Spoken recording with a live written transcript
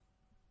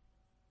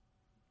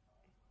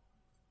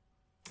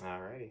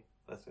Alrighty,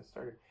 let's get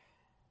started.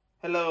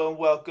 Hello and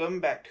welcome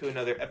back to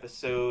another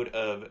episode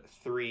of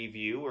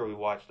 3View, where we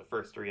watch the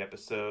first 3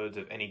 episodes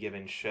of any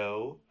given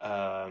show.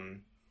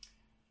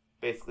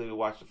 Basically, we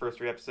watch the first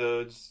 3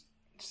 episodes,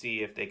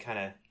 see if they kind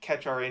of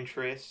catch our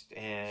interest,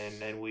 and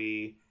then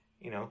we,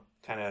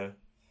 kind of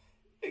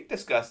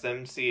discuss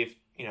them, see if,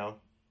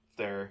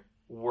 they're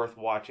worth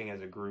watching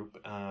as a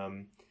group.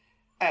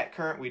 At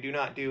current, we do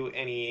not do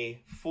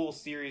any full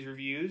series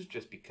reviews,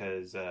 just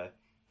because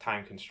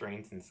time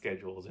constraints and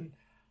schedules and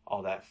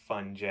all that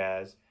fun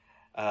jazz.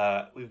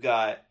 We've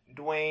got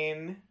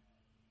Dwayne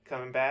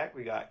coming back.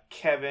 We got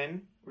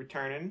Kevin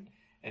returning.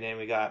 And then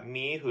we got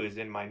me, who is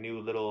in my new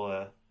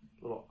little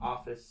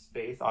office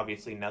space.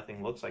 Obviously,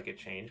 nothing looks like it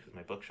changed because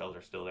my bookshelves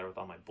are still there with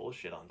all my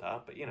bullshit on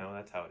top. But,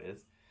 that's how it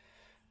is.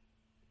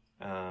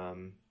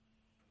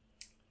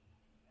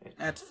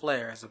 That's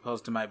flair as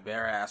opposed to my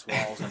bare-ass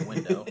walls and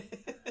window.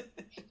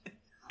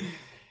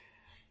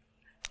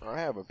 I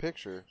have a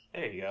picture.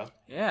 There you go.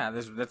 Yeah,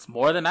 that's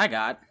more than I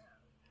got.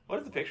 What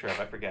is the picture of?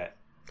 I forget.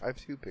 I have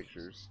 2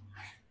 pictures.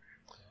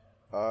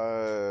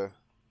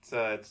 It's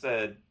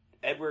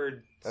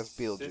Edward. That's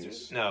Beetlejuice.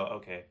 Scissors? No,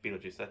 okay,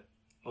 Beetlejuice. That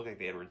looks like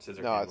the Edward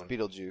Scissorhands. No, it's one.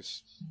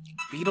 Beetlejuice.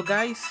 Beetle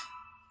guys?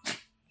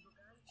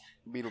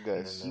 Beetle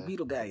guys. You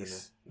Beetle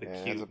guys. The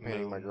Yeah, cute that's a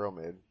painting moon. my girl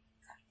made.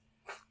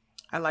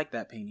 I like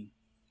that painting.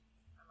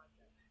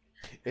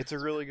 It's a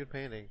really good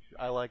painting.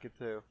 I like it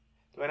too.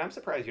 Dwayne, I'm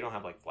surprised you don't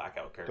have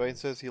blackout Dwayne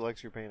curtains. says he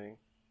likes your painting.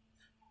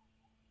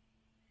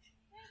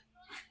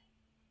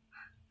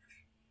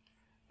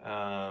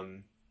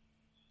 So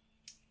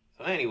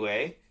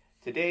anyway,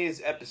 today's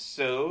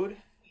episode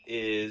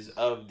is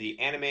of the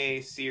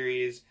anime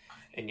series,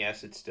 and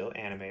yes, it's still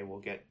anime.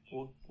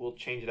 We'll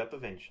change it up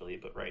eventually,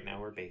 but right now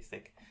we're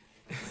basic.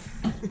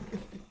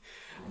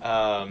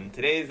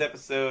 Today's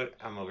episode,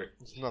 I'm over.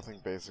 There's nothing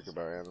basic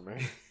about anime.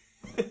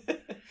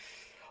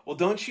 Well,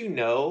 don't you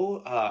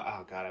know?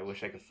 Oh God, I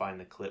wish I could find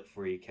the clip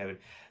for you, Kevin.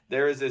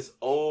 There was this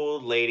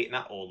old lady,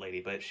 not old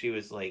lady, but she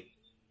was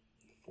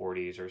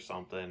 40s or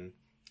something.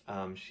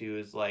 She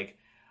was like,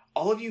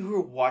 all of you who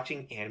are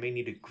watching anime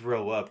need to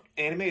grow up.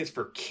 Anime is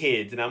for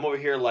kids. And I'm over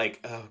here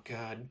oh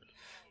God.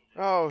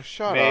 Oh,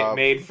 shut up.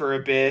 Made for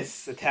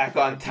Abyss, Attack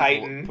on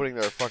Titan. Putting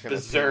their fucking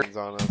Berserk. opinions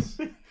on us.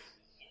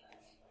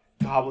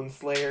 Goblin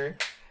Slayer.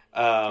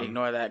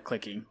 Ignore that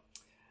clicking.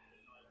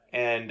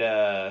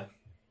 And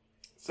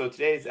so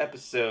today's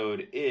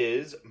episode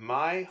is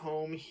My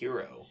Home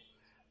Hero.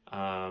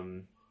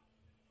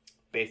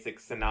 Basic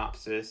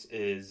synopsis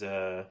is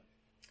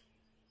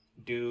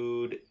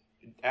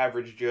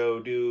average Joe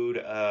dude,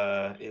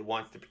 it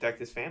wants to protect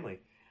his family.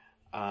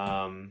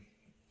 That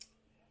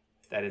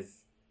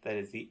is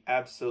the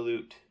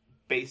absolute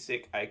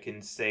basic I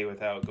can say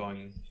without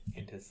going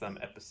into some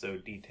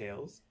episode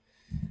details.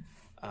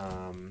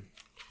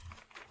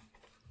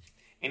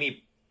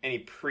 Any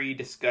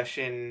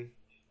pre-discussion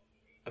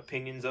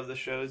opinions of the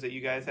shows that you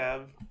guys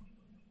have?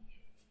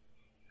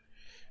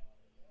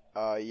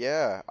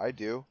 Yeah, I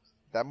do.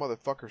 That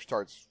motherfucker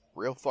starts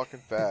real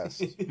fucking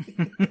fast.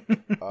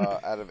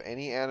 Out of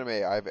any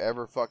anime I've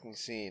ever fucking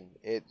seen,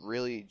 it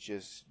really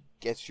just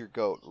gets your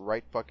goat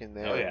right fucking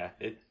there. Oh yeah,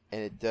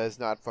 and it does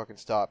not fucking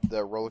stop.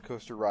 The roller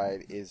coaster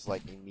ride is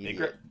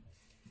immediate.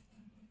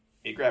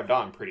 It grabbed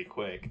on pretty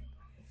quick.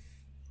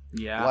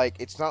 Yeah.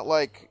 It's not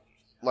like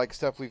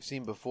stuff we've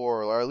seen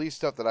before, or at least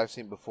stuff that I've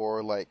seen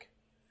before,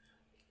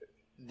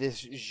 this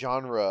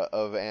genre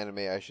of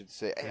anime, I should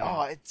say.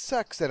 Oh, it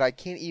sucks that I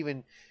can't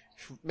even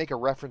make a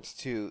reference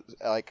to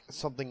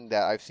something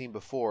that I've seen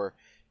before,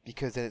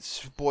 because then it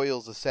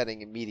spoils the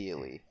setting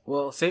immediately.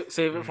 Well, save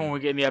it for when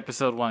we get into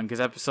episode 1, because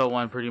episode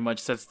 1 pretty much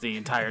sets the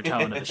entire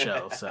tone of the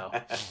show. So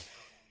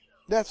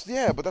that's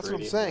what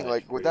I'm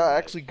saying. Without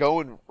actually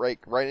going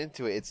right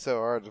into it, it's so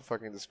hard to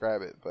fucking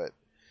describe it. But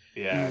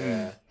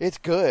yeah. It's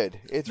good.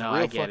 It's No,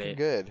 real I get fucking it.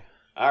 good.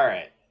 All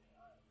right.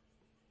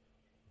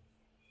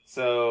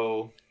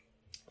 So,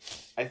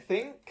 I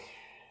think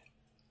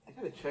I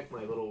gotta check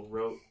my little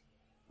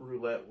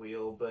roulette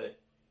wheel, but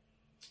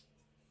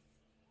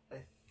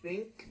I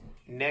think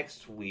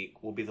next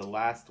week will be the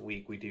last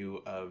week we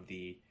do of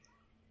the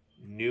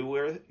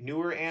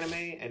newer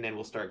anime, and then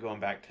we'll start going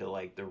back to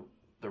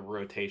the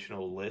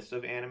rotational list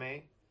of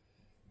anime,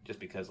 just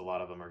because a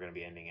lot of them are going to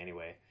be ending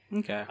anyway.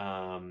 okay.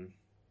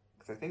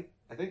 Because I think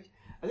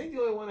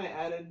the only one I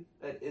added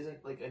that isn't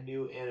a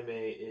new anime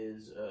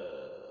is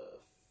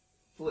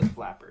Flip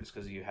Flappers,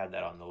 because you had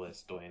that on the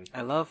list, Dwayne.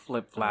 I love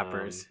Flip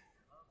Flappers.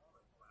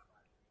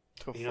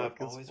 I've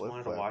always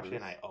wanted to watch it,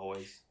 and I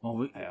always...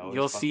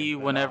 You'll see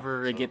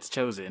whenever it gets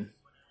chosen.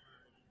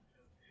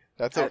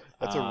 That's a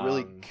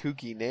really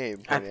kooky name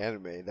for an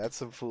anime. That's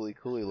some fooly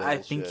cooly level I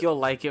think shit. you'll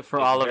like it for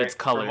all of its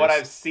colors. From what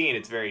I've seen,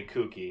 it's very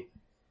kooky.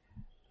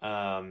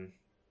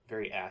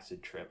 Very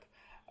acid trip.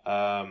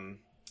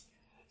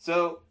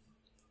 So,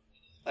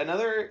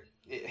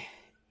 it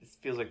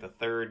feels like the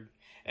third...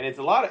 And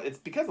it's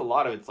because a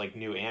lot of it's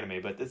new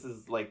anime, but this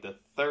is the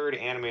third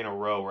anime in a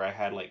row where I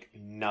had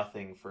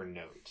nothing for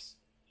notes.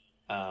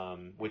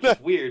 which is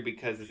weird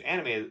because this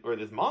anime or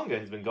this manga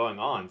has been going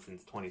on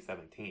since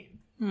 2017.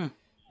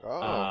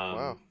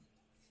 Wow.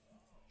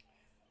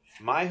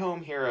 My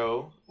Home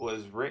Hero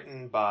was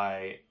written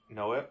by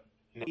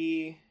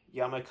Naoki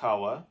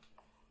Yamakawa.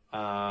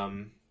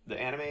 The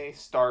anime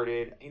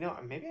started,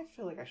 maybe I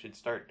feel like I should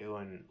start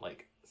doing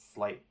like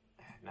slight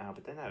now,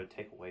 but then that would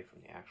take away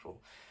from the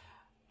actual,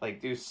 like,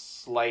 do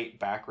slight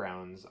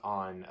backgrounds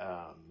on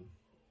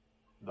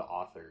the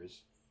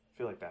authors. I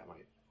feel like that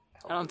might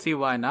help. I don't see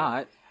why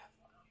not.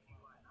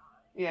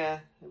 Yeah,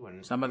 it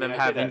wouldn't. Some of them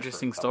have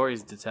interesting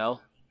stories to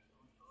tell.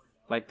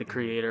 Like the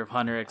creator of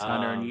Hunter x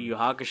Hunter and Yu Yu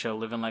Hakusho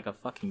living like a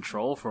fucking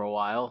troll for a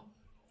while.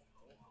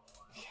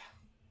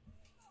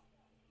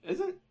 Yeah.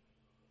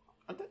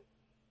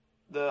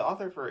 The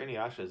author for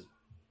Inuyasha's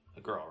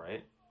a girl,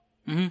 right?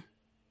 Mm-hmm.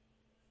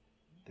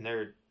 And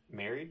they're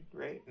married,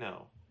 right?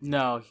 No,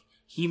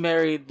 he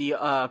married the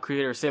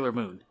creator of Sailor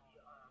Moon.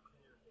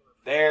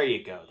 There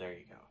you go.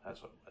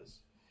 That's what it was.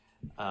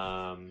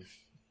 I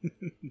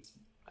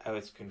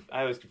was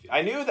confused.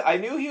 I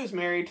knew he was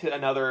married to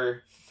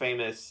another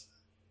famous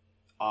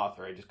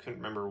author. I just couldn't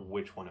remember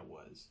which one it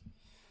was.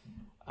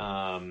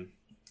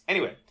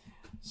 Anyway,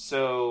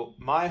 so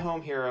My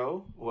Home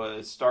Hero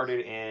was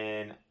started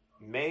in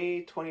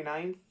May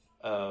 29th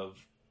of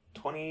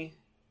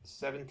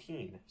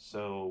 2017.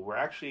 So we're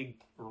actually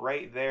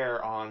right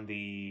there on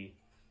the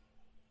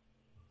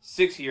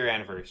 6-year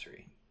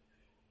anniversary.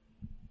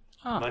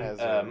 Huh.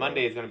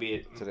 Monday is going to be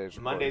its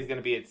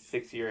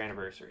 6-year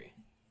anniversary.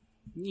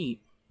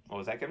 Neat. What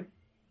was that, Kevin?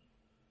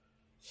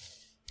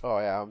 Oh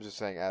yeah, I'm just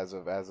saying as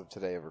of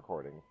today of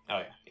recording.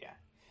 Oh yeah.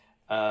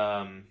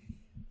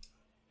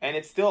 And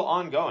it's still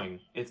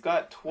ongoing. It's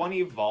got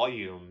 20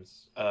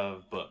 volumes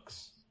of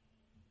books.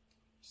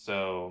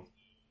 So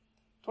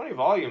 20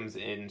 volumes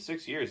in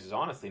 6 years is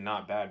honestly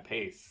not bad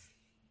pace.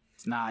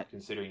 It's not.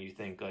 Considering you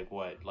think like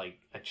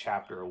a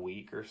chapter a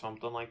week or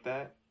something like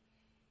that.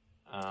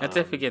 That's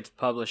if it gets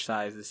published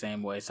size the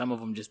same way. Some of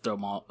them just throw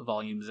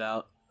volumes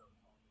out.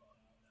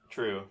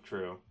 True.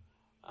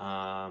 That's what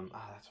I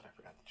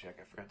forgot to check.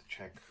 I forgot to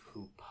check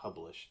who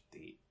published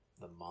the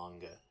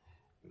manga.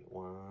 Give me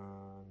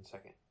 1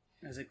 second.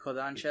 Is it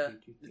Kodansha?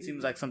 It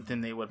seems like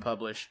something they would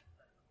publish.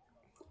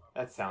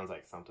 That sounds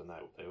like something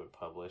that they would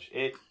publish.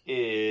 It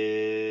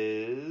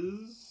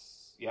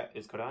is... Yeah,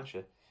 it's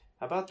Kodansha.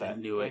 How about that? I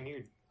knew it.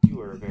 Man, you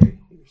were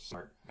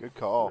smart. Good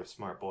call. You're a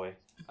smart boy.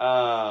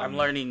 I'm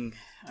learning.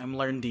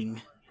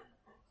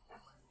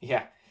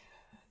 Yeah.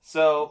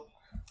 So...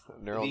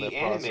 Neural net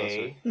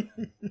anime,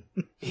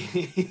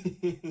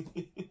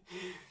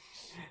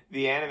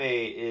 the anime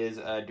is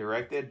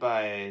directed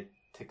by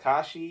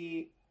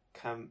Takashi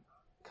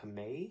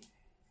Kamei,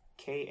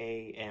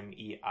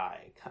 Kamei,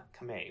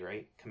 Kamei,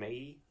 right?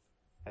 Kamei.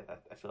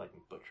 I feel like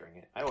I'm butchering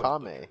it. I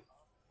always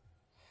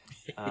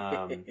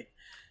butcher.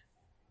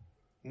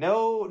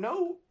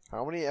 No.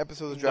 How many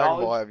episodes of Dragon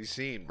Ball have you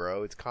seen,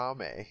 bro? It's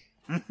Kame.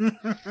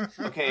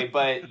 Okay,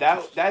 but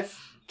that's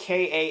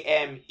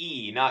Kame,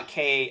 not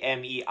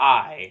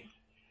Kamei.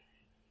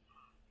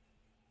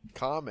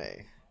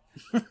 Kame.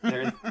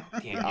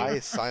 The I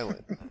is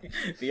silent.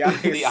 The I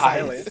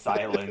is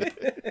silent.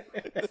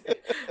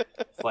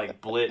 It's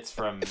like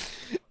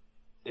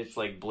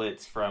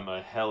Blitz from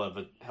a hell of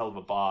a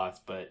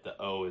boss, but the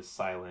O is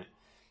silent.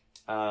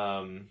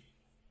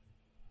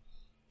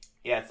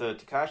 Yeah, so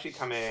Takashi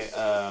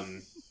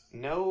Kame,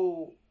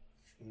 no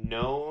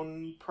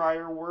known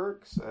prior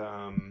works.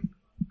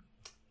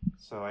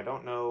 So I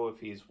don't know if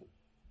he's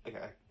like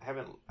I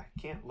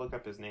can't look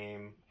up his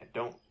name. I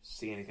don't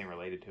see anything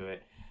related to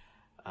it.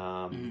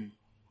 In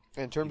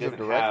terms of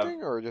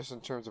directing or just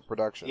in terms of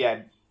production?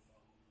 Yeah,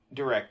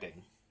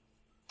 directing.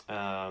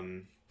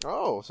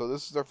 Oh, so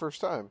this is their first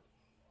time.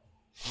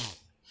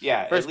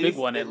 Yeah, first big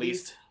one at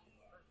least.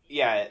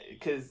 Yeah,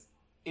 because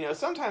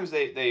sometimes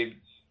they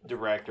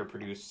direct or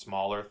produce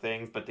smaller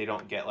things, but they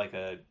don't get like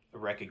a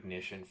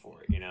recognition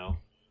for it.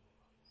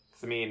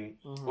 Because I mean,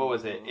 what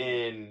was it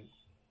in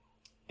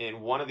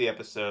one of the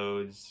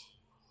episodes?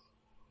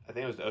 I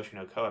think it was the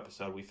Oshinoko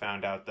episode. We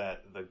found out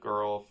that the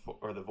girl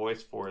or the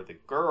voice for the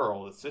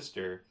girl, the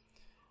sister,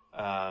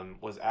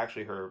 was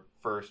actually her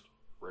first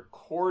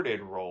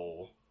recorded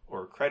role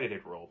or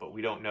credited role, but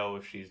we don't know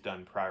if she's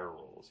done prior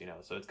roles.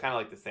 So it's kind of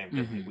like the same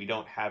thing. Mm-hmm. We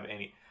don't have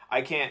any.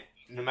 I can't.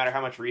 No matter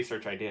how much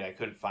research I did, I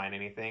couldn't find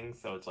anything.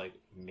 So it's like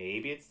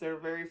maybe it's their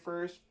very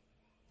first.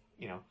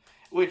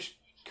 Which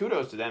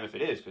kudos to them if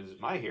it is, because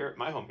My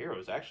Home Hero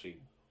is actually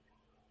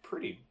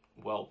pretty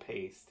well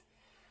paced.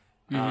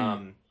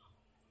 Mm-hmm.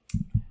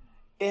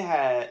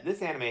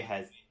 This anime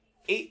has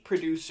 8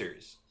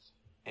 producers,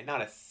 and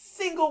not a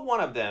single one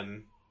of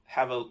them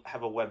have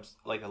a web,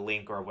 like a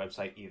link or a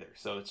website either.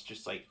 So it's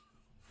just like,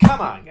 come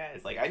on,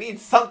 guys! Like, I need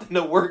something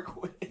to work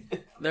with.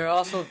 They're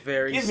also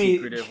very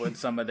secretive with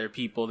some of their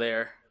people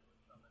there.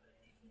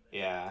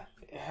 Yeah.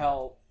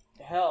 Hell.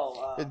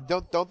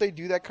 Don't they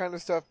do that kind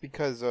of stuff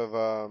because of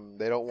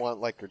they don't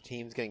want like their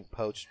teams getting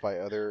poached by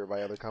other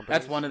companies?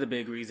 That's one of the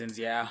big reasons.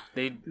 Yeah,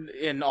 they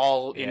in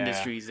all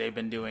industries they've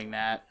been doing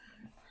that.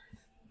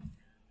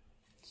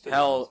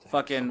 Hell,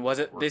 fucking, was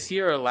it this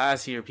year or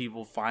last year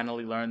people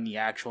finally learned the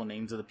actual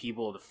names of the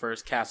people of the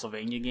first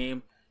Castlevania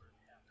game?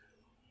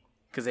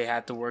 Because they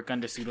had to work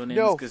under pseudonyms.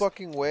 No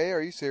fucking way.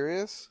 Are you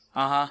serious?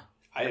 Uh-huh.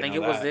 I think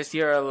it was this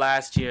year or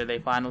last year they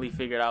finally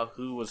figured out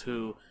who was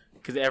who.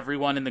 Because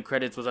everyone in the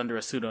credits was under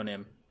a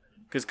pseudonym.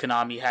 Because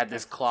Konami had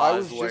this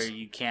clause where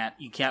you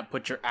can't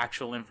put your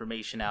actual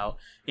information out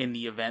in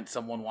the event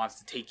someone wants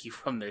to take you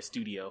from their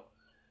studio.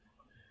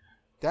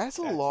 That's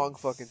a long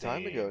fucking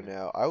time ago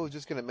now. I was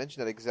just going to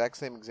mention that exact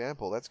same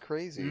example. That's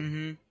crazy.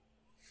 Mm-hmm.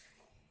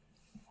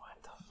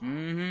 What the fuck?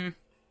 Mm-hmm.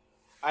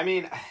 I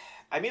mean,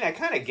 I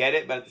kind of get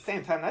it, but at the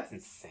same time, that's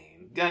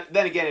insane.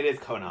 Then again, it is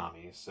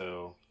Konami,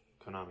 so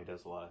Konami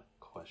does a lot of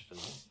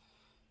questionable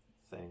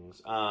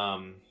things.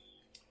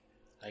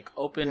 Like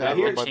open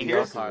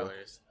here's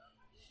parlors.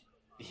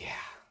 Yeah.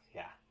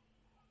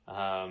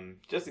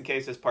 Just in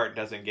case this part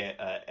doesn't get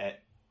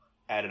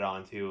added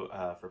on to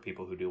for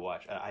people who do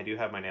watch, I do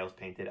have my nails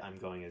painted. I'm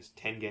going as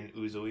Tengen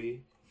Uzui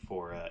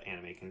for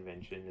anime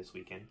convention this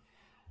weekend.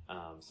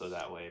 So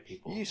that way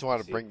people... You just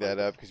want to bring that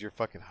up because you're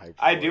fucking hyped.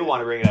 I do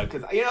want to bring it up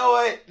because, you know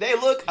what? They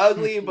look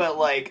ugly, but,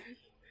 like,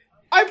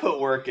 I put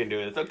work into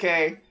it,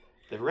 okay?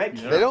 The red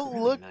came They out don't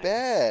really look nice.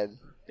 bad.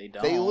 They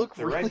don't. They look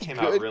The really red came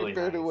good out really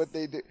compared to nice. what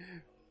they do.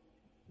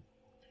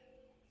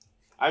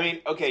 I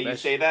mean, okay, you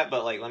say that,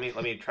 but, like, let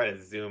me try to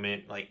zoom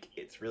in. Like,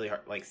 it's really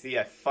hard. Like, see,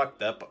 I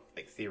fucked up.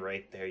 Like, see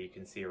right there, you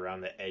can see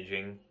around the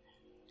edging.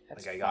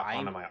 That's like, I got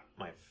fine. onto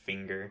my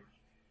finger.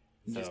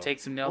 You just So- take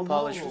some nail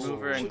polish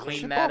remover and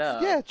clean that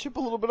up. Yeah, chip a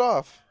little bit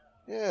off.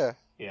 Yeah.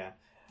 Yeah.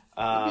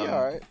 It'll be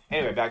alright.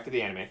 Anyway, back to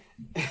the anime.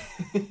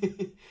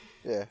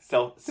 Yeah.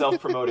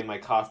 Self-promoting my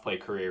cosplay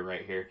career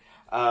right here.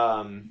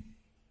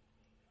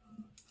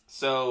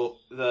 So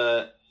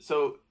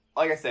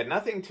like I said,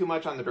 nothing too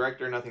much on the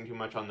director, nothing too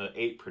much on the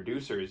 8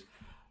 producers,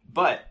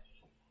 but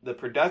the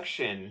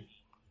production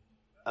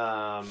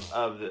of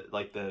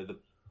the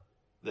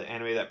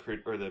anime that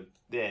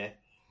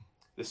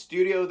the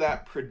studio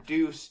that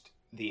produced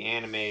the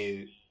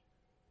anime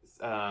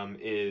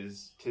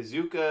is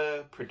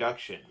Tezuka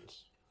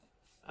Productions.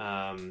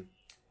 And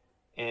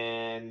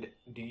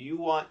do you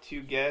want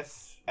to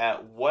guess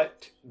at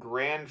what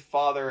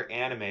grandfather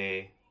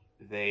anime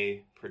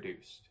they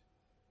produced?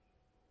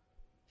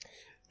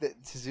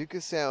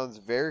 Tezuka sounds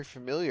very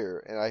familiar,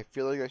 and I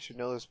feel like I should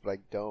know this, but I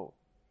don't.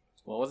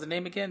 What was the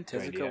name again? No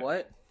Tezuka idea.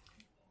 what?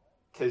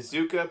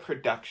 Tezuka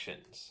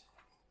Productions.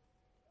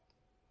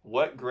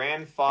 What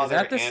grandfather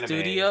anime?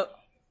 Studio?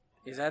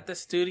 Is that the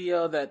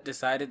studio that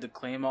decided to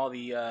claim all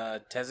the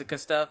Tezuka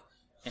stuff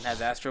and has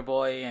Astro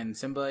Boy and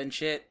Simba and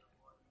shit?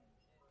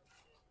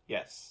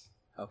 Yes.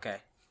 Okay.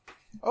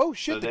 Oh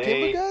shit! So the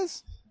Kimba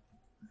guys.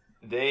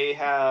 They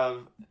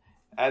have,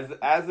 as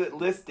it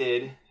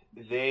listed,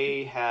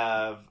 they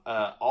have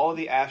all of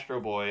the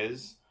Astro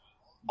Boys,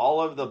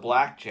 all of the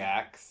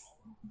Blackjacks,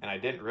 and I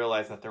didn't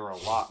realize that there were a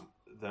lot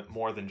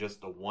more than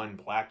just the one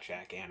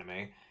Blackjack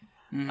anime.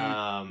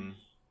 Mm-hmm.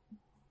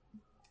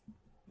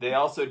 They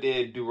also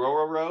did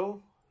Dororo.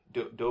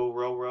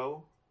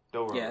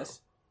 Yes.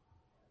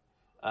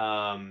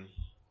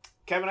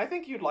 Kevin, I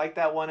think you'd like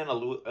that one in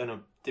a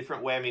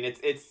different way. I mean,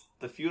 it's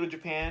the feudal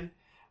Japan,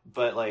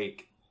 but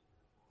like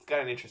it's got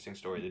an interesting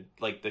story.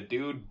 Like the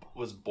dude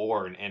was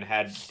born and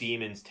had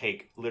demons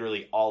take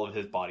literally all of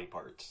his body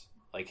parts,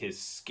 like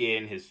his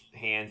skin, his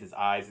hands, his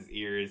eyes, his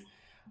ears,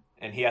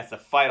 and he has to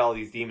fight all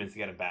these demons to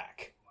get him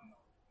back.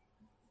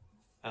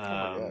 Oh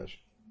my gosh.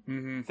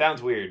 Mm-hmm.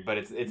 Sounds weird, but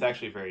it's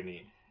actually very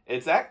neat.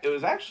 It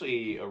was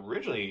actually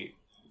originally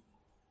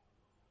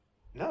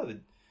the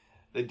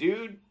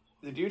dude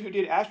who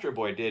did Astro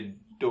Boy did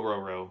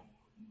Dororo.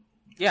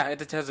 Yeah,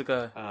 it's a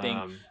Tezuka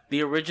thing.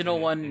 The original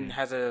one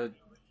has a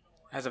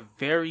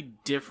very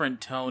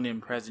different tone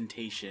in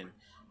presentation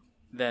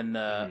than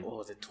the what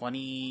was it,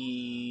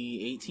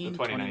 2018? The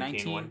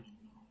 2019 one.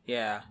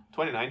 Yeah.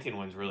 2019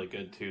 one's really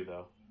good too,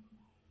 though.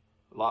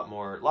 A lot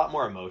more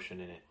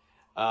emotion in it.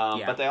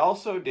 Yeah. But they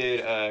also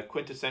did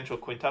quintessential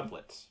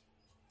quintuplets.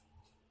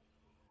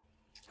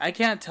 I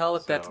can't tell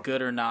if that's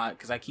good or not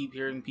because I keep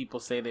hearing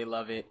people say they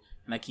love it,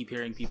 and I keep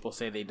hearing people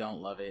say they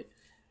don't love it.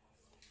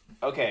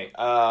 Okay.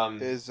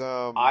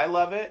 I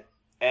love it,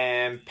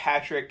 and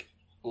Patrick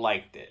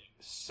liked it.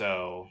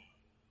 So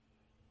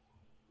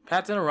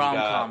Pat's in a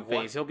rom-com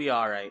phase. He'll be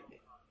all right.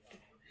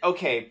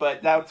 Okay,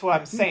 but that's what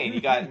I'm saying.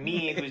 You got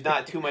me, who's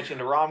not too much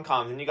into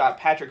rom-coms, and you got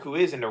Patrick, who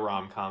is into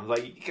rom-coms.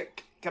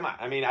 Like, come on.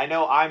 I mean, I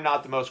know I'm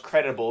not the most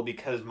credible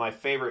because my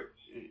favorite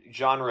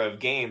genre of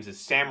games is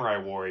Samurai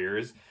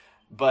Warriors,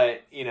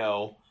 but you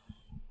know,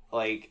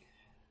 like,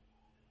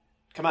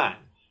 come on.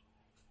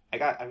 I've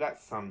got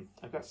some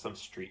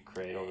street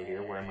cred over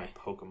here wearing my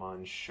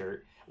Pokemon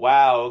shirt.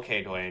 Wow,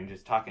 okay, Dwayne,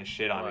 just talking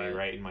shit on me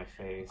right in my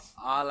face.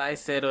 All I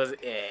said was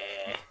eh.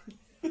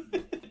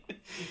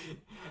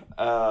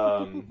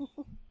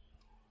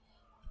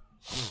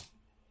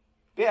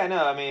 Yeah,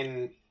 no, I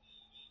mean,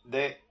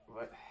 they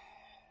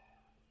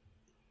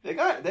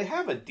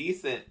have a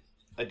decent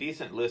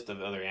list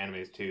of other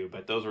animes too,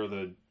 but those were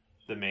the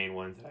main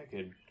ones that I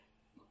could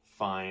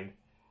find.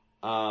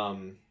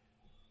 And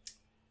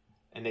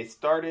they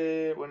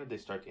started... When did they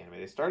start the anime?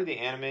 They started the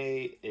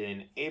anime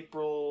in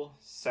April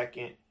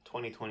 2nd,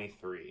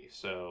 2023.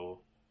 So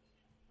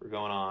we're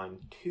going on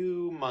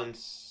 2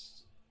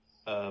 months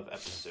of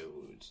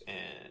episodes.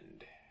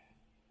 And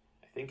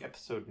I think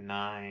episode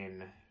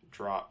 9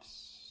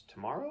 drops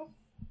tomorrow?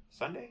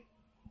 Sunday?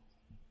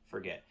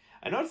 Forget.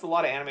 I noticed a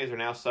lot of animes are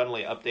now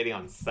suddenly updating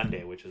on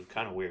Sunday, which is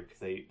kind of weird because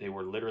they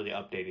were literally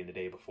updating the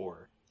day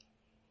before.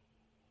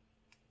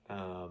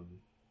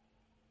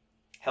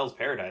 Hell's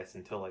Paradise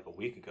until like a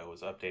week ago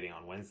was updating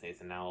on Wednesdays,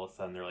 and now all of a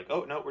sudden they're like,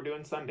 "Oh no, we're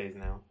doing Sundays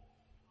now."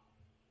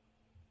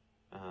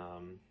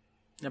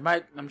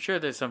 I'm sure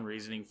there's some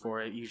reasoning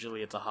for it.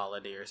 Usually, it's a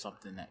holiday or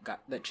something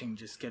that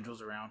changes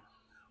schedules around,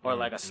 or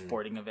like a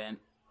sporting event.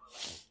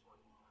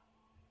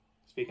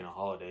 Speaking of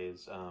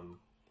holidays,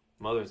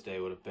 Mother's Day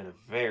would have been a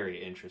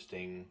very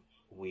interesting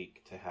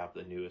week to have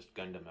the newest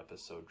Gundam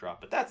episode drop,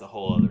 but that's a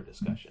whole other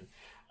discussion.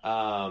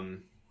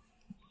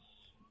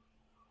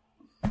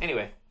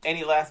 Anyway,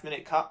 any last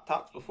minute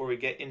talks before we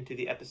get into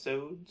the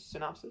episode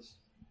synopsis?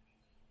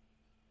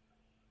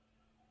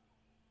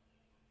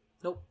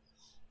 Nope.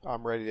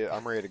 I'm ready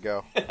to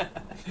go.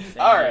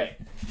 All right.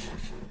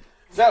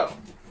 So,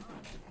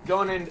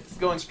 going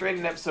straight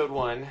into episode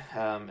 1,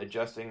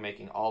 adjusting,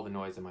 making all the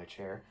noise in my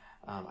chair.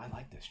 I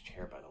like this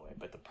chair, by the way,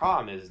 but the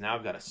problem is now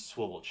I've got a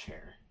swivel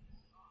chair.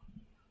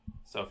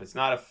 So if it's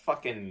not a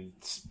fucking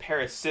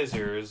pair of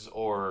scissors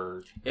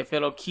or... If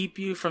it'll keep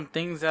you from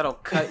things that'll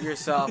cut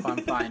yourself, I'm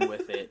fine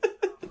with it.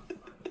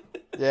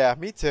 Yeah,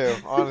 me too,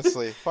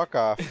 honestly. Fuck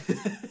off.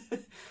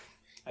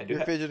 I do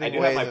You're fidgeting I do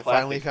ways have my and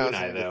finally plastic found kunai,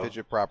 something to though.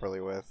 fidget properly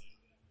with.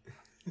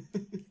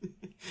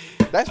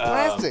 That's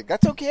plastic.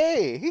 That's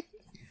okay.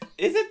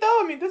 Is it, though?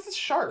 I mean, this is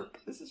sharp.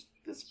 This is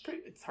pretty...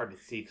 It's hard to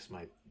see because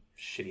my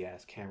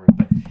shitty-ass camera,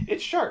 but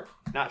it's sharp.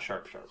 Not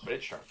sharp, but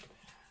it's sharp.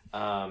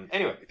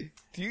 Anyway.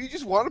 Do you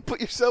just want to put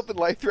yourself in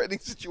life-threatening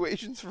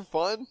situations for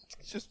fun?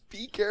 Just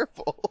be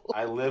careful.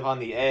 I live on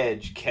the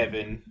edge,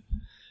 Kevin.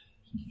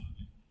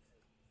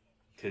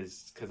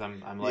 Because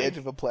I'm like... The edge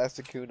of a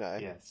plastic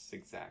kunai. Yes,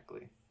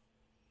 exactly.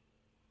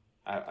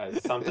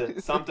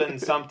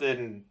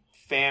 Something,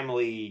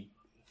 family,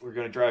 we're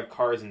going to drive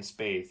cars in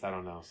space. I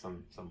don't know,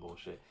 some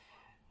bullshit.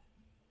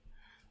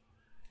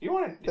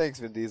 Thanks,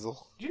 Vin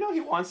Diesel. Do you know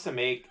he wants to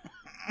make,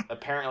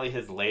 apparently,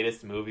 his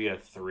latest movie a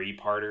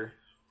 3-parter?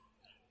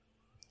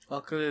 Well,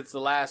 because it's the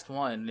last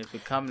one. If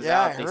it comes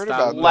Yeah, out, I they heard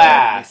stop, about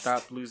that. they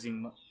stop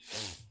losing.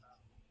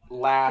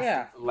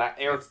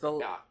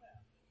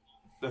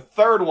 The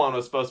third one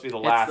was supposed to be the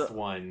last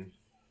one.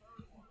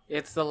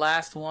 It's the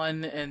last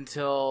one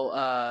until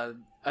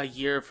a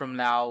year from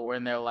now,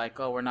 when they're like,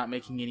 "Oh, we're not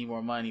making any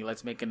more money.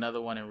 Let's make another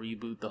one and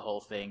reboot the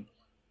whole thing."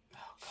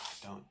 Oh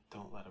God,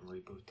 don't let them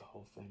reboot the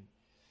whole thing.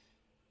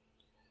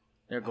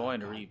 They're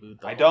going to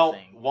reboot the whole thing. I don't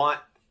want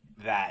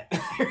that.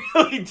 I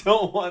really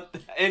don't want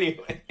that.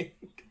 Anyway.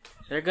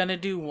 They're going to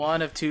do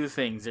one of two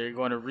things. They're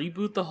going to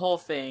reboot the whole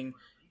thing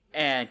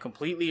and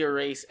completely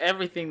erase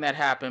everything that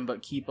happened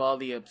but keep all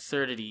the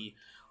absurdity,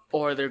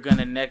 or they're going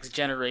to next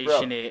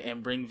generation it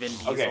and bring Vin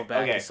Diesel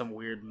back as some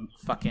weird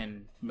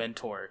fucking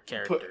mentor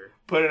character.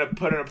 Put in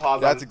a pause.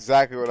 That's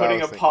exactly what I was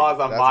thinking. Putting a pause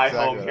on My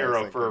Home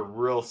Hero for a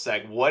real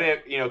sec. What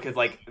if, because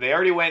like they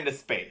already went into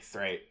space,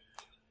 right?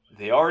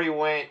 They already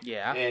went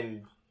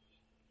and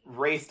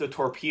raced a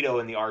torpedo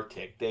in the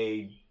Arctic.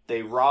 They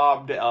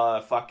robbed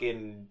a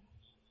fucking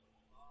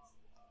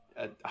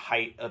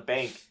a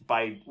bank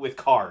with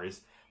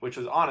cars, which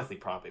was honestly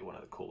probably one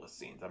of the coolest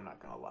scenes. I'm not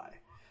gonna lie.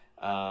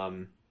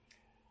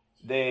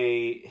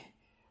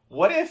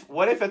 What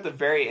if at the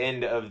very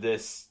end of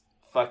this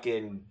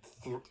fucking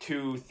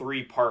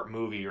 2-3-part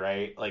movie,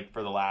 right? Like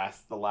for the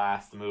last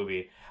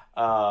movie,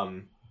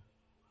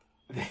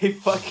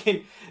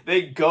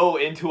 they go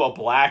into a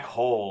black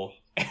hole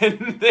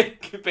and they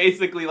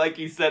basically, like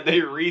you said, they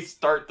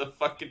restart the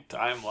fucking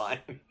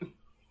timeline.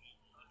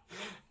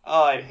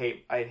 Oh, I'd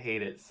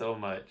hate it so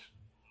much.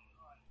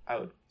 I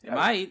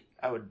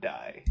would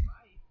die.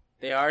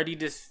 They already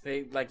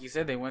like you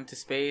said, they went to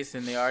space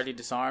and they already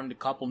disarmed a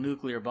couple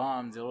nuclear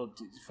bombs. It'll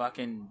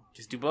fucking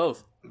just do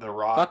both. The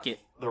Rock. Fuck it.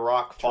 The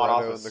Rock fought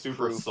off a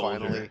super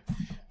soldier.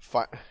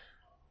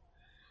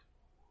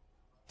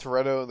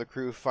 Toretto and the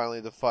crew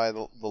finally defy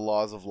the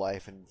laws of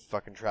life and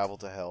fucking travel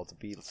to hell to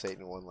beat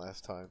Satan one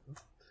last time.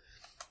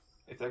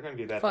 If they're gonna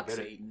do that, fuck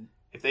Satan.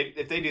 If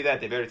they do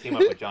that, they better team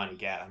up with Johnny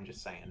Gat. I'm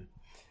just saying.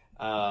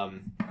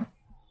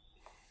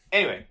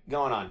 Anyway,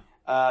 going on.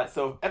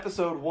 So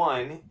episode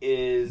 1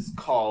 is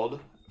called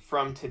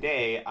 "From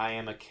Today I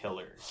Am a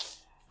Killer."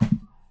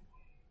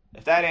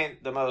 If that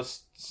ain't the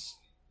most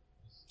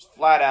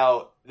flat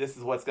out, this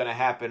is what's going to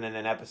happen in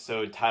an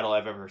episode title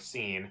I've ever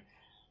seen.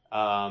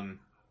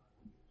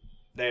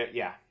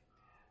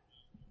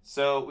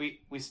 So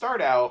we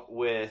start out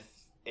with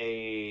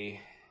I'd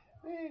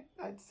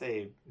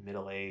say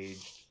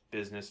middle-aged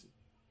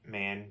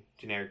businessman,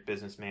 generic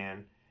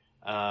businessman,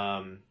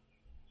 kind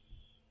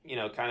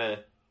of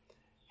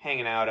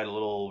hanging out at a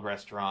little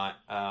restaurant,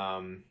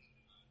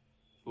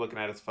 looking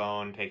at his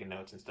phone, taking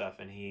notes and stuff,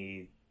 and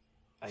he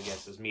I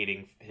guess, is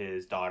meeting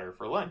his daughter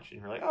for lunch,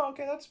 and we're like, oh,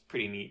 okay, that's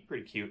pretty neat,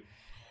 pretty cute.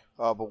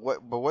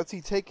 What's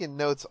he taking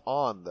notes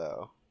on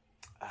though?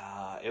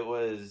 It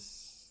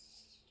was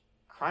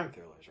crime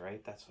thrillers,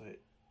 right? That's what.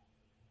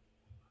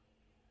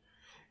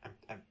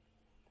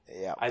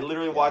 Yeah. I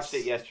literally watched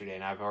it yesterday,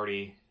 and I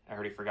already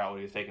forgot what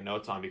he was taking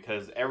notes on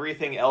because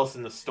everything else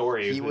in the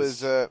story. He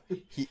was. Yeah,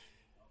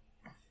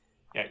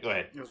 go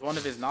ahead. It was one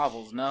of his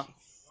novels, no?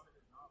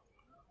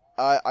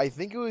 I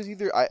think it was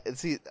either.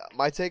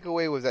 My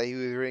takeaway was that he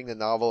was reading the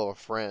novel of a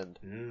friend,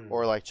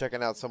 or like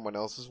checking out someone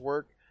else's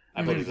work.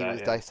 I but believe he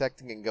was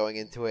dissecting and going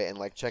into it and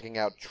like checking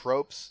out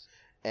tropes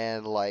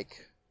and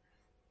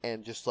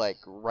just like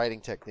writing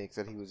techniques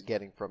that he was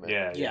getting from it.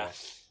 Yeah.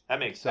 That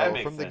makes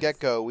from the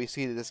get-go, we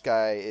see that this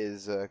guy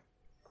is. I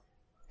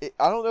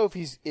don't know if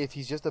he's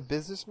just a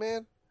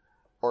businessman,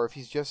 or if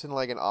he's just in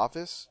like an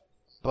office,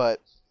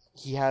 but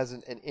he has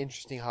an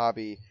interesting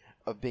hobby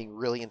of being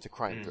really into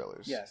crime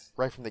thrillers. Yes.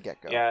 Right from the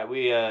get-go.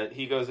 Yeah,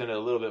 he goes into a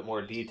little bit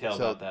more detail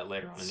about that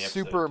later on in the episode.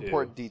 Super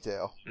important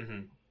detail.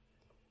 Mm-hmm.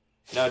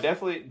 No,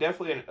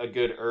 definitely a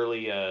good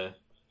early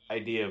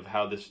idea of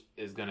how this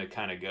is going to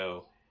kind of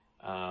go.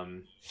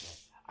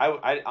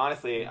 I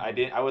honestly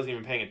I wasn't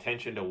even paying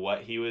attention to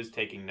what he was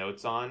taking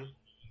notes on.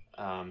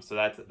 So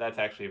that's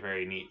actually a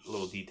very neat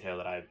little detail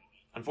that I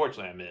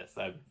missed.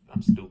 I'm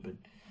stupid.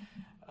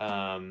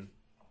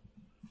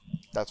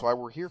 That's why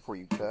we're here for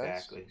you, cuz.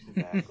 Exactly.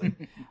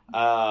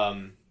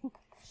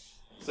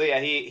 So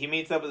yeah, he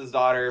meets up with his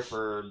daughter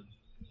for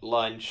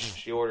lunch.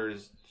 She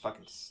orders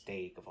fucking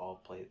steak of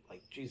all places.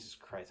 Like, Jesus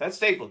Christ. That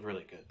steak looked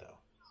really good, though.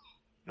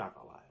 Not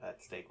gonna lie.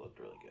 That steak looked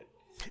really good.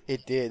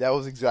 It did. That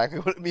was exactly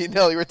what me and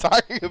Nelly were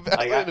talking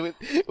about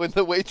when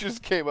the waitress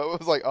came up. I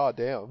was like, oh,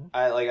 damn.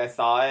 I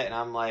saw it, and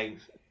I'm like,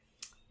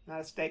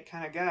 not a steak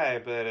kind of guy,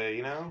 but,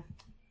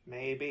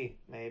 maybe.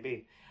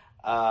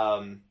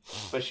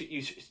 But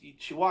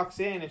she walks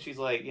in, and she's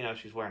like,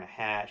 she's wearing a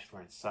hat, she's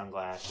wearing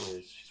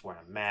sunglasses, she's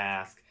wearing a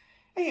mask.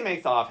 And he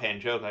makes the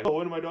offhand joke, like, oh,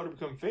 when did my daughter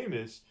become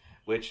famous?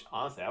 Which,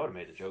 honestly, I would have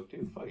made the joke,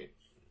 too. Fuck it.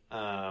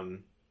 But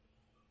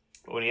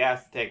when he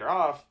asked to take her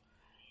off,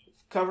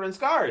 it's covered in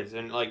scars.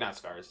 And, like, not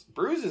scars.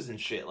 Bruises and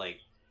shit. Like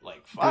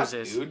fuck,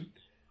 Bruises. Dude.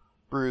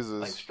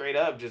 Bruises. Like, straight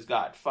up just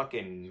got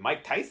fucking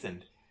Mike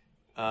Tyson.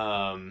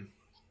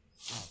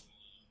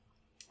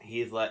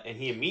 He's like, and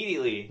he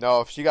immediately...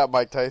 No, if she got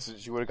Mike Tyson,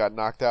 she would have got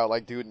knocked out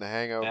like dude in The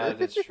Hangover. Yeah,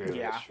 that's true.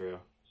 Yeah. That's true.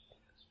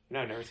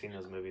 No, I've never seen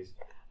those movies.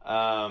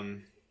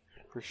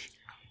 For sure.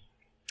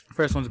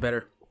 First one's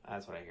better.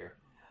 That's what I hear.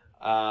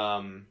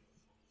 But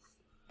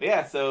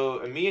yeah,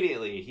 so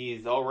immediately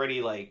he's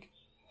already like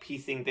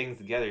piecing things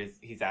together.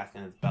 He's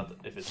asking about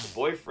if it's the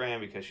boyfriend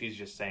because she's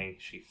just saying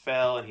she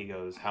fell, and he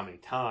goes, "How many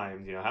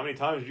times? How many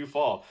times did you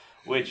fall?"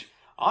 Which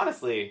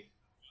honestly,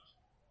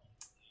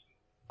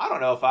 I don't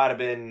know if I'd have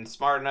been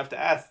smart enough to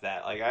ask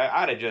that. Like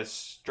I'd have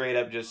just straight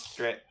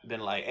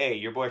been like, "Hey,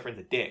 your boyfriend's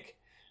a dick."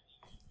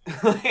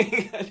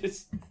 Like I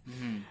just.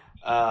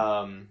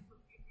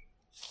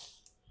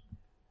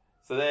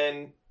 So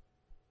then,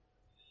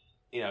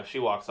 she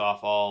walks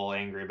off all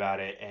angry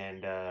about it,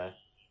 and,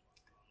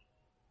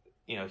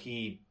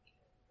 he...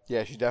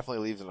 Yeah, she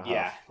definitely leaves in a huff.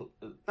 Yeah,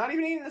 not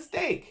even eating the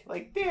steak.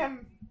 Like,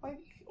 damn,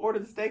 order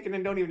the steak and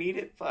then don't even eat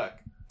it?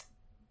 Fuck.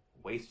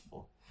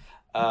 Wasteful.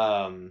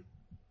 But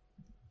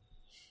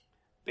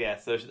yeah,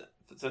 so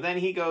then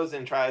he goes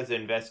and tries to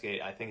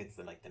investigate. I think it's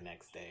the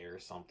next day or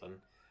something.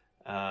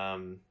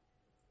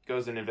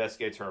 Goes and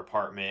investigates her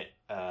apartment,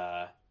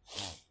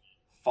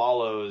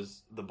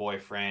 follows the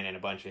boyfriend and a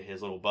bunch of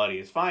his little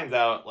buddies, finds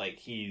out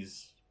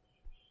he's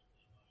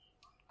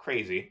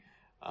crazy,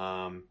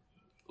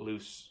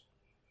 loose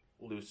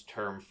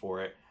term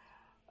for it,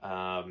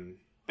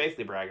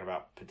 basically bragging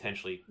about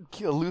potentially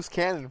a loose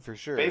cannon for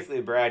sure. Basically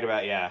bragged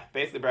about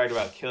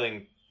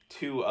killing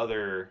 2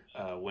 other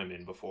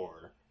women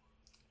before,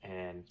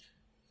 and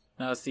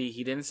no, see,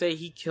 he didn't say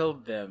he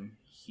killed them.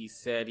 He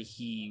said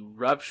he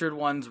ruptured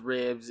one's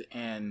ribs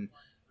and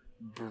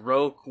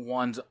broke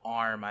one's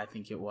arm, I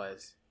think it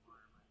was.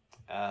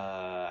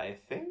 I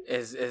think it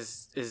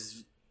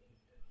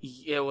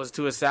was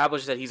to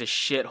establish that he's a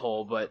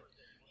shithole, but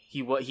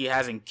he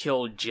hasn't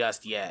killed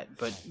just yet,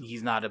 but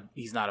he's not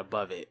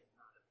above it.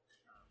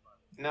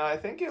 No, I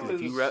think it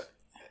was.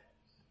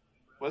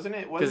 Wasn't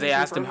it? Because they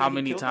asked him how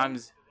many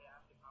times.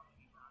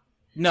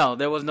 No,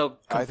 there was no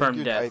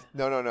confirmed death.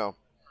 No.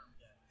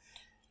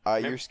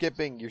 You're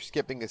skipping a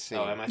scene.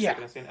 Oh, am I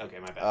skipping a scene? Okay,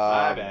 my bad.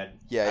 My bad.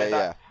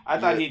 Yeah. I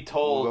thought he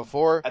told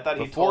before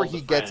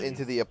he gets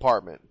into the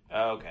apartment.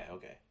 Oh, okay.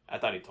 I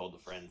thought he told the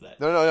friends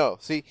that. No.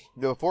 See,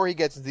 before he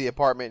gets into the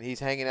apartment, he's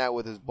hanging out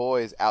with his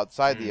boys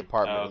outside the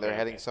apartment. Oh, okay, they're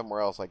heading somewhere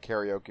else, like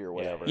karaoke or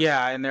whatever.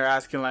 Yeah, and they're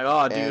asking like,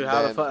 "Oh, dude,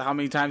 how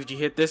many times did you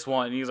hit this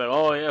one?" And he's like,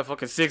 "Oh yeah,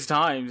 fucking 6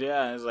 times."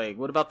 Yeah, and it's like,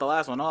 "What about the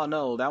last one?" "Oh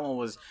no, that one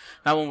was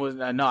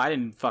no, I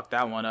didn't fuck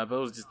that one up. It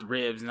was just the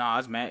ribs." No,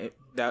 it's mad.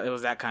 It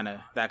was that kind of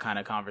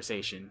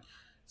conversation.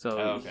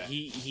 So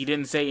he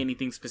didn't say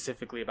anything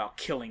specifically about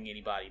killing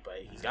anybody, but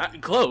he's gotten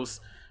close.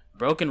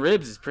 Broken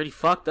ribs is pretty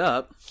fucked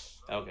up.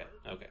 Okay,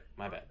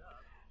 my bad.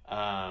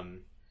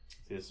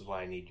 This is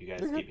why I need you guys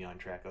to keep me on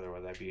track.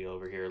 Otherwise, I'd be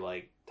over here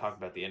like talking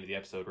about the end of the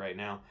episode right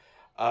now.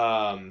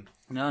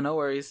 No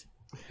worries.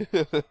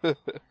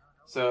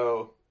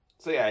 So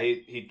yeah,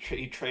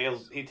 he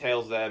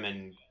tails them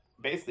and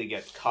basically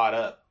gets caught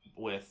up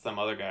with some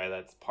other guy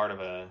that's part of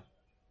a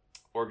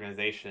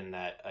organization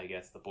that I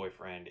guess the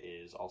boyfriend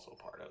is also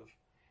part of,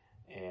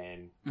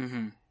 and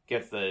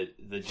gets the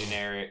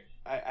generic.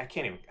 I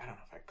can't even. I don't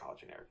know if I can call it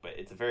generic, but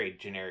it's a very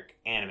generic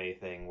anime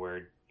thing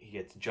where he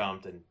gets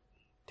jumped and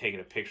taken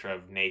a picture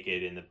of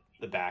naked in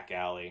the back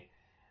alley.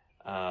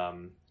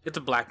 It's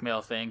a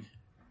blackmail thing.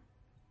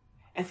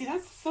 And see,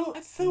 that's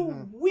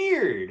so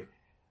weird.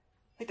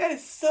 Like, that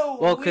is so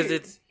well, weird.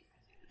 Because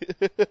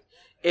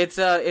it's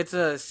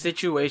a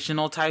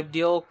situational type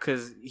deal,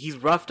 because he's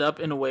roughed up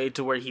in a way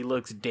to where he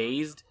looks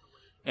dazed,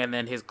 and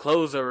then his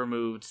clothes are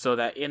removed so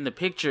that in the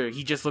picture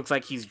he just looks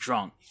like he's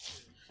drunk.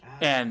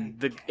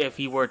 And if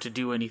he were to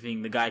do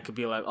anything, the guy could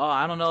be like, oh,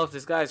 I don't know if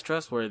this guy's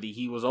trustworthy.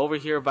 He was over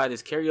here by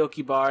this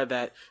karaoke bar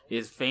that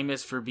is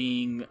famous for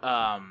being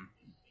a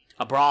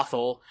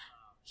brothel.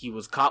 He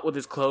was caught with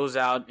his clothes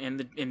out in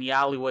the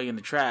alleyway in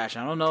the trash.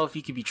 I don't know if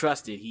he could be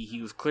trusted.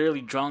 He was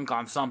clearly drunk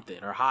on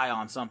something or high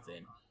on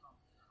something.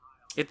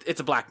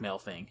 It's a blackmail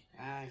thing.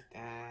 I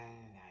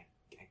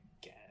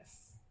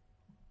guess.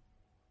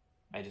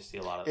 I just see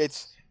a lot of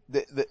it's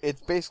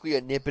basically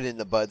a nip it in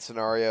the bud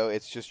scenario.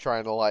 It's just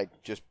trying to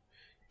like just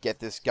get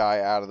this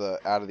guy out of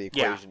the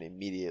equation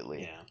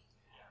immediately. Yeah.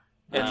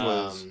 Which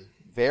was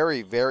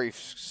very, very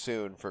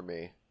soon for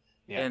me.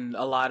 Yeah. And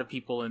a lot of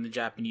people in the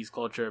Japanese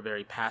culture are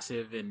very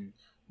passive and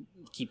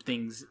keep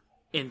things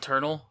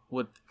internal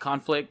with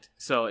conflict.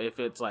 So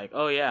if it's like,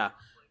 oh yeah,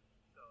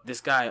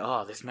 this guy,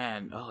 oh this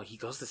man, oh he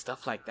goes to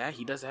stuff like that,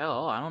 he does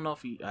hell. Oh, I don't know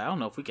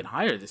if we can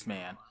hire this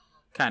man,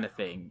 kind of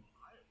thing.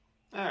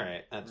 All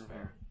right, that's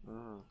fair.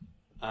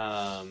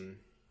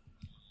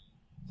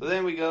 So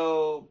then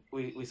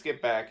we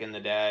skip back, and the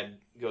dad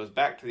goes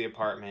back to the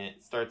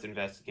apartment, starts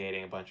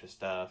investigating a bunch of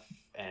stuff,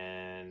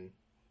 and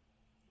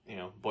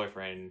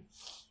boyfriend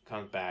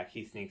comes back.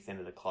 He sneaks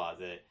into the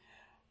closet,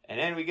 and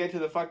then we get to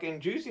the fucking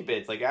juicy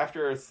bits. Like,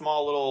 after a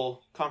small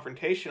little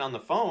confrontation on the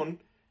phone,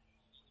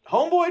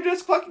 homeboy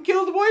just fucking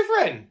kills the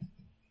boyfriend.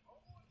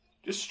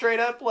 Just straight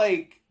up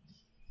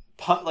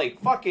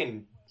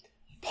fucking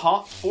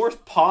force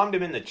palmed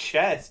him in the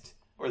chest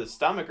or the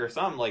stomach or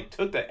something. Like,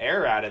 took the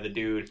air out of the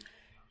dude.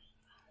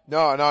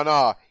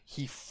 No.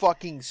 He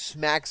fucking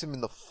smacks him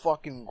in the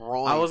fucking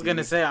groin. I was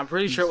gonna say, I'm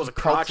pretty sure it was a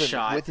crotch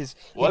shot. Was it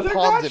a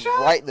crotch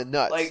shot? Right in the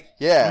nuts. Like,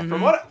 yeah.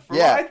 From what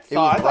I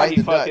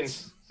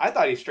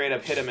thought he straight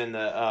up hit him in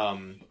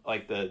the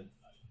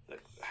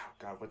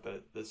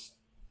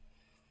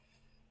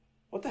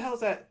what the hell is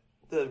that?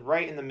 The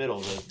right in the middle,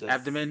 the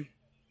abdomen.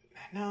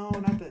 No,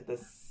 not the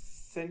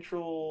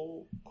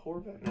central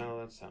core. No,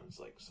 that sounds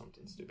like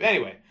something stupid.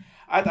 Anyway,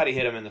 I thought he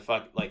hit him in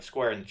the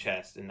square in the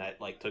chest, and that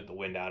took the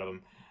wind out of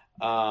him.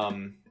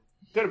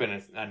 Could have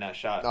been a nut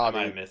shot. I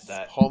might have missed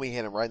that. Homie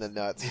hit him right in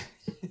the nuts.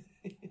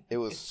 It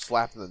was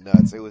slapped in the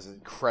nuts. It was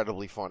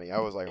incredibly funny. I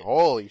was like,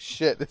 "Holy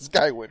shit, this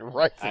guy went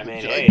right for the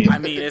joint." I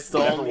mean, it's the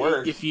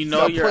only. If you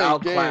know you're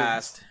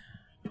outclassed,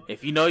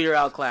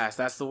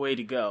 that's the way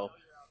to go.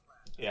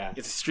 Yeah,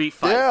 it's a street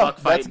fight. Fuck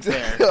fighting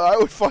fair. I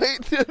would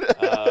fight.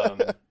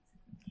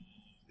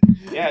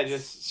 Yeah,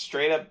 just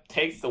straight up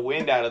takes the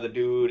wind out of the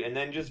dude, and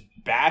then just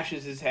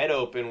bashes his head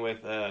open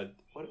with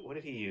what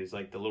did he use?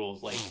 Like the little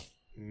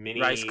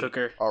mini rice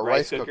cooker.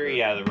 Rice cooker.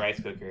 Yeah, the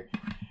rice cooker.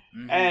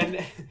 Mm-hmm.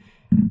 And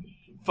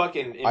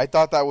fucking. I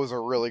thought that was a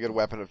really good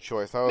weapon of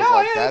choice. I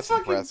was that's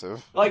fucking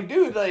impressive. Like,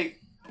 dude,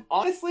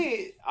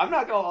 honestly, I'm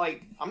not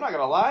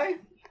gonna lie.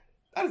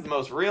 That is the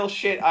most real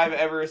shit I've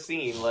ever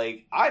seen.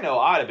 Like, I know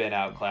I'd have been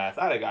outclassed.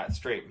 I'd have got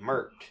straight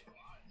murked.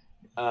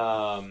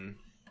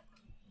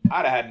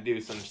 I'd have had to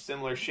do some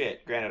similar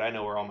shit. Granted, I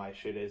know where all my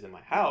shit is in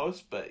my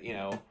house, but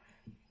use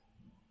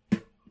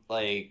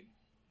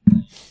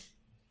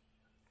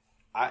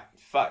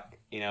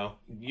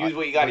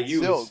what you gotta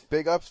use. Still,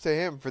 big ups to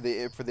him for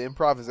the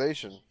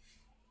improvisation.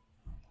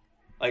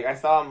 Like, I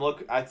saw him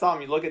look at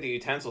the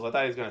utensils. I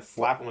thought he was gonna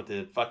slap him with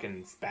the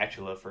fucking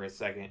spatula for a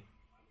second.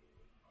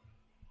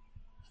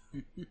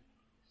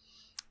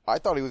 I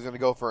thought he was gonna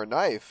go for a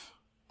knife.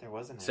 There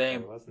wasn't.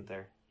 Same. There wasn't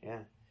there. Yeah.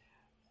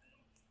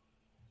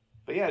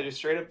 But yeah, just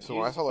straight up. So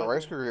when I saw the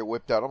rice cooker get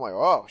whipped out, I'm like,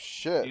 oh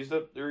shit. Used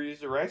the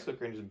rice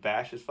cooker and just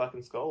bash his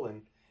fucking skull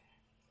in.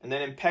 And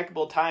then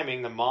impeccable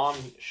timing, the mom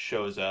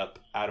shows up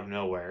out of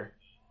nowhere.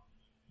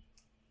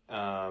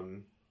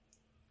 And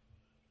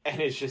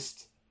is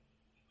just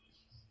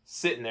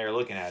sitting there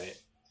looking at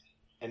it.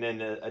 And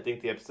then I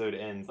think the episode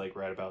ends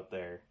right about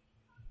there.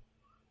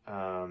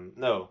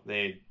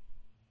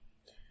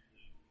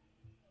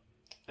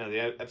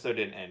 The episode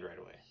didn't end right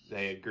away.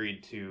 They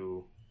agreed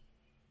to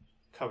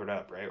cover it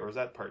up, right? Or was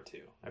that part 2?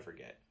 I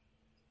forget.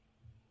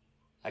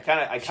 I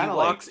kind of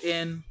walks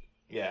in.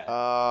 Yeah.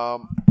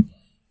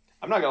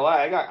 I'm not gonna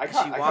lie. I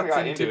kind of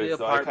got into it,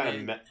 so I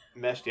kind of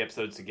meshed the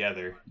episodes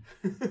together.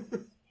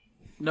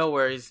 No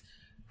worries,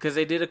 because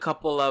they did a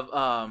couple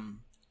of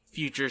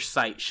future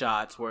sight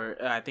shots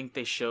where I think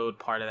they showed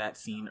part of that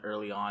scene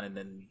early on and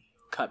then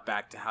cut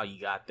back to how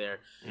you got there.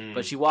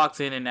 But she walks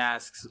in and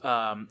asks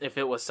if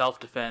it was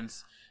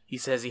self-defense. He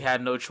says he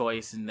had no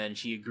choice, and then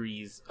she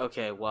agrees.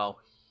 Okay, well,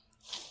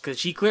 because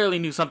she clearly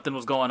knew something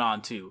was going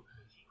on too,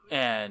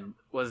 and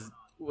was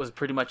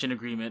pretty much in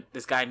agreement.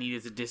 This guy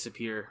needed to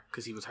disappear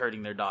because he was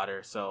hurting their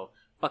daughter. So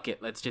fuck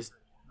it, let's just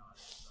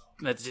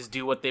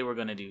do what they were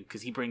gonna do.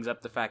 Because he brings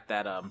up the fact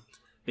that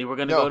they were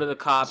gonna go to the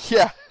cops.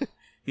 Yeah.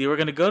 They were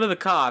going to go to the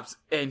cops,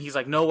 and he's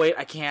like, no, wait,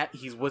 I can't.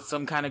 He's with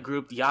some kind of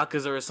group, the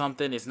Yakuza or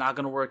something. It's not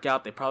going to work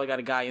out. They probably got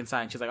a guy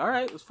inside. And she's like, all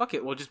right, fuck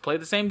it. We'll just play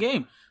the same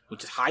game. We'll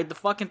just hide the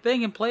fucking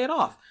thing and play it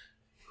off.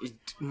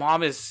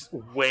 Mom is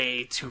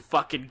way too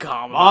fucking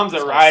calm. Mom's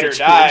a ride or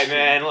die,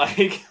 man.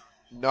 Like,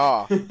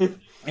 nah.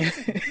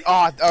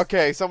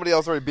 Okay, somebody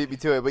else already beat me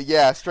to it. But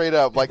yeah, straight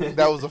up, like,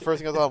 that was the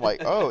first thing I thought. I'm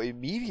like, oh,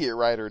 immediate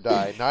ride or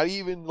die. Not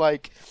even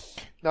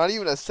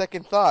a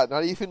second thought.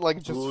 Not even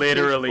like just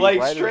literally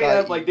like straight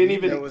up. Like didn't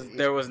even.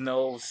 There was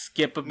no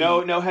skip a beat.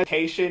 No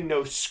hesitation.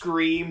 No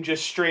scream.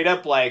 Just straight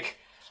up like,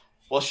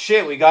 well,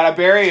 shit. We gotta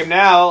bury him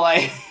now.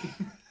 Like.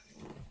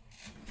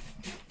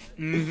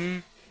 Mm-hmm.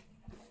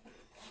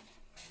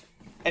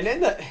 And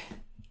then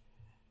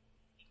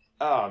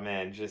oh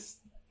man,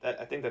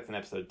 I think that's an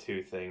episode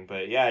 2 thing.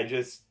 But yeah,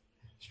 just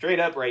straight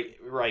up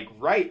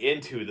right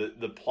into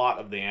the plot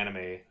of the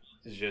anime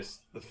is just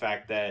the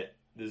fact that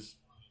this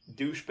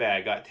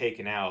douchebag got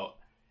taken out,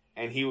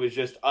 and he was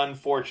just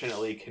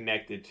unfortunately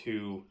connected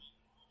to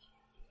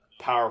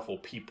powerful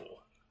people.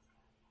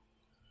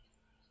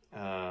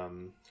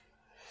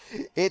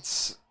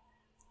 It's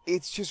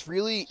just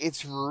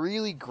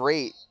really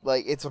great.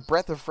 Like, it's a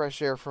breath of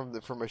fresh air from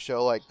a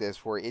show like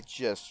this, where it's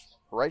just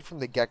right from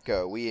the get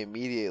go, we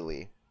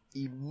immediately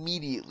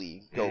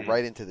go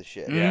right into the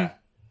shit. Yeah.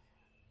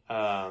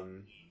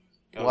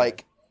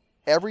 Like,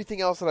 everything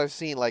else that I've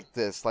seen like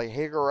this, like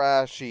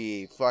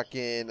Higurashi,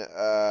 fucking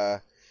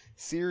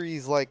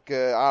series like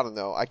I don't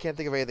know, I can't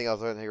think of anything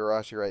else other than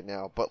Higurashi right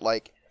now, but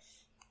like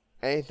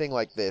anything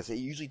like this, it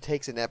usually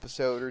takes an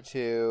episode or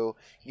two.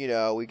 You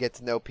know, we get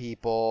to know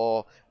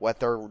people,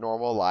 what their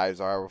normal lives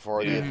are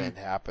before the event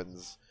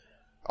happens,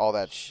 all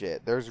that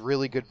shit. There's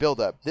really good build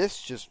up. This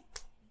just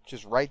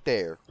right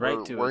there.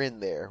 We're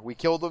in there. We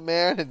killed a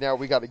man, and now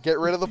we got to get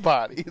rid of the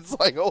body. It's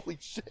like, holy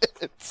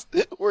shit,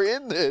 we're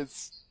in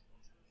this.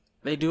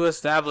 They do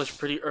establish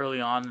pretty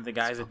early on that the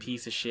guy's a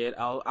piece of shit,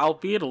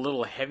 albeit a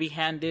little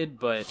heavy-handed,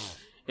 but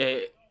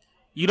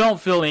you don't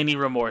feel any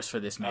remorse for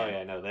this man. Oh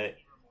yeah, no,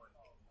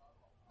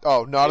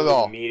 Oh, not at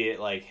all.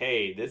 Immediate, like,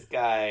 hey, this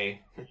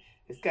guy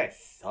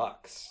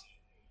sucks.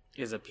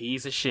 Is a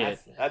piece of shit.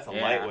 That's a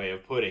light way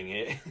of putting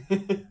it.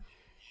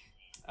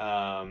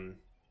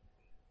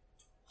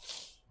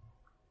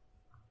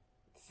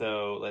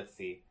 So let's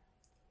see.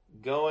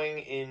 Going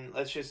in,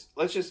 let's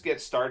just get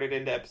started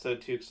into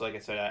episode 2, because like I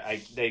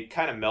said, they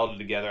kind of melded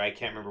together. I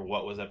can't remember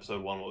what was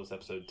episode 1, what was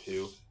episode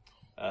 2.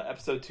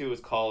 Episode 2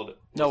 was called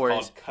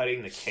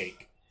Cutting the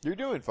Cake. You're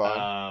doing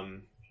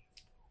fine.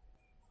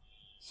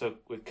 So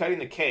with Cutting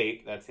the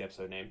Cake, that's the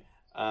episode name.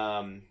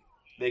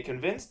 They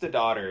convinced the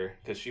daughter,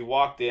 because she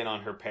walked in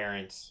on her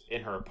parents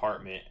in her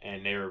apartment,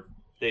 and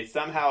they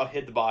somehow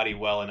hid the body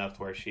well enough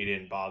to where she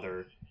didn't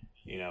bother,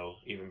 you know,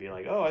 even being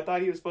like, oh, I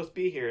thought he was supposed to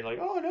be here, and like,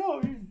 oh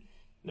no, he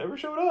never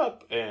showed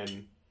up.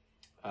 And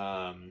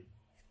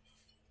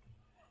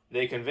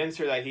they convince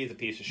her that he's a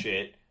piece of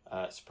shit.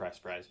 Surprise,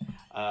 surprise.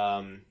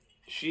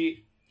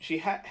 She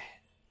had,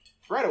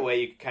 right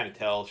away you could kind of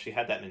tell she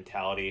had that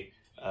mentality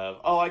of,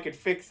 oh, I could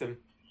fix him.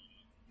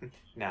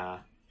 Nah,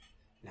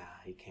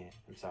 he can't.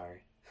 I'm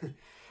sorry.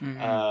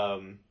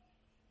 Mm-hmm.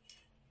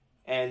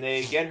 And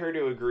they get her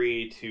to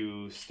agree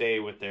to stay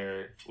at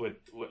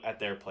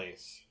their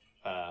place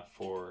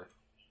for,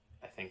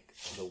 I think,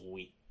 the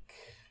week,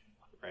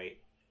 right?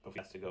 Before he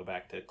has to go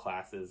back to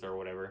classes or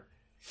whatever.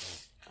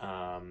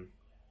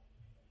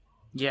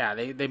 Yeah,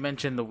 they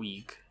mentioned the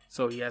week,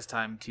 so he has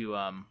time to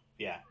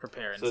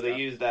prepare. So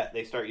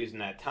they start using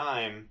that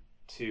time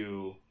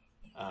to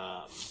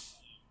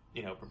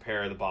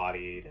prepare the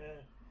body to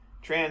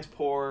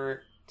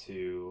transport,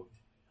 to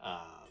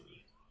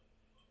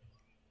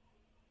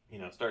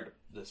start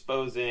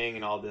disposing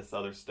and all this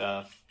other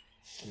stuff.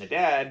 And the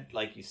dad,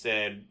 like you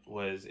said,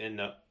 was in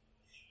the...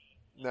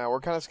 Now, we're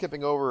kind of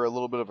skipping over a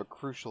little bit of a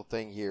crucial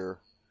thing here.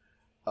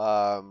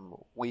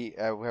 We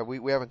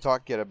haven't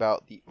talked yet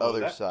about the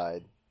other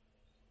side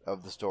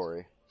of the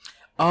story.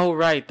 Oh,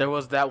 right. There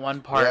was that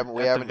one part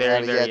we haven't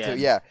had it yet.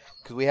 Yeah,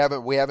 because we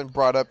haven't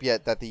brought up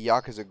yet that the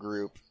Yakuza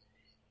group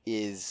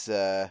is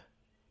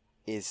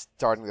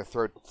starting to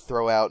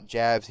throw out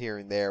jabs here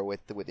and there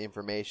with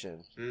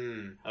information.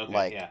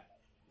 Okay,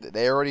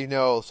 they already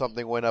know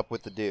something went up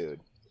with the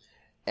dude,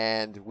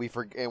 and we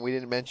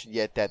didn't mention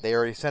yet that they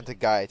already sent a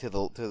guy to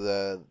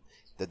the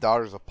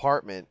daughter's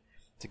apartment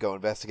to go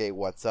investigate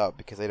what's up,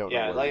 because they don't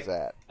know where he's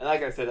at. And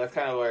like I said, that's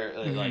kind of where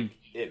like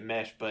it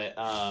meshed, but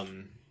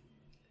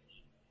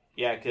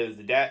because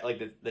the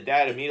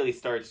dad immediately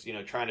starts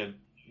trying to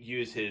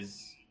use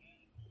his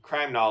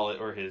crime knowledge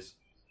or his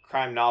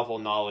crime novel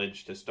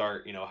knowledge to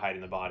start,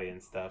 hiding the body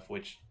and stuff,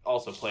 which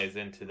also plays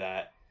into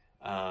that.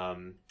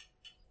 But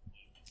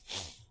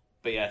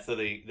yeah, so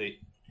they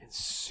in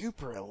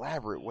super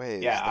elaborate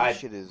ways. Yeah, that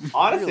shit is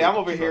honestly,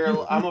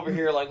 really I'm over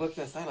here like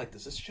looking at this, like,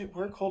 does this shit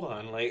work? Hold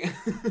on, like,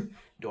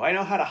 do I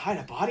know how to hide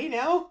a body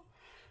now?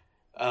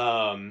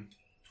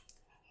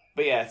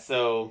 But yeah,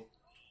 so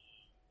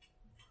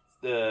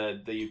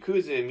the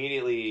Yakuza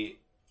immediately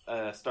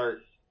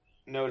start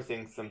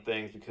noticing some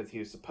things because he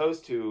was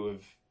supposed to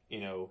have,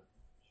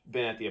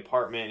 been at the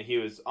apartment. He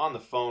was on the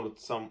phone with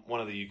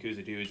one of the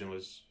Yakuza dudes and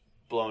was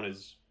blowing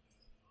his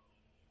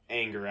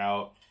anger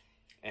out,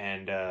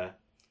 and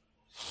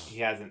he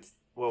hasn't.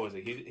 What was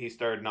it? He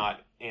started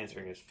not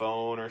answering his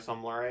phone or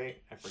something, right?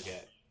 I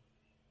forget.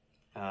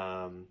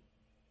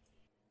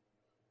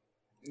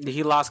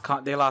 They lost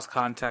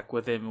contact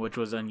with him, which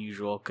was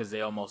unusual because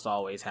they almost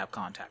always have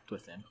contact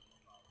with him.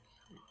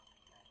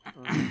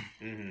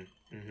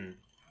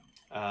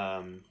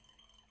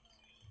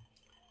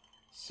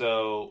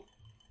 So,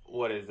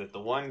 what is it? The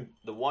one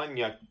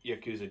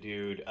Yakuza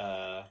dude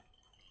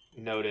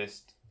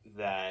noticed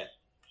that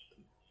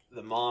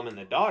the mom and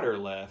the daughter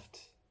left,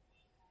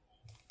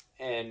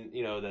 and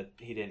that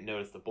he didn't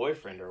notice the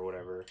boyfriend or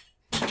whatever.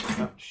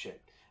 Oh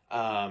shit!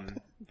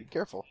 Be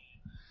careful.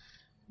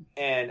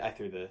 And I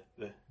threw the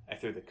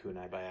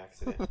kunai by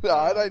accident.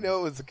 How'd I know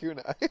it was a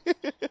kunai?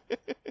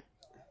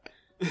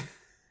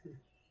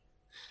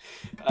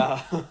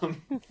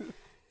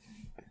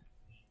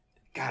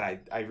 God,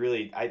 I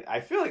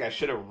feel like I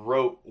should have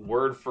wrote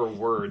word for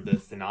word the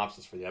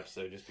synopsis for the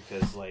episode, just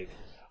because like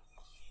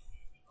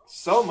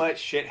so much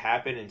shit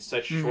happened in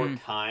such short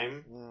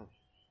time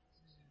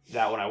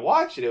that when I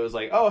watched it, it was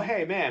like, oh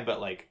hey man, but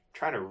like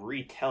trying to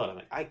retell it, I'm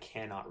like, I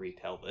cannot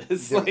retell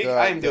this.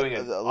 I'm doing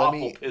an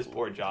awful piss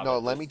poor job. No,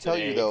 let me tell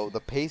you though,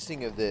 the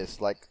pacing of this,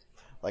 like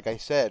I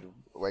said,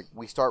 like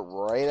we start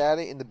right at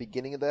it in the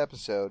beginning of the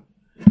episode.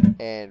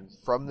 And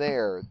from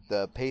there,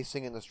 the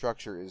pacing and the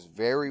structure is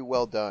very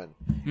well done.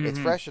 Mm-hmm. It's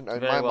fresh in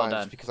my mind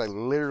just because I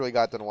literally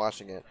got done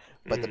watching it.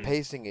 But the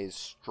pacing is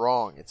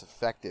strong. It's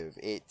effective.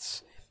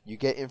 You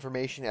get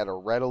information at a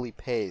readily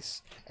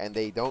pace, and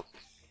they do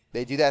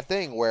that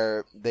thing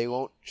where they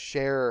won't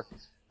share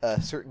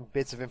certain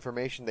bits of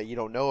information that you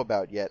don't know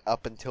about yet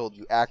up until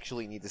you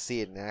actually need to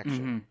see it in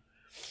action.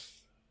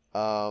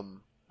 Mm-hmm.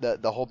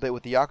 The whole bit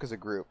with the Yakuza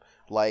group,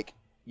 like.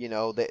 They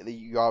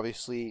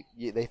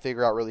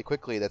figure out really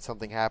quickly that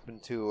something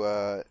happened to,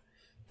 I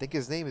think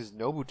his name is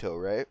Nobuto,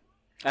 right?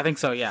 I think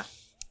so, yeah.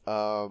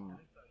 Yeah,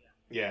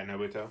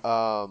 Nobuto.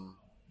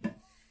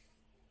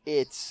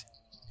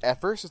 At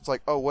first it's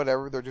like, oh,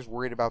 whatever, they're just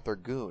worried about their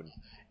goon.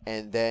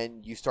 And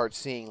then you start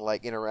seeing,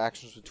 like,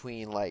 interactions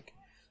between, like,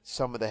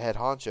 some of the head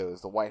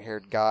honchos, the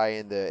white-haired guy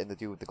and the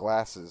dude with the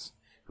glasses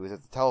who was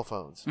at the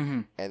telephones.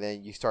 Mm-hmm. And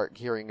then you start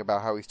hearing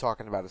about how he's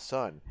talking about his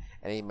son.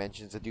 And he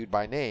mentions a dude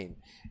by name,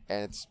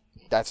 and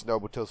that's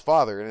Nobuto's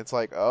father, and it's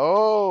like,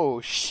 oh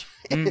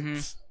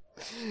shit,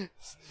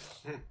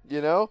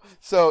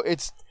 So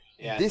it's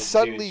this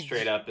suddenly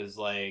straight up is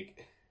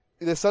like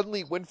this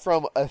suddenly went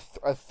from a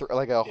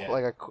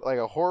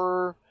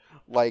horror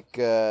like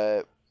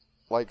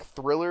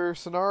thriller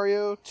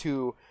scenario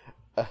to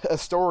a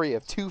story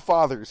of two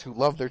fathers who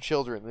love their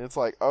children, and it's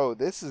like, oh,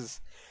 this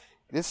is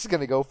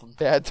gonna go from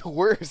bad to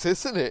worse,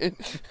 isn't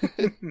it?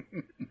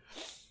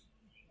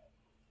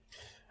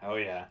 Oh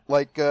yeah.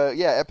 Like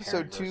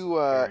episode 2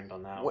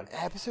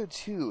 episode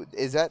 2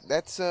 is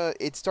that's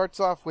it starts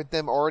off with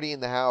them already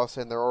in the house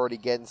and they're already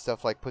getting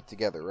stuff like put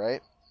together,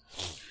 right?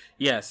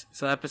 Yes.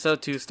 So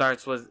episode 2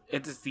 starts with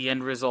it's the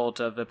end result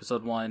of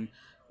episode 1.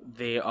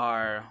 They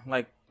are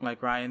like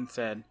Ryan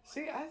said.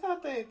 See, I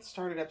thought they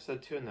started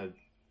episode 2 in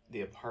the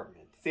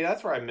apartment. See,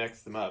 that's where I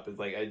mixed them up. It's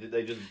like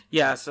they just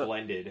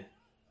blended.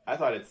 I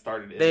thought it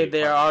started.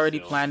 They are already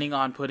planning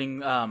on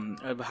putting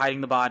hiding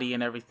the body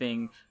and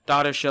everything.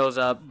 Daughter shows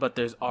up, but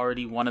there's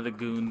already one of the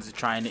goons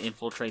trying to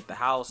infiltrate the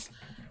house.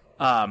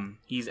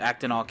 He's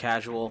acting all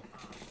casual.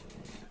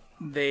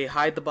 They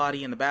hide the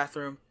body in the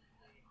bathroom,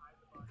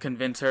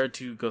 convince her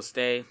to go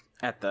stay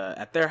at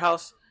their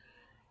house.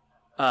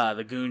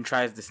 The goon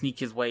tries to sneak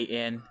his way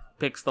in,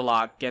 picks the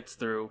lock, gets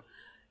through,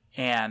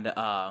 and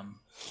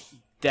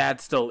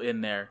Dad's still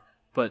in there,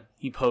 but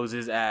he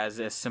poses as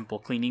a simple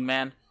cleaning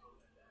man.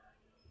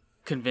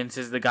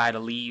 Convinces the guy to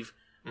leave,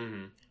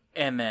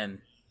 and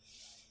then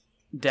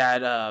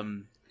Dad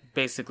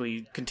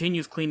basically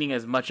continues cleaning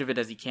as much of it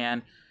as he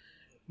can.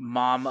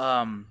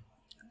 Mom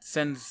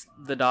sends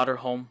the daughter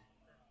home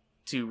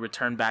to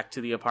return back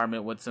to the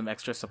apartment with some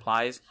extra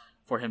supplies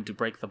for him to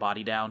break the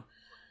body down,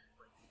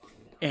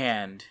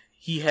 and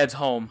he heads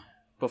home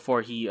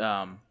before he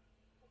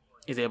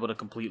is able to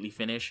completely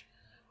finish,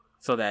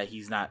 so that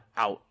he's not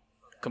out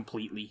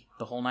completely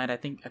the whole night. I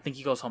think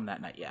he goes home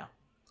that night, yeah.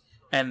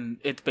 And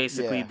it's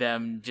basically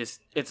them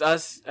it's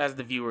us as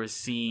the viewers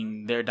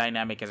seeing their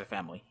dynamic as a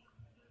family.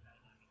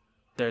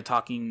 They're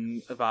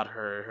talking about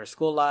her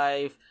school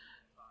life,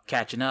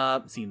 catching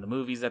up, seeing the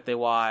movies that they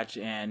watch,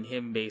 and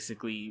him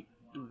basically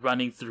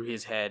running through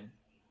his head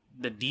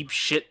the deep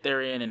shit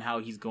they're in and how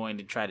he's going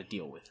to try to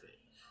deal with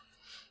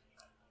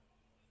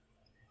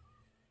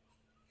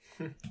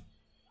it.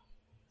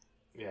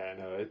 Yeah,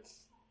 no,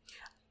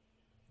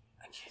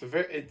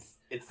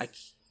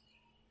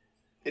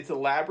 it's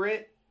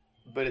elaborate,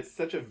 but it's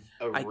such a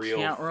real. I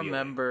can't feeling.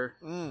 remember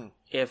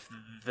if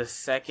the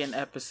second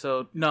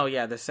episode. No,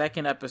 yeah, the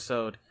second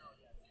episode.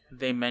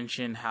 They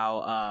mention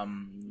how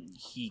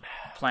he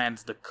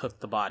plans to cook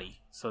the body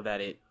so that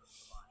it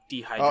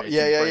dehydrates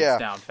and breaks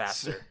down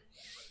faster.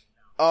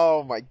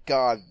 Oh my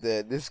god,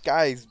 this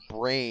guy's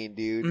brain,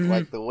 dude!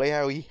 Like the way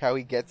how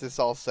he gets this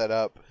all set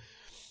up,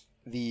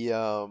 the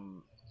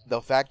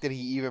fact that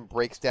he even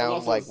breaks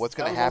down like what's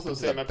gonna happen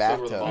to the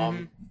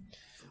bathtub,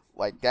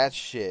 like that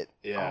shit.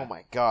 Yeah. Oh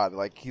my god!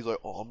 Like he's like,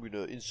 oh, I'm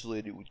gonna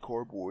insulate it with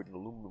cardboard and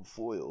aluminum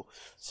foil.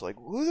 It's like,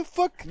 who the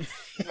fuck?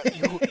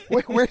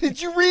 where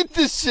did you read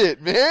this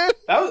shit, man?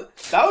 That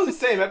was the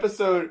same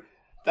episode.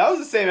 That was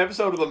the same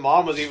episode where the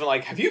mom was even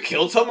like, "Have you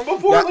killed someone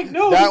before?" Like,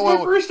 no, this is my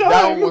first time.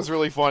 That one was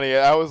really funny.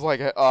 I was like,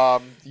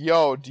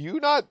 "Yo, do you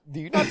not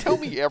tell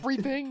me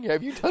everything?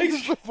 Have you done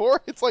this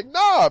before?" It's like,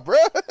 nah, bro.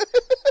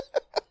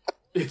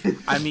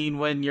 I mean,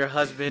 when your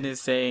husband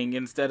is saying,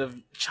 instead of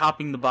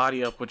chopping the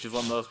body up, which is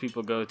what most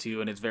people go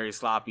to, and it's very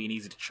sloppy and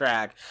easy to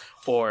track,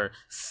 or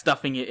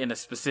stuffing it in a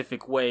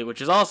specific way,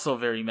 which is also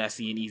very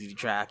messy and easy to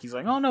track, he's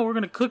like, oh no, we're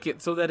going to cook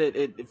it so that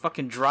it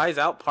fucking dries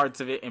out parts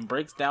of it and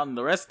breaks down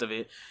the rest of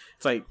it.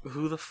 It's like,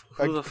 who the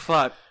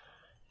fuck?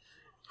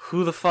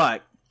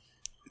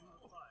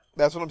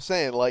 That's what I'm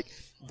saying. Like,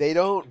 they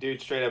don't...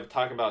 Dude straight up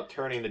talking about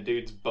turning the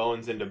dude's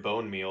bones into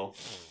bone meal.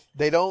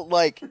 They don't,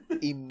 like,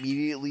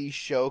 immediately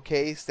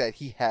showcase that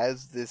he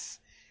has this,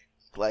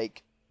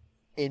 like,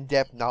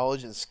 in-depth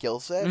knowledge and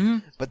skill set.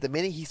 But the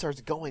minute he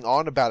starts going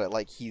on about it,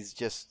 like, he's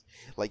just,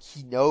 like,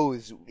 he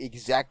knows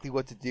exactly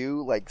what to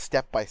do, like,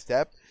 step by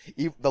step.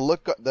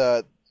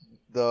 The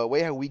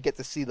way how we get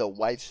to see the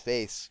wife's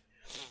face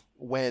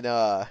when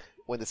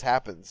this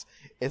happens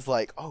is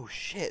like, oh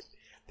shit,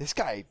 this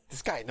guy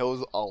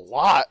knows a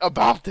lot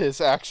about this,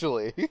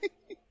 actually.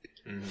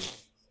 It's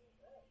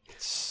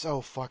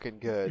so fucking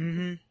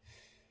good.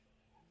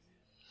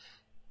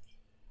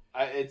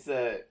 It's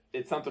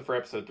something for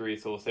episode 3,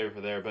 so we'll save it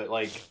for there. But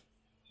like,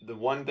 the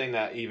one thing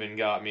that even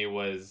got me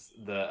was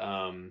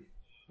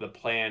the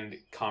planned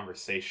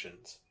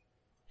conversations.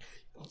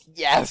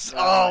 Yes.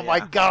 Oh my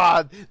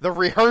god, the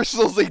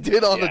rehearsals they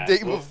did on the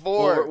day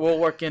before. We'll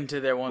work into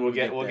there when we'll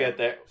get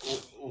there.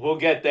 We'll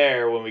get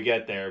there when we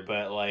get there.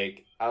 But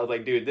like, I was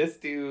like, dude, this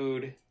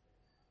dude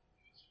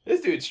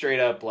straight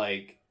up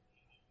like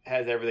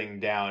has everything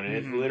down, and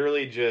it's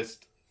literally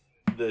just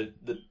the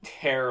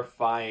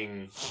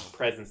terrifying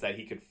presence that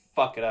he could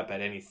fuck it up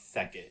at any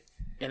second.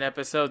 In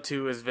episode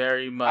 2 is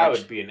very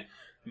much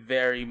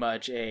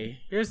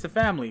here's the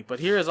family, but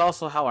here is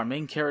also how our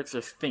main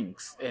character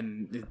thinks,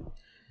 and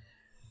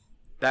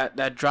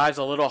that drives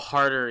a little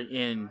harder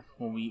in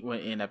when we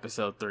went in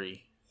episode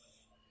 3.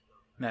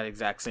 In that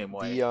exact same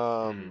way.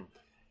 Yeah,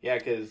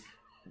 because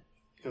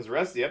the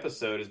rest of the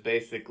episode is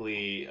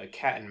basically a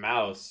cat and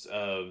mouse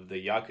of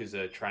the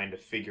Yakuza trying to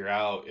figure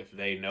out if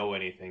they know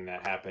anything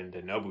that happened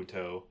to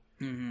Nobuto.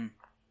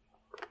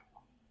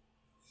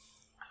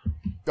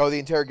 Oh, the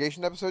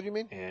interrogation episode, you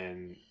mean?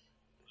 And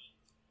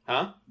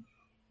huh?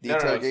 The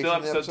interrogation still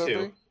episode 2.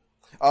 3?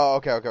 Oh,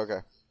 okay.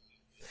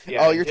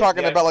 Yeah, you're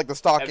talking about like the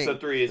stalking. Episode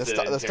 3 is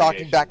the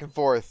stalking back and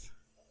forth.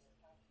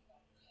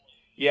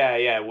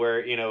 Yeah,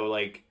 where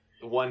like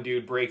one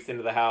dude breaks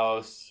into the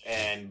house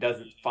and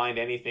doesn't find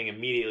anything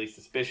immediately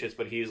suspicious,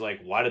 but he's like,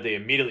 why did they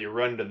immediately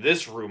run to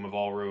this room of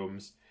all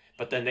rooms?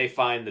 But then they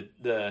find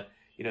then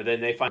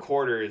they find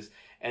quarters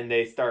and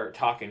they start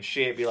talking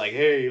shit, be like,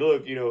 hey,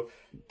 look,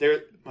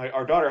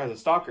 our daughter has a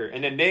stalker,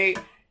 and then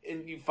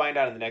you find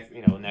out in the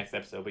next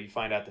episode, but you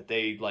find out that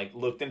they like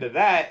looked into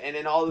that, and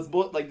then all this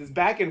this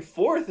back and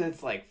forth, and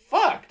it's like,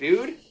 fuck,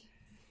 dude,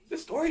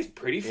 this story's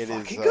pretty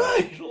fucking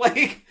good.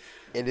 Like,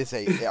 it is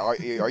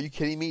are you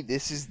kidding me?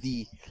 This is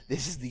the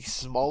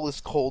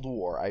smallest Cold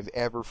War I've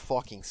ever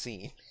fucking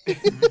seen.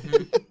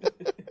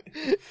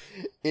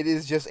 It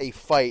is just a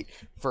fight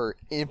for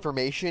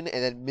information,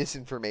 and then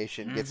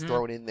misinformation gets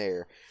thrown in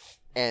there,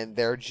 and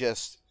they're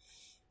just,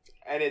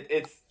 and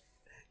it's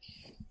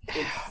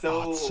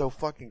so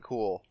fucking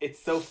cool.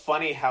 It's so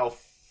funny how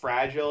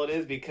fragile it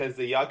is, because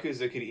the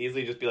Yakuza could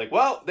easily just be like,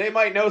 well, they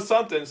might know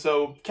something,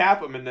 so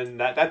cap them, and then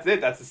that's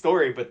it. That's the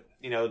story. But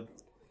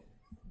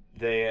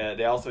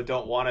they also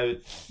don't want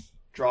to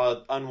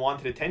draw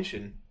unwanted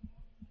attention.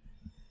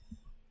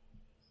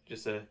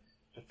 Just a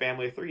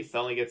family of 3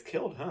 suddenly gets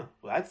killed, huh?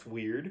 Well, that's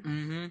weird.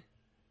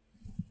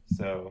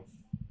 So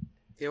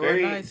they were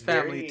a nice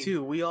family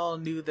too. We all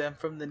knew them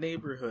from the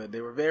neighborhood.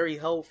 They were very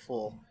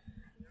helpful.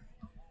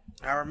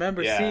 I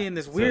remember seeing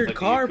this weird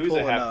car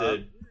pulling up.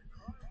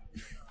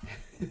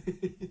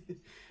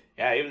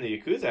 Yeah, even the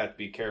Yakuza have to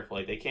be careful.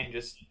 Like, they can't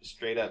just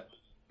straight up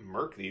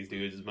murk these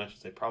dudes as much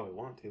as they probably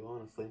want to,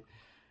 honestly.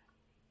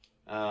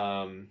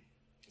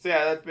 So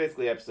yeah, that's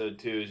basically episode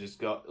 2. It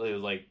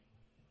was like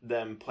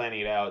them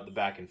planning it out, the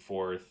back and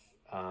forth.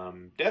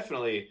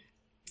 Definitely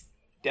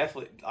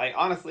definitely.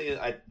 Honestly,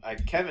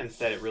 Kevin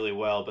said it really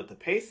well, but the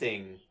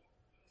pacing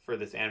for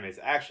this anime is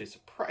actually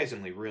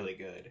surprisingly really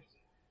good.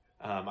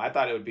 I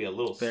thought it would be a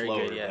little Very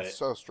slower, good, yes. but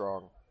So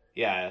strong.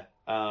 yeah.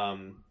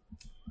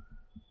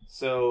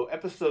 So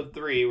episode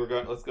 3,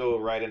 let's go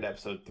right into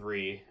episode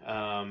 3.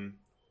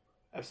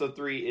 Episode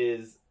 3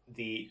 is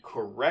the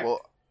correct.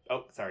 Well,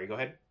 oh, sorry. Go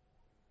ahead.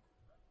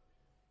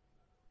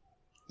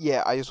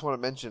 Yeah, I just want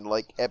to mention,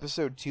 like,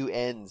 episode 2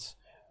 ends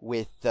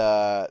with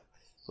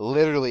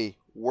literally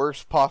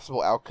worst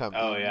possible outcome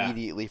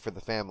immediately for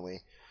the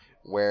family,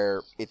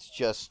 where it's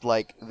just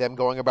like them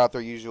going about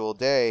their usual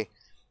day,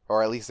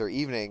 or at least their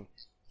evening,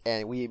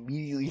 and we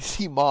immediately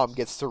see mom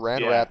get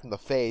saran wrapped in the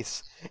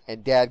face,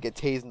 and dad get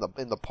tased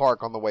in the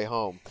park on the way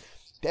home.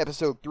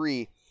 Episode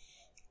 3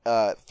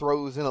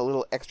 throws in a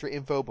little extra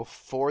info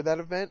before that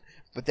event,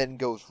 but then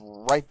goes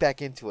right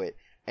back into it,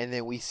 and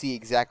then we see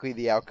exactly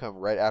the outcome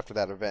right after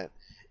that event,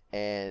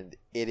 and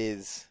it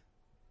is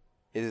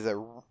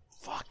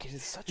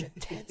such a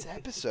tense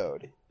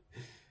episode.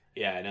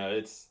 Yeah, no,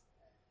 it's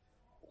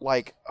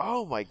like,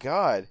 oh my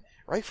god,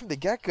 right from the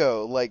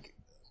get-go, like,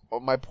 oh,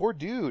 my poor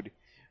dude.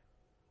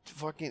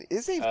 Fucking,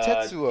 his name's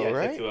Tetsuo,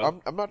 right?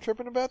 Tetsuo. I'm not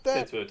tripping about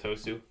that. Tetsuo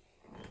Tosu.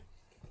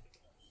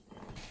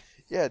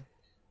 Yeah,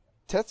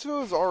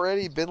 Tetsuo's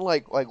already been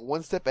like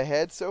one step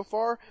ahead so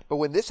far, but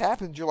when this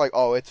happens, you're like,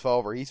 oh, it's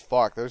over. He's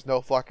fucked. There's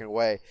no fucking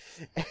way.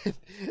 And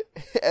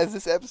as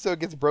this episode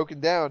gets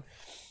broken down,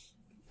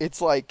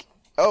 it's like,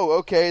 oh,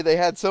 okay, they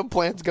had some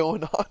plans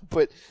going on,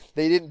 but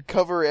they didn't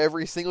cover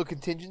every single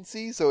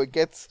contingency, so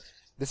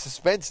the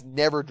suspense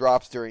never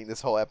drops during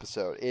this whole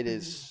episode. It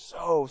is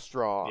so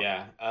strong.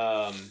 Yeah.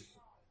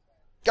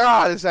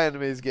 God, this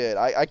anime is good.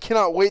 I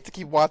cannot wait to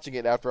keep watching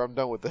it after I'm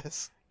done with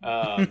this.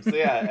 So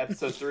yeah,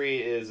 episode 3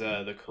 is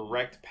the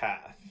correct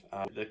path.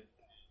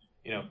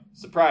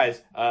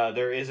 Surprise,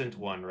 there isn't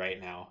one right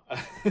now.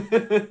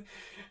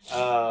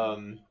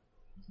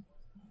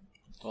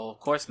 Well, of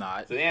course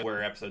not. So the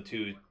where episode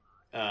 2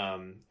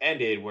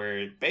 ended,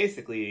 where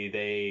basically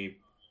they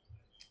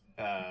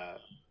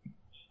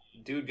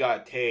dude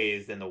got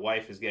tased and the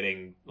wife is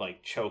getting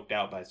like choked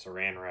out by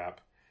saran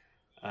wrap,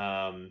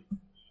 and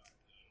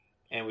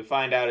we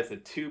find out it's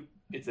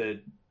a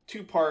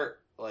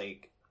two-part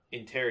like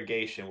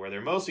interrogation where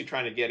they're mostly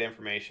trying to get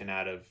information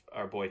out of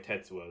our boy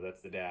Tetsuo,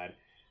 that's the dad,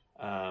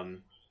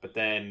 but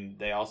then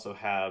they also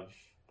have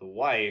the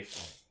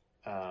wife,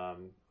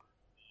 Kasen.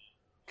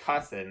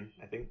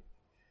 I think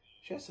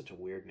she has such a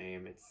weird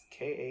name. It's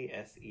Kasen.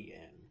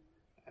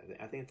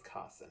 I think it's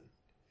Kasen.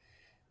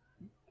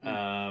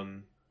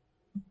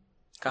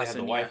 They have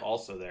the wife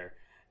also there,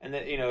 and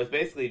then it's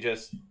basically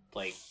just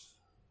like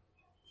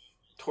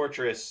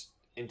torturous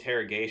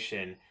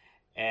interrogation,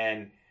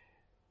 and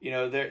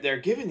they're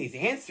given these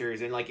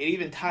answers, and like it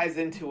even ties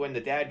into when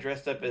the dad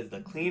dressed up as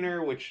the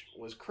cleaner, which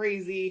was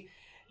crazy,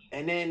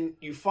 and then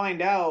you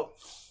find out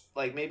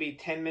like maybe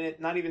 10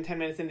 minutes, not even 10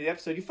 minutes into the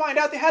episode, you find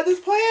out they had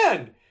this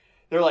plan.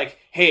 They're like,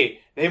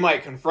 hey, they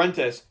might confront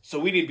us, so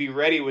we need to be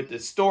ready with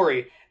this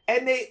story.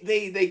 And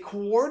they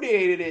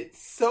coordinated it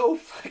so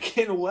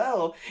fucking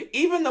well.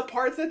 Even the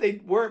parts that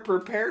they weren't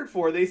prepared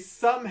for, they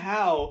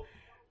somehow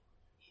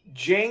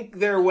jank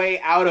their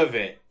way out of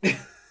it.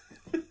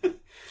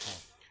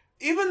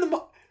 Even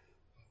the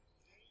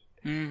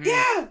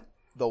yeah,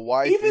 the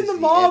wife. Even the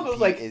mom was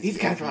like, "These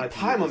guys are on a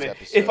time limit.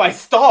 If I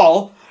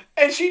stall,"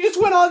 and she just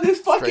went on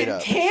this fucking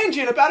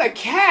tangent about a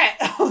cat.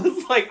 I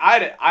was like,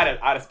 I'd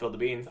have spilled the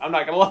beans. I'm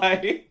not gonna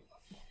lie.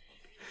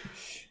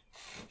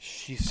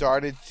 She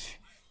started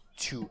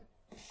to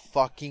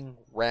fucking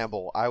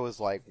ramble. I was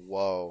like,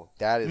 whoa,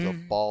 that is a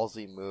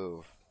ballsy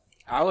move.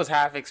 I was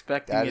half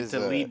expecting it to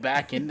lead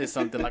back into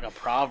something like a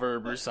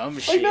proverb or some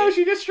shit. Like, no,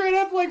 she just straight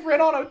up like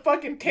ran on a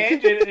fucking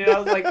tangent, and I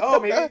was like, oh,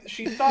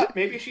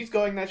 maybe she's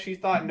going that she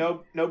thought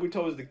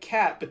Nobuto was the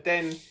cat, but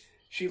then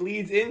she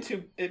leads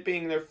into it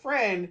being their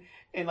friend,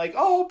 and like,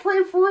 oh, I'll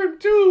pray for him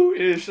too.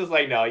 And it's just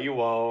like, no, you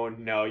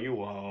won't.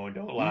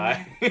 Don't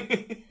lie.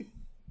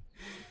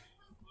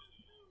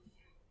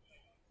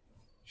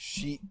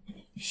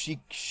 She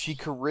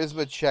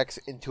charisma checks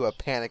into a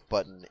panic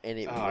button, and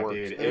it worked.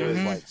 Dude, it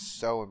was like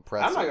so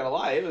impressive. I'm not gonna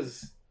lie, it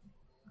was.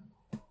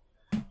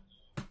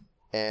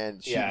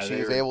 And she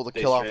was able to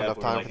kill off enough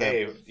time like, for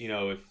them.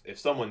 Hey, if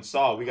someone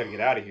saw, we gotta get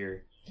out of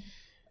here.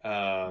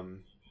 No,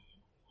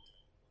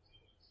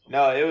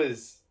 it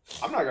was.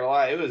 I'm not gonna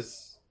lie, it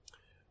was.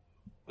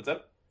 What's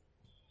up?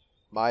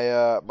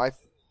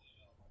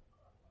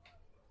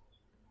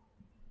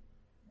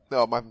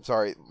 I'm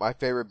sorry. My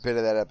favorite bit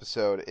of that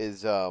episode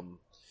is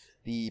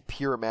the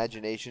pure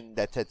imagination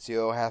that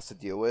Tetsuo has to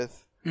deal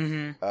with,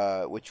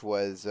 which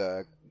was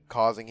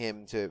causing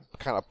him to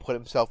kind of put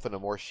himself in a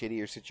more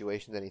shittier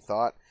situation than he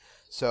thought.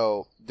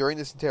 So during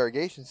this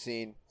interrogation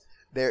scene,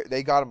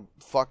 they got him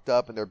fucked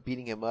up and they're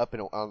beating him up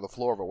on the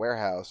floor of a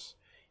warehouse.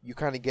 You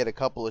kind of get a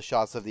couple of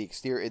shots of the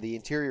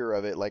interior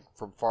of it, like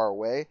from far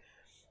away,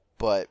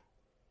 but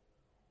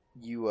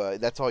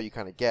that's all you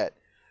kind of get.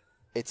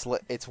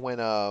 It's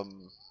when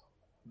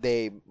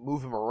they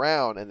move him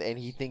around and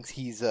he thinks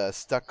he's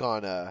stuck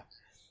on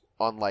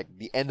on like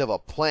the end of a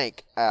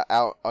plank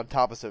out on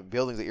top of some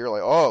buildings that you're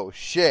like, oh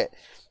shit,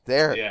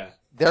 they're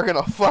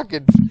gonna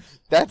fucking,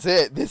 that's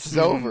it, this is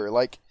over.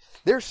 Like,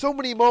 there's so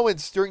many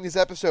moments during this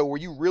episode where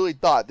you really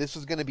thought this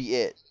was gonna be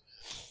it.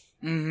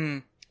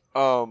 And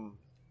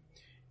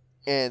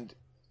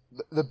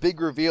the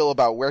big reveal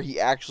about where he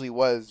actually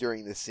was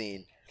during this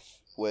scene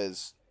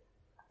was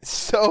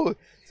so.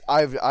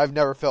 I've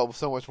never felt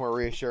so much more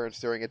reassurance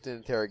during an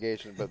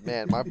interrogation, but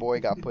man, my boy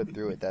got put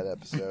through it that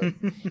episode.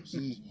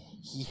 He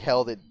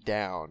held it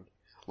down.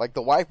 Like,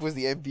 the wife was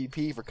the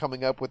MVP for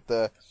coming up with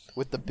the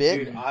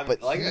bit, Dude,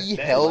 but like he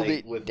held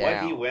it with down.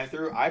 what he went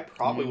through, I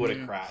probably would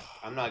have cracked.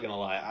 I'm not gonna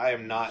lie.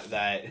 I'm not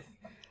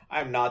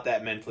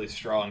that mentally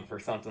strong for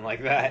something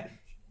like that.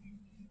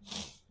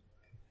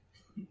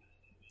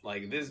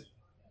 Like this.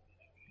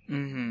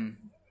 I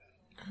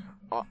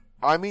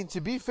mean,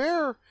 to be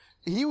fair,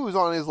 he was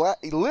on his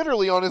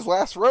literally on his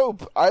last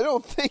rope. I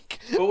don't think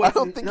he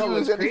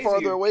was any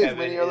farther away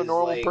from any other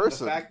normal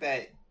person. The fact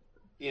that,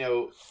 you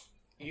know,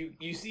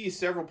 you see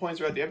several points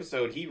throughout the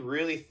episode, he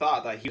really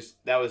thought that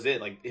that was it.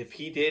 Like, if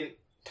he didn't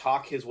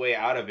talk his way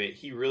out of it,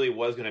 he really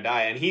was going to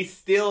die, and he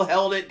still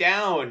held it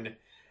down.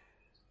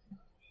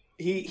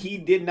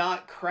 He did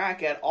not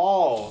crack at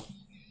all.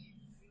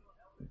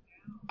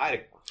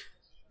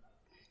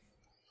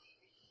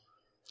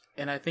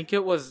 And I think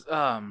it was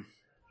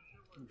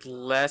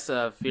less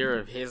a fear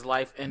of his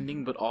life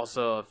ending, but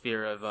also a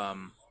fear of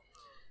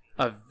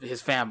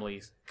his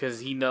family's,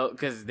 because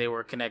they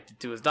were connected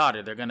to his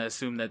daughter. They're gonna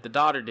assume that the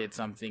daughter did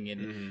something,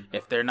 and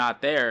if they're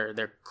not there,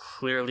 they're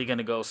clearly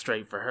gonna go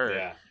straight for her.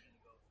 Yeah.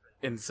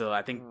 And so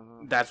I think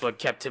that's what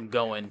kept him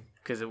going,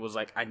 because it was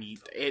like,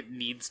 it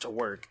needs to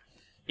work.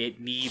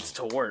 It needs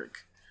to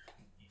work.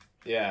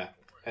 Yeah,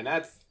 and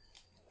that's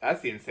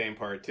the insane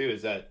part too,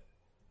 is that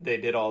they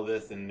did all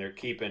this and they're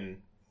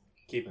keeping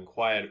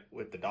quiet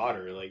with the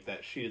daughter, like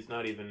that she is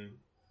not even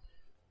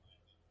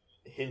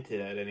hinted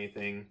at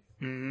anything.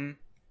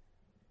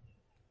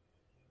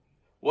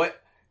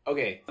 What?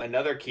 Okay,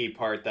 another key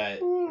part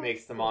that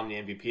makes the mom the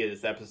MVP of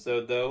this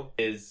episode, though,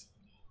 is,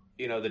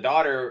 you know, the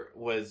daughter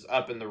was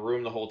up in the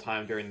room the whole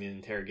time during the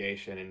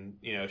interrogation, and,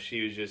 you know, she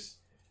was just,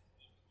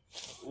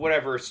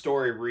 whatever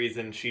story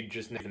reason, she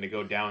just needed to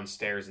go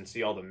downstairs and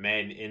see all the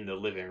men in the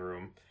living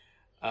room.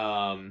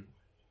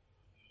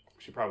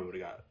 She probably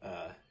would have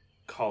got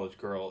college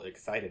girl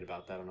excited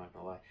about that, I'm not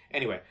gonna lie.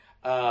 Anyway,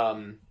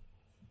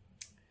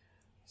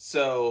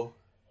 so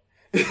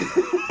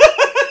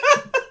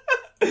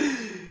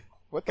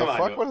what the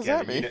fuck? What does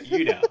that mean?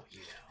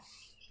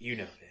 You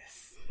know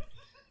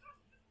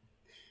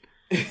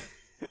this.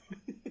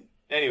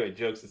 Anyway,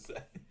 jokes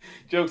aside.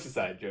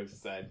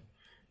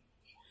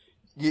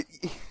 You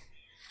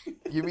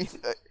mean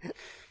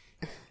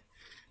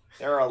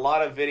there are a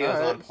lot of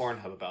videos on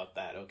Pornhub about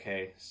that?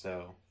 Okay,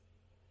 so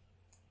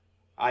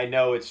I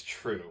know it's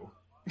true.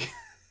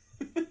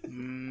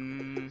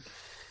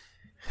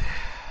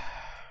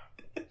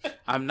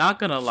 I'm not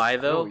gonna lie,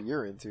 though. What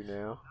you're into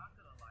now.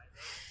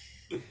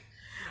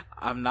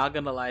 I'm not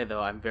gonna lie,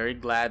 though. I'm very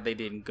glad they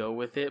didn't go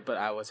with it, but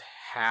I was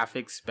half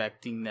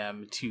expecting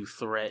them to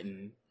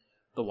threaten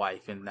the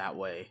wife in that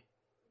way,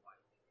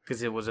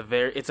 because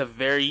it's a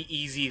very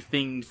easy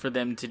thing for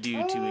them to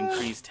do to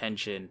increase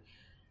tension,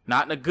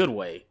 not in a good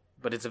way,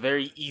 but it's a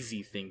very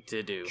easy thing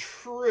to do.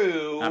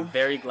 True. I'm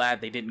very glad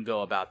they didn't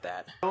go about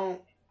that.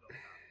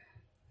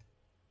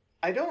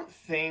 I don't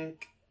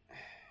think.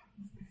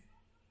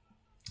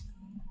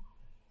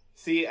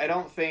 See, I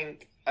don't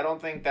think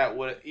that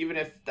would, even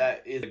if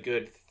that is a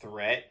good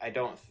threat, I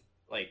don't,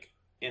 like,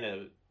 in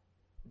a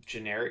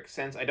generic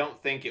sense, I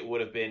don't think it would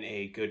have been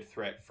a good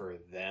threat for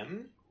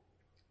them,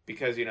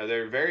 because, you know,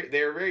 they're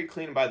very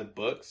clean by the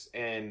books,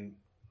 and,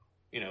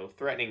 you know,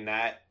 threatening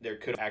that, there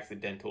could have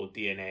accidental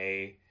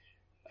DNA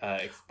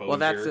exposure. Well,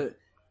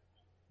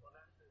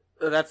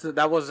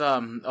 that was a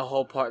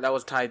whole part that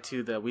was tied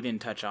to we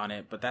didn't touch on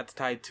it, but that's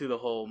tied to the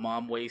whole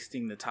mom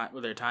wasting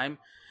their time.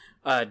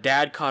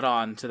 Dad caught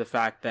on to the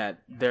fact that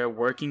they're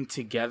working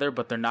together,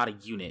 but they're not a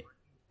unit.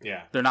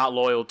 Yeah, they're not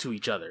loyal to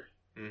each other.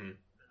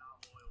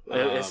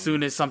 As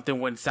soon as something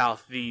went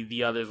south,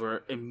 the others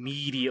were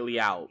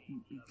immediately out.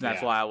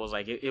 That's why I was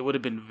like, it would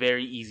have been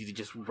very easy to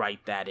just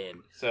write that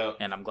in. So,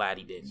 and I'm glad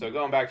he did. So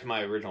going back to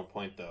my original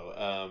point,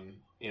 though,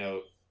 you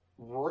know,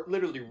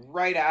 literally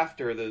right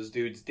after those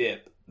dudes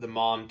dip, the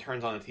mom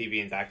turns on the TV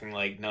and is acting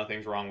like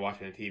nothing's wrong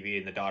watching the TV,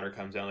 and the daughter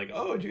comes down like,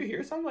 "Oh, did you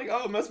hear something?" Like,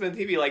 "Oh, it must have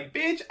been TV." Like,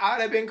 bitch,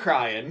 I'd have been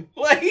crying.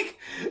 Like,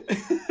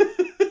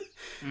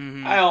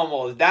 I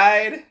almost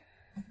died.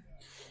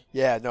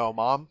 Yeah, no,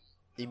 mom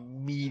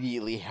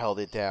immediately held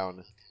it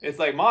down. It's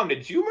like, Mom,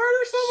 did you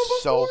murder someone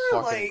before? So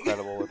fucking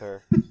incredible with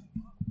her.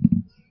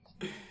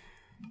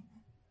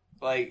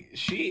 Like,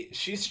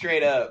 she's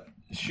straight up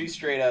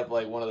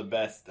like one of the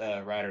best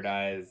ride or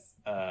dies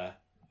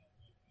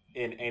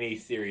in any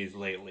series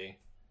lately.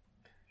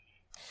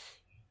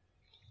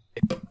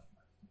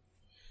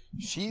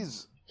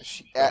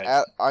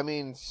 I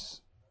mean,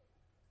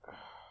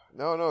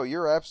 no,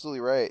 you're absolutely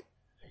right.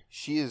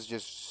 She is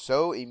just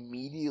so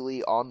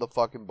immediately on the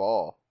fucking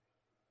ball.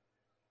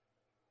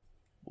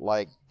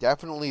 Like,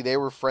 definitely they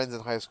were friends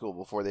in high school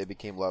before they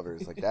became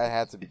lovers. Like, that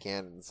had to be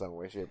canon in some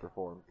way, shape, or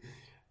form.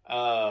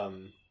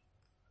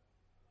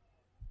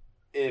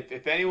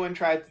 If anyone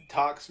tried to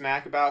talk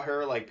smack about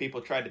her, like people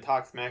tried to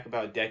talk smack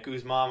about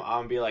Deku's mom, I'm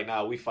gonna be like,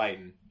 nah, we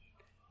fighting.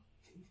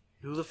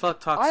 Who the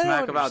fuck talks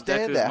smack about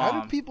Deku's mom?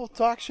 How do people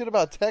talk shit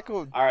about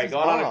Deku? All right,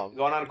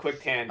 going on a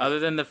quick tangent. Other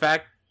than the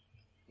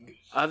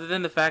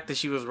fact that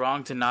she was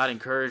wrong to not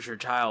encourage her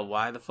child,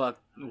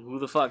 who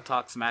the fuck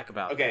talks smack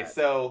about? Okay, that?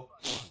 So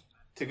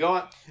to go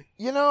on,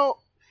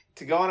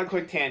 to go on a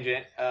quick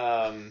tangent,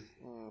 the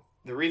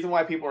reason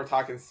why people are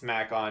talking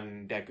smack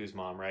on Deku's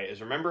mom, right,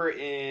 is remember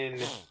in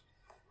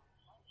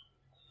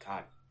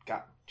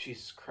God,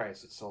 Jesus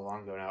Christ, it's so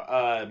long ago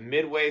now.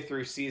 Midway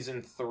through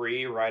season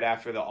 3, right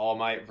after the All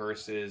Might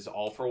versus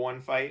All for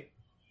One fight,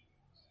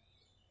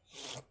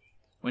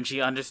 when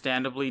she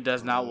understandably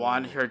does not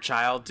want her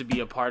child to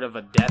be a part of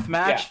a death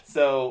match. Yeah.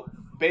 So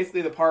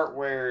basically, the part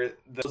where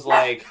there's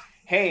like,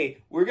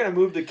 "Hey, we're gonna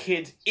move the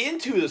kids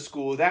into the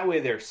school. That way,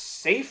 they're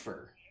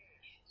safer."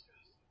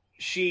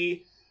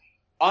 She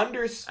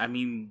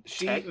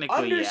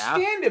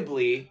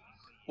understandably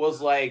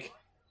was like,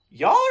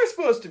 y'all are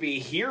supposed to be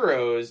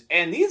heroes,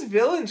 and these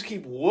villains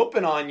keep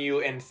whooping on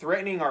you and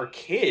threatening our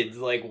kids.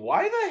 Like,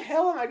 why the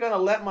hell am I gonna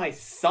let my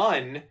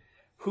son,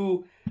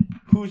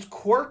 whose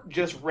quirk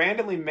just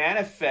randomly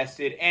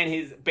manifested and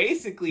is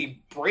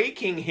basically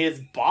breaking his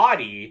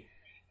body,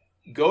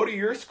 go to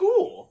your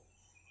school?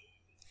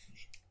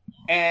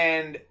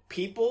 And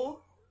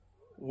people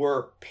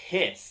were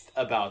pissed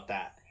about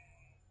that.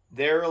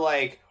 They're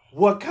like,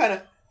 what kind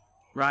of...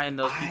 Ryan,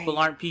 those people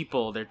aren't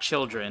people. They're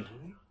children.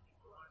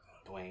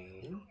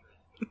 Dwayne?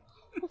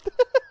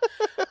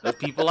 Those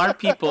people aren't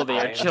people. They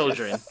are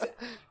children.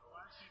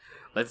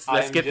 Let's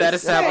get that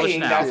established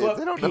now. That's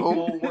what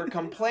people were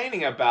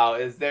complaining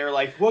about. Is they're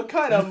like, what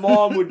kind of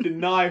mom would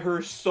deny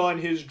her son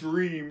his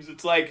dreams?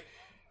 It's like,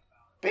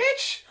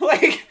 bitch,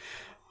 like...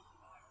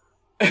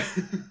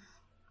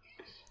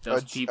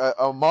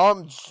 a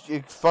mom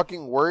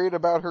fucking worried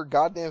about her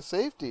goddamn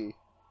safety.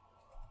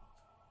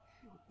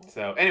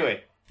 So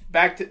anyway,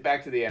 back to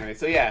the anime.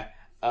 So yeah,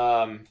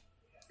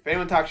 if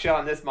anyone talks shit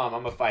on this mom,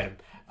 I'm gonna fight him.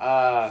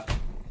 Yeah,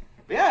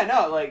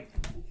 no, like,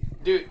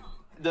 dude,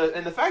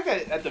 the fact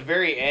that at the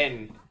very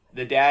end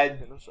the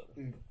dad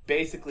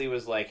basically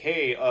was like,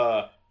 hey,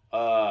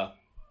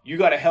 you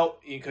gotta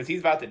help, because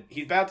he's about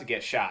to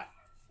get shot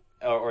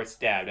or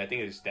stabbed. I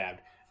think it was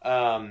stabbed.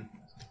 And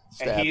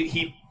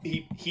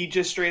he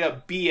just straight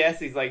up BS.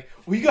 He's like,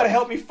 well, you gotta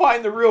help me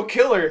find the real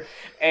killer.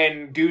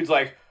 And dude's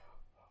like,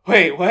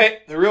 wait,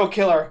 what? The real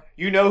killer?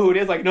 You know who it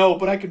is? Like, no,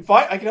 but I can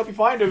help you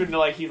find him. And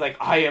like, he's like,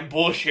 I am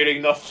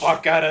bullshitting the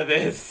fuck out of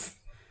this.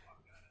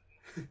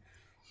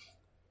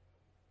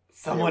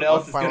 Someone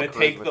else is gonna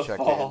take the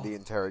fall. The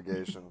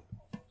interrogation.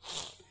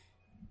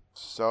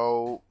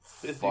 So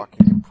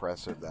fucking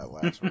impressive that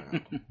last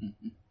round.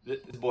 This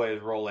boy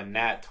is rolling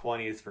nat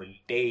 20s for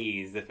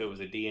days if it was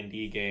a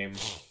D&D game.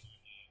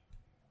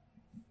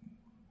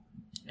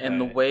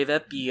 And the way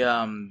that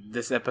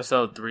this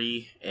episode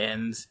 3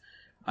 ends,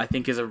 I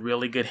think, is a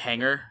really good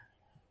hanger.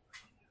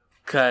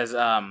 Because,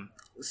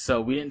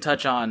 so we didn't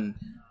touch on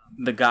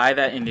the guy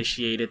that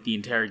initiated the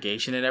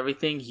interrogation and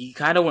everything. He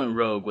kind of went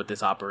rogue with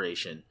this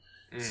operation.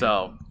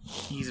 So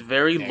he's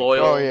very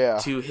loyal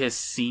to his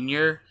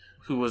senior,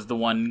 who was the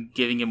one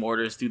giving him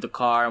orders through the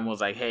car and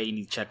was like, hey, you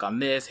need to check on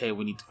this. Hey,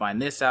 we need to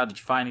find this out. Did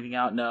you find anything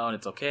out? No, and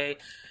it's okay.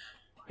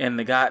 And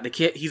the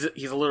kid, he's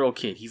a little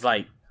kid. He's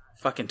like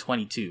fucking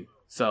 22.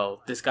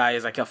 So this guy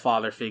is like a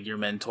father figure,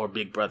 mentor,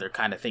 big brother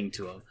kind of thing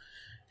to him.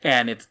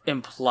 And it's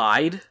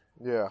implied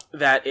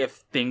that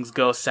if things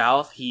go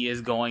south, he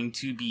is going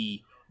to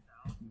be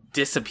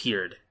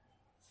disappeared.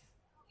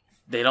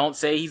 They don't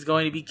say he's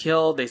going to be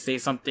killed. They say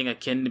something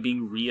akin to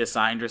being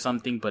reassigned or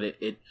something, but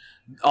it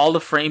all the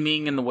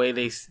framing and the way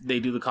they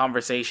do the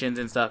conversations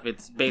and stuff,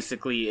 it's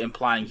basically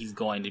implying he's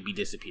going to be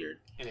disappeared.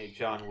 In a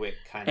John Wick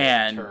kind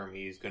of term,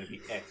 he's going to be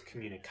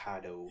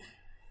excommunicado.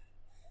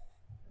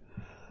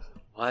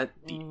 What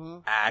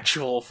the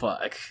actual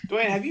fuck?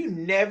 Dwayne, have you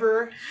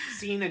never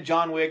seen a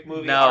John Wick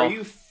movie?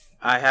 No,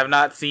 I have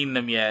not seen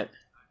them yet.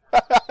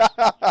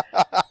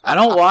 I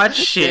don't watch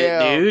shit,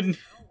 dude.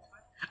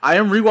 I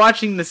am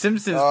rewatching The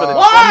Simpsons for the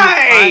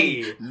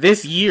 20th time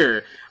this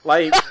year.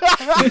 Like,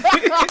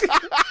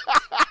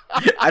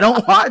 I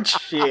don't watch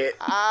shit.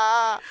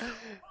 I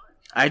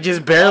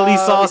just barely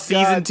saw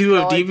season 2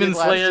 of Demon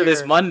Slayer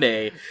this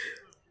Monday.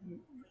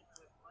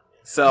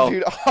 So,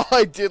 dude, all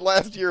I did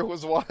last year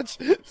was watch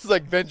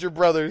like Venture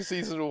Brothers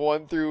season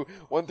 1 through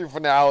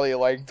finale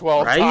like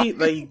 12 times. Right?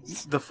 Like,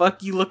 the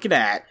fuck you looking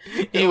at?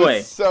 Anyway, it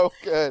was so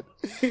good.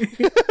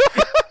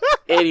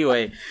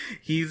 Anyway,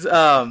 he's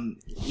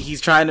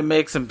trying to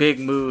make some big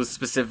moves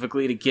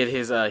specifically to get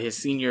his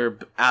senior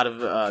out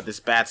of this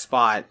bad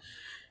spot.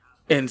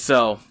 And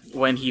so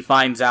when he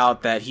finds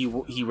out that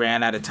he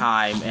ran out of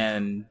time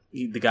and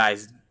the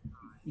guy's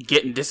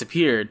getting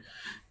disappeared,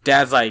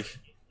 Dad's like,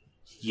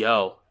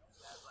 "Yo,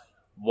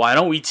 why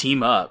don't we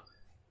team up?"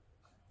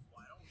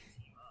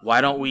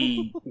 Why don't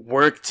we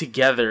work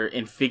together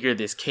and figure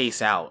this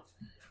case out?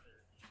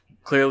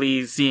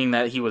 Clearly seeing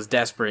that he was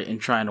desperate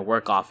and trying to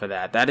work off of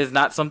that. That is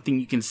not something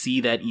you can see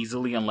that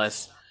easily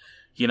unless,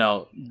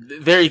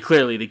 very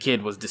clearly the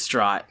kid was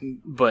distraught.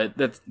 But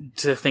that's,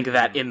 to think of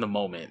that in the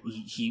moment.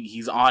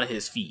 He's on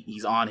his feet.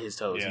 He's on his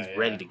toes. He's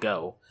ready to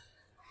go.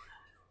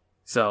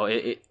 So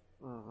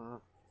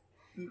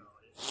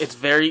it's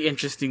very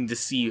interesting to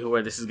see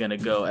where this is going to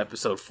go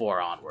episode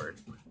 4 onward.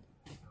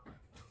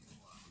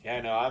 Yeah,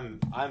 no,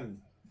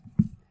 I'm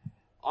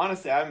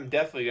honestly, I'm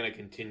definitely going to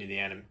continue the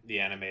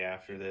anime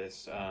after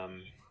this.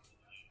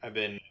 I've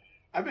been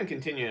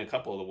continuing a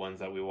couple of the ones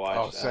that we watched.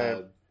 Oh,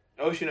 same.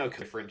 Oshino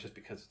different just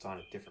because it's on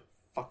a different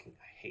fucking.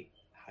 I hate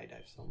High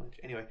Dive so much.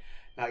 Anyway,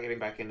 not getting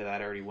back into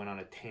that. I already went on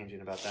a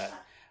tangent about that.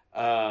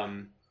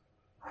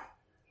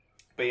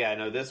 But yeah,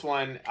 no, this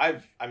one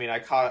I'm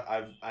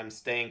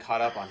staying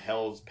caught up on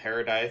Hell's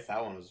Paradise.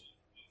 That one was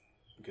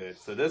good.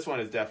 So this one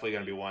is definitely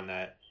going to be one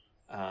that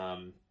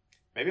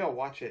maybe I'll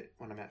watch it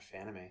when I'm at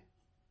Fanime.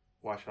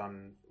 Watch it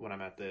when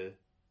I'm at the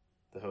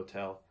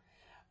hotel.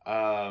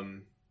 Yeah,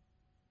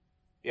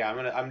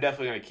 I'm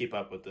definitely gonna keep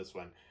up with this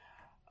one.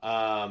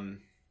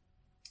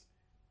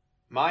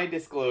 My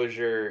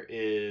disclosure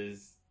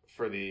is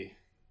for the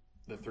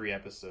 3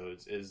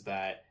 episodes is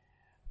that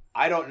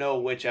I don't know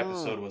which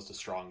episode was the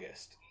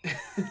strongest.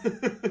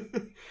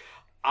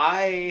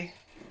 I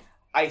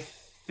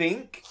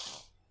think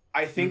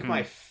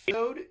my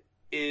favorite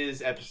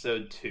is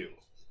episode 2.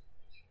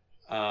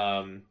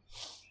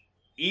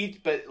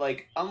 But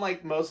like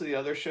unlike most of the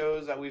other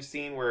shows that we've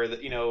seen where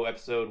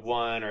episode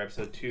 1 or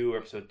episode 2 or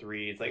episode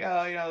 3 it's like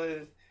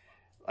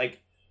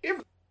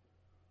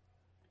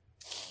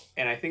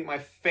and I think my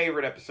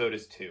favorite episode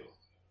is 2.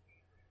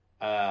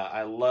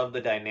 I love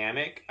the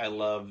dynamic. I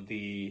love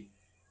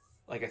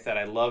like I said,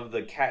 I love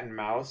the cat and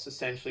mouse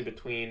essentially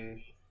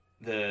between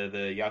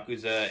the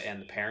Yakuza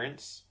and the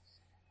parents.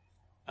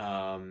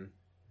 And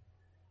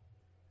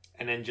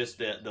then just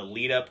the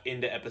lead up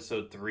into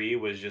episode 3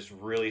 was just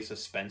really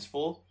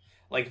suspenseful.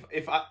 Like,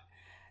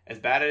 as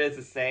bad it is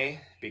to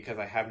say, because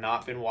I have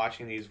not been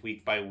watching these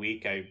week by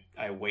week,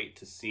 I wait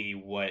to see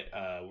what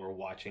we're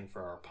watching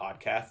for our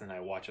podcast, and I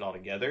watch it all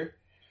together.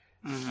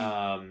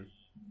 Mm-hmm.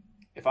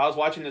 If I was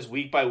watching this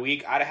week by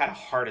week, I'd have had a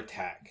heart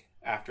attack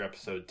after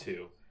episode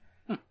 2.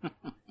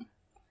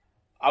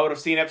 I would have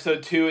seen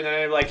episode 2, and then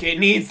I'd be like, it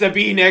needs to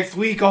be next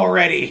week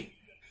already!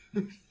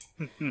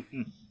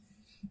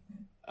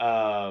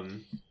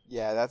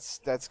 Yeah,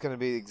 that's gonna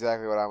be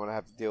exactly what I'm gonna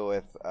have to deal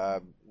with.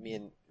 Me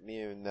and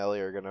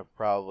Nelly are gonna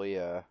probably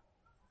we're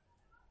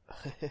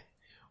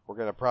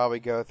gonna probably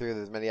go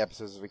through as many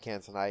episodes as we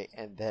can tonight,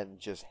 and then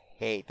just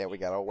hate that we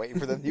gotta wait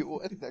for the new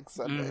one next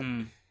Sunday.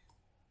 Mm-hmm.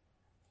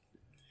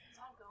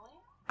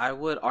 I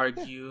would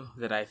argue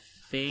that I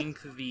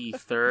think the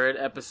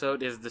 3rd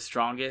episode is the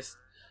strongest,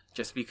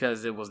 just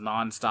because it was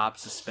nonstop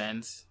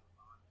suspense.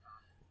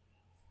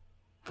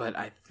 But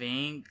I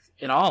think,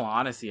 in all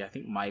honesty, I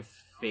think my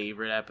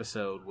favorite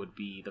episode would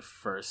be the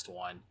 1st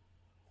one.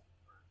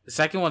 The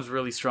 2nd one's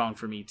really strong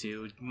for me,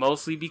 too.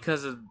 Mostly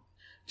because of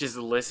just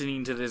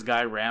listening to this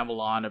guy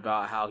ramble on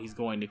about how he's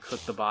going to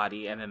cook the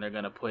body and then they're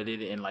going to put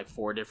it in like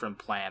 4 different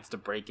plants to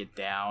break it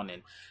down,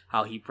 and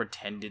how he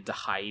pretended to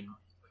hide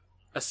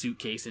a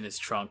suitcase in his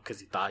trunk because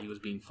he thought he was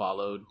being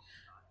followed.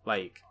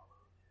 Like,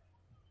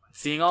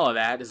 seeing all of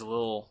that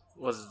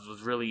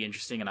was really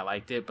interesting, and I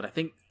liked it. But I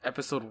think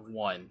episode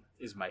 1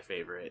 is my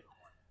favorite,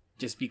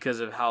 just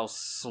because of how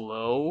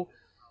slow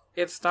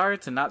it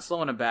starts, and not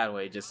slow in a bad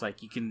way. Just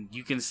like you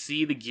can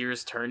see the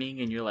gears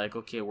turning, and you're like,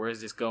 okay, where is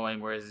this going?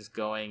 Where is this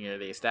going?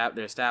 They're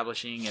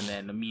establishing, and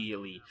then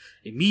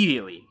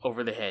immediately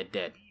over the head,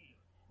 dead.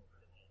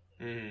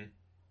 Mm-hmm.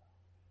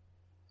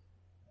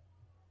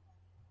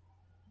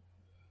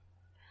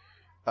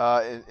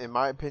 In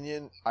my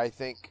opinion, I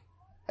think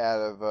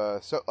out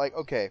of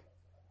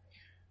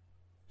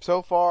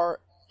so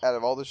far, out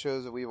of all the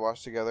shows that we've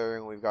watched together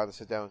and we've got to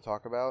sit down and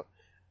talk about,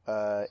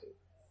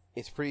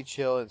 it's pretty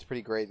chill and it's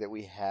pretty great that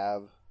we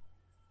have,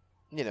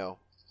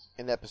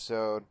 an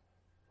episode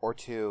or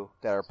 2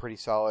 that are pretty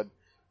solid.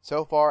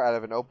 So far, out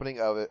of an opening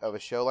of a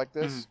show like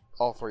this,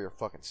 all 3 are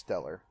fucking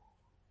stellar.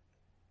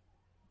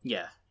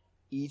 Yeah.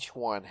 Each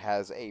one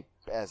has a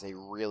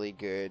really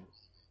good,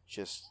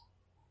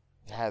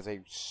 has a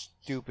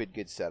stupid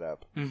good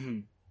setup. Mm-hmm.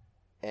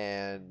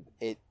 And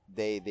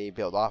they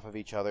build off of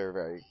each other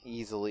very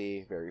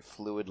easily, very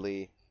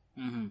fluidly.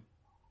 Mm-hmm.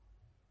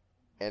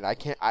 And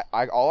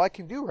all I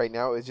can do right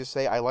now is just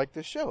say I like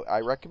this show.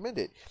 I recommend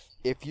it.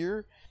 If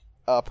you're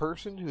a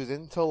person who's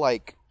into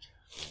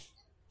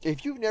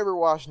if you've never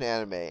watched an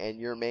anime and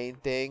your main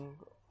thing,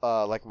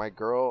 like my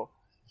girl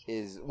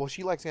is,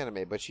 she likes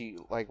anime, but she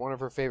one of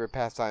her favorite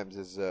pastimes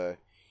is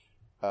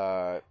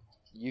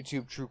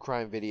YouTube true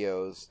crime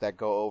videos that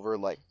go over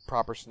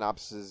proper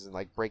synopses and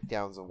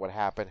breakdowns of what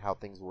happened, how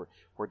things were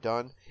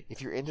done.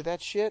 If you're into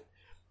that shit,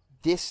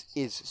 this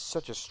is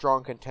such a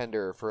strong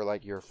contender for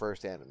your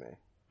first anime.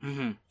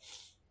 Mm-hmm.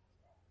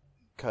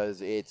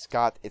 Because it's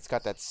got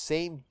that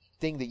same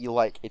thing that you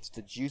like. It's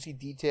the juicy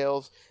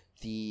details,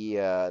 the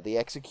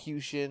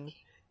execution,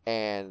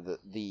 and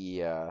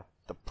the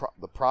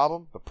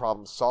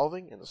problem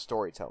solving, and the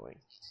storytelling.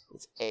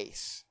 It's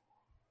ace.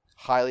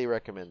 Highly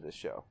recommend this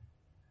show.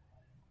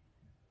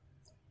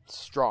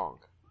 Strong.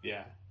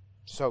 Yeah.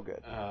 So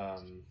good.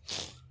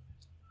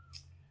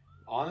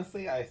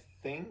 Honestly, I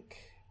think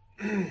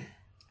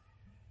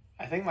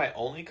my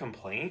only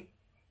complaint,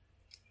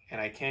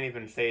 and I can't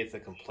even say it's a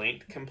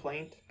complaint,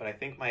 but I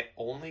think my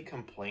only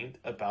complaint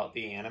about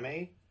the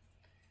anime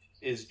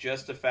is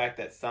just the fact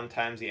that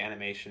sometimes the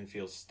animation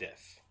feels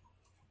stiff.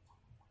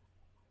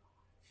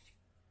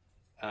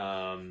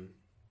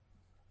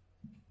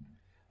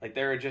 Like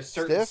there are just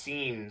certain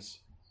scenes.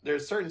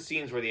 There's certain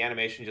scenes where the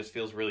animation just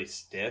feels really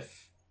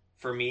stiff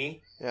for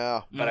me.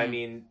 Yeah. But I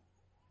mean,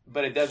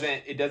 but it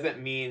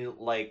doesn't mean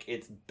like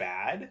it's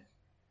bad.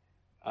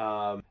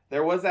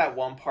 There was that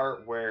one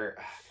part where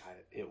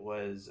it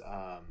was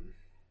I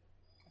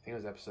think it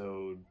was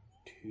episode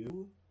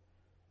 2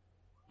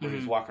 where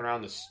he's walking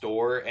around the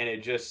store, and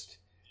it just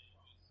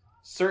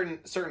certain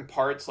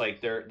parts,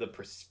 like the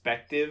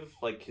perspective,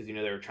 like because they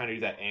were trying to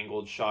do that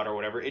angled shot or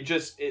whatever,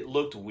 it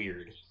looked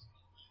weird.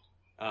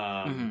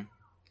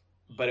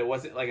 But it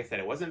wasn't, like I said,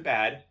 it wasn't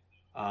bad.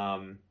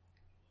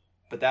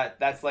 But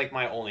that's like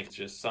my only. It's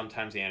just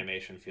sometimes the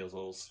animation feels a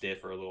little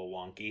stiff or a little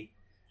wonky.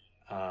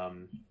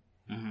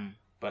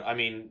 But I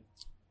mean,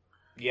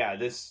 yeah,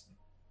 this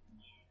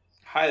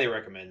highly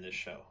recommend this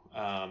show.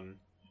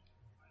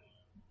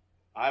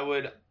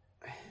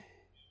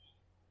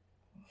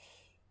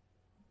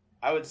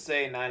 I would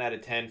say 9 out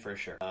of 10 for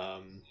sure.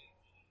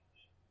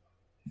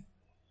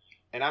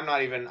 And I'm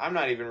not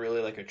even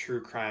really like a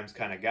true crimes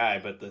kind of guy,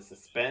 but the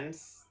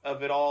suspense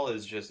of it all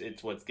is just,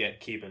 it's what's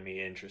keeping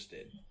me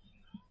interested.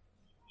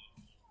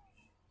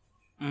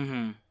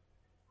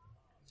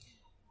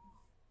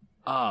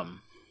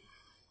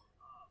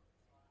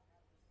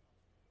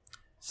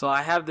 So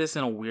I have this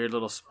in a weird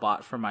little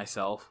spot for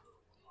myself,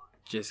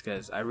 just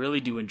because I really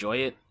do enjoy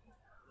it,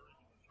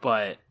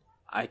 but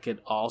I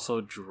could also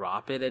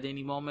drop it at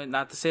any moment.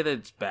 Not to say that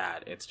it's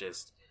bad, it's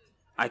just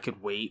I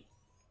could wait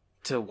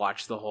to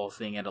watch the whole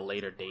thing at a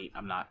later date.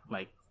 I'm not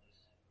like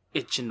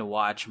itching to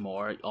watch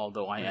more,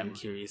 although I am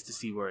curious to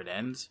see where it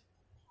ends.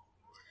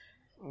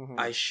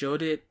 I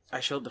showed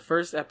the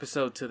first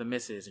episode to the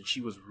missus, and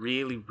she was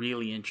really,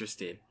 really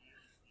interested.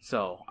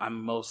 So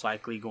I'm most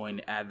likely going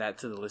to add that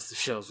to the list of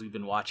shows we've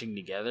been watching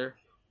together.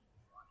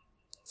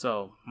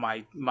 So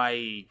my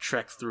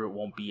trek through it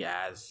won't be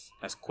as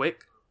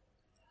quick.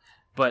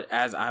 But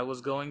as I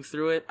was going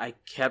through it, I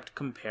kept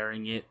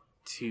comparing it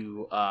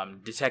to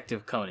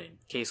Detective Conan,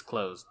 Case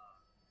Closed.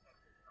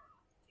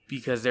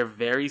 Because they're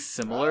very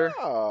similar.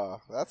 Oh,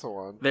 that's a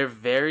one. They're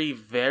very,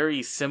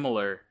 very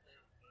similar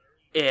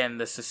in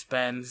the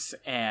suspense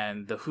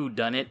and the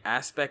whodunit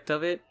aspect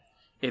of it.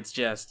 It's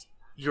just,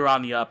 you're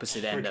on the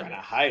opposite end of it. We're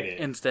trying to hide it.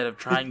 Instead of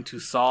trying to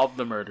solve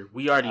the murder.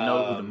 We already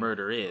know who the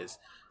murder is,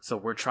 so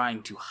we're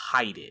trying to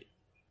hide it.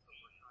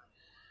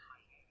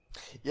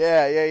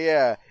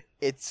 Yeah.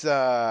 It's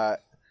the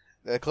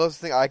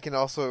closest thing I can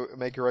also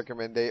make a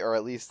recommendation, or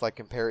at least like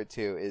compare it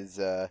to, is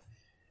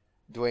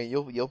Dwayne.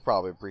 You'll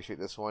probably appreciate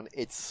this one.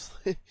 It's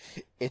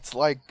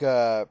like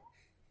kind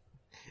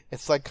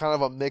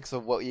of a mix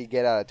of what you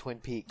get out of Twin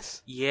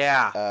Peaks.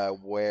 Yeah.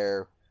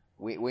 Where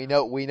we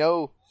know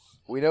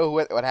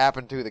what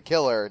happened to the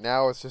killer.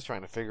 Now it's just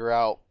trying to figure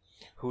out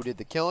who did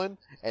the killing,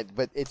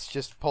 but it's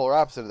just polar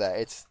opposite of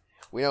that.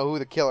 We know who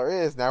the killer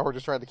is. Now we're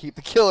just trying to keep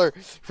the killer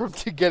from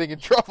getting in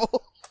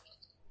trouble.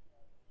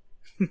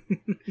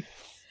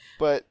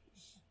 But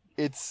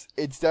it's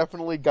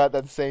definitely got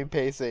that same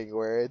pacing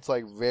where it's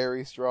like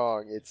very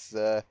strong. It's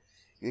the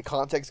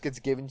context gets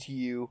given to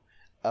you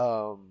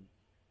over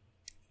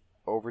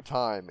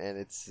time, and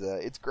it's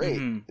great.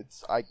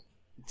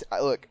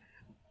 Look,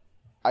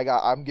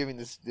 I'm giving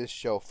this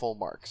show full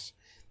marks.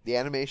 The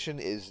animation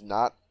is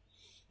not.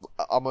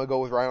 I'm gonna go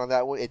with Ryan on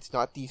that one. It's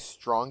not the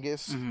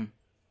strongest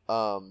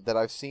that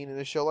I've seen in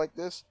a show like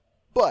this,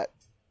 but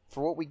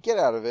for what we get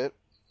out of it,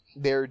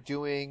 they're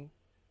doing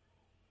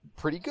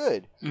pretty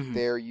good.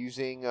 They're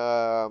using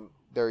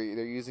they're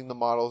using the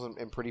models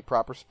in pretty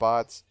proper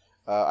spots.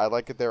 I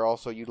like that they're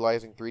also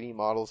utilizing 3D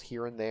models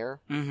here and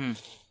there.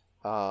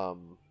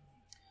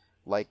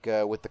 Like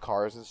with the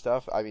cars and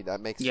stuff. I mean,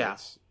 that makes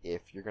sense.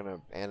 If you're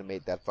gonna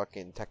animate that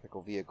fucking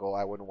technical vehicle,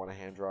 I wouldn't want to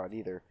hand draw it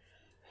either.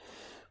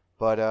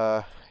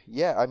 But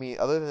yeah, I mean,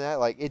 other than that,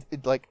 like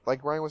it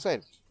like Ryan was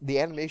saying, the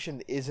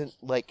animation isn't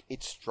like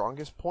its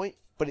strongest point,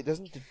 but it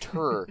doesn't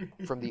deter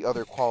from the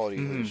other qualities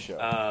of the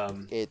show.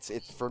 It's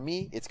for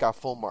me, it's got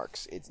full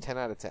marks. It's 10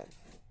 out of 10.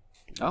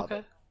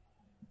 Okay.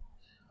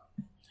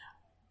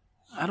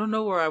 I don't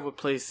know where I would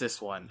place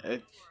this one.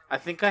 I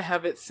think I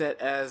have it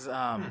set as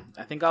I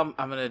think I'm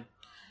gonna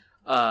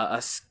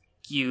a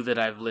skew that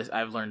I've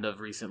learned of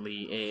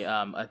recently,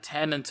 a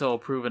 10 until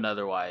proven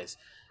otherwise.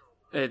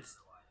 It's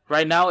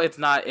right now it's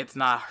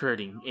not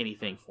hurting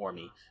anything for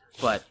me,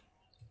 but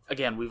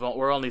again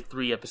we're only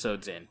 3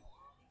 episodes in,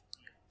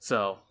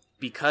 so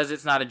because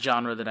it's not a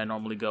genre that I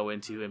normally go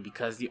into, and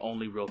because the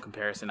only real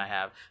comparison I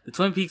have, the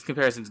Twin Peaks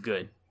comparison's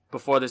good.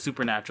 Before the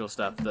supernatural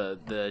stuff,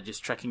 the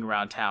just trekking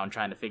around town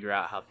trying to figure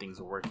out how things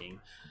are working.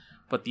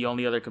 But the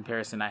only other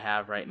comparison I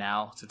have right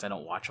now, since I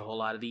don't watch a whole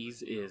lot of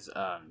these, is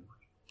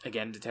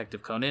again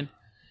Detective Conan.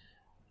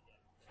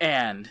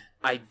 And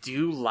I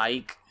do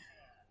like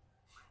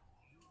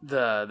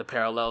the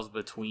parallels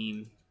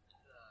between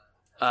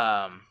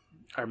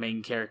our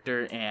main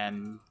character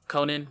and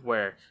Conan,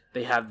 where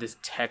they have this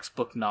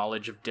textbook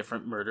knowledge of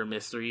different murder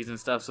mysteries and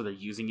stuff, so they're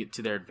using it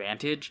to their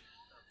advantage.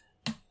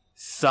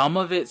 Some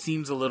of it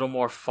seems a little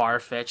more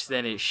far-fetched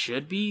than it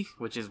should be,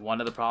 which is one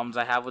of the problems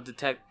I have with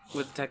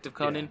Detective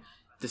Conan,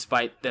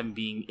 despite them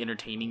being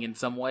entertaining in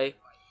some way.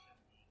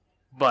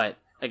 But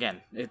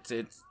again, it's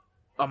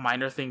a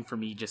minor thing for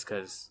me just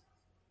because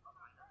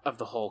of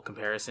the whole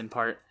comparison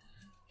part,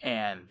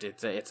 and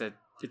it's a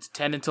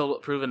 10 until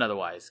proven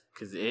otherwise,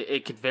 because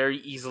it could very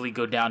easily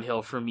go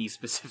downhill for me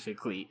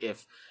specifically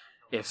if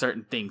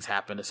certain things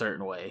happen a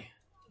certain way.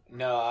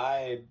 No,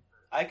 I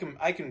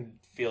can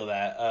feel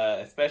that,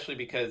 especially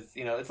because,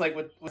 you know, it's like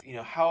with you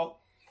know how,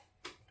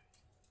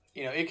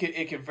 you know,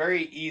 it could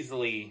very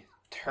easily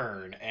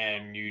turn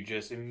and you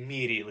just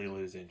immediately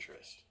lose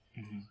interest.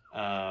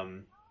 Mm-hmm.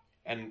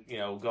 And you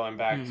know, going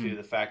back to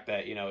the fact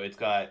that, you know, it's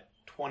got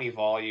 20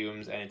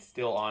 volumes and it's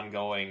still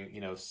ongoing,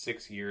 you know,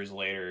 6 years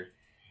later.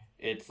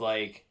 It's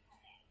like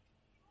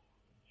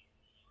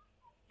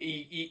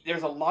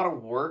there's a lot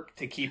of work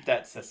to keep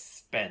that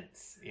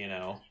suspense, you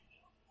know.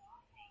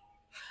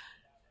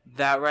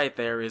 That right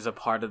there is a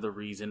part of the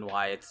reason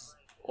why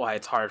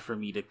it's hard for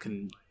me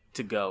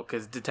to go,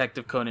 because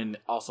Detective Conan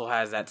also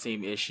has that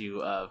same issue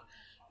of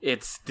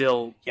it's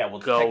still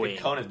going. Detective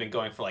Conan's been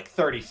going for like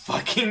 30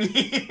 fucking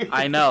years.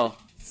 I know.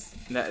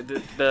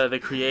 The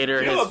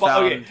creator has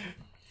found. Okay.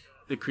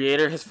 The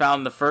creator has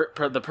found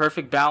the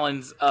perfect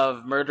balance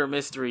of murder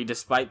mystery,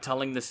 despite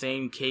telling the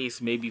same case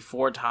maybe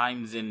 4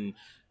 times in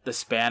the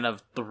span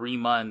of 3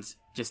 months,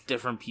 just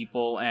different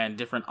people and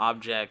different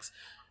objects,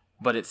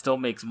 but it still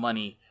makes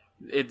money.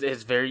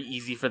 It's very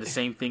easy for the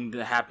same thing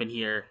to happen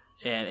here,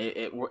 and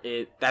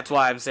it that's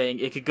why I'm saying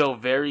it could go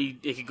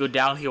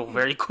downhill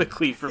very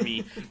quickly for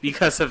me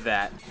because of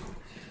that.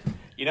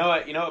 You know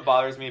what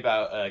bothers me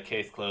about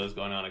Case Closed,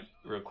 going on a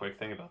real quick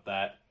thing about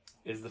that,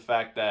 is the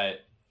fact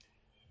that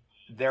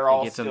they're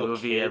all still kids. He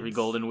gets a movie every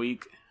Golden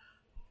Week.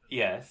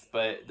 Yes,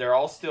 but they're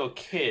all still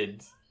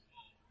kids.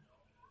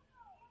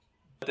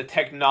 But the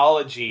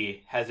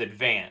technology has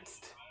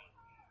advanced.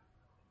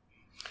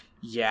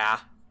 Yeah.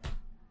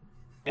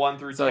 1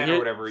 through 10 or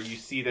whatever, you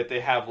see that they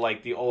have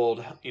like the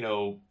old, you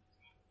know,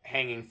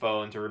 hanging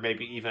phones or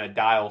maybe even a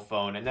dial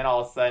phone. And then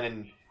all of a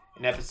sudden,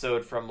 an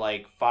episode from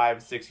like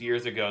 5-6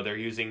 years ago, they're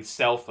using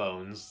cell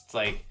phones. It's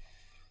like,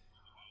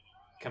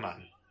 come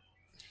on.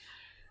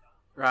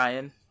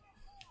 Ryan,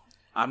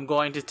 I'm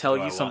going to tell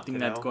you something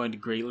that's going to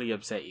greatly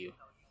upset you.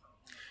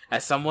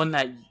 As someone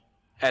that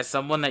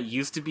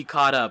used to be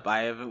caught up,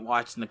 I haven't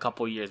watched in a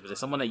couple years, but as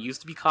someone that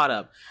used to be caught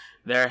up,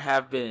 there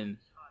have been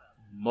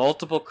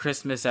multiple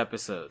Christmas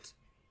episodes,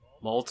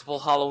 multiple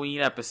Halloween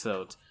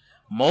episodes,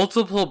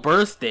 multiple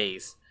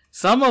birthdays,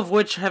 some of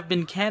which have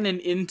been canon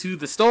into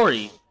the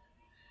story.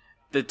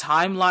 The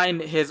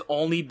timeline has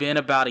only been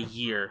about a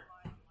year.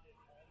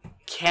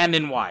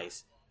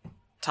 Canon-wise.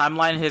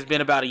 Timeline has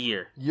been about a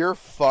year. You're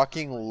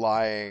fucking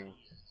lying.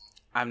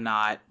 I'm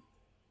not.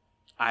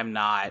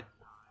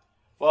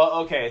 Well,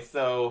 okay,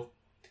 so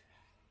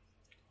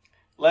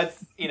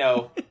let's, you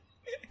know,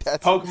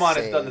 Pokemon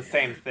has done the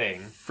same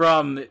thing.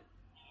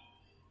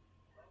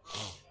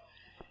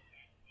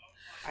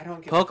 I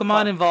don't get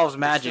Pokemon involves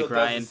magic,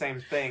 Ryan. Does the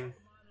same thing.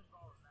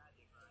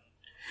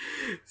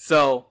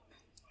 So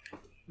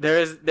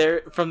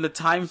there from the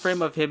time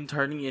frame of him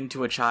turning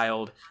into a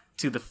child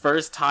to the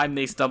first time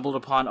they stumbled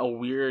upon a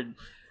weird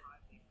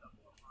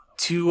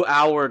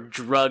 2-hour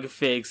drug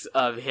fix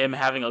of him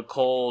having a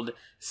cold,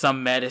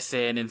 some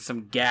medicine, and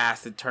some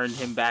gas that turned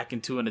him back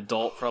into an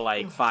adult for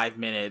like 5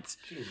 minutes.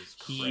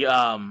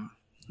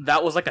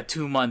 That was like a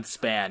 2-month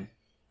span.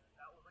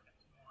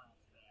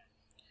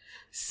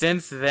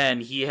 Since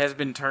then, he has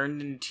been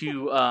turned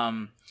into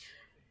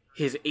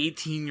his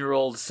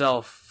 18-year-old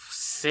self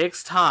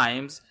 6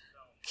 times,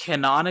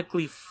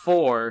 canonically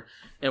 4,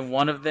 and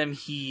one of them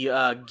he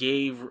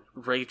gave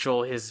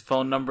Rachel his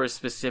phone number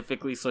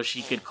specifically so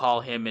she could call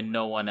him and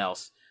no one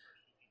else.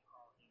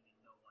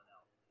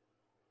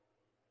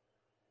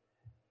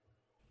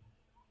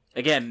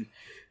 Again.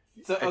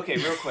 So, okay,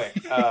 real quick.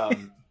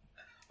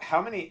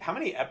 How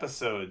many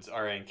episodes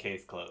are in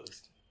Case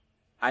Closed?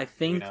 I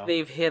think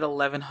they've hit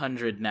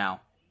 1,100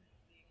 now.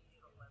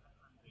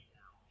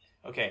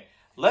 Okay,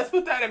 let's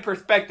put that in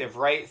perspective,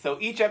 right? So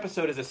each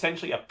episode is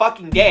essentially a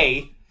fucking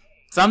day.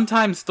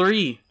 Sometimes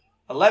 3.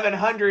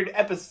 1,100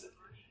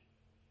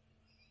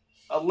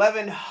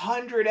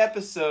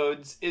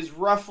 episodes is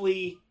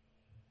roughly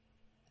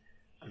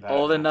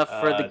old enough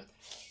for the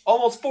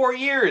almost 4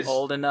 years.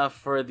 Old enough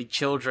for the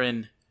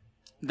children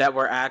that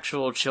were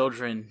actual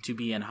children to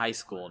be in high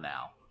school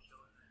now.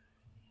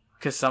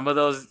 Because some of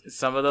those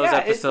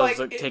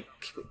episodes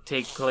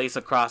take place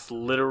across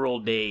literal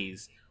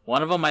days.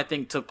 One of them, I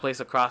think, took place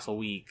across a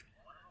week.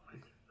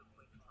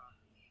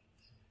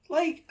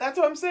 Like, that's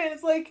what I'm saying.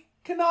 It's like,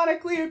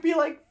 canonically, it would be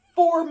like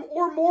 4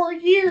 or more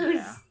years.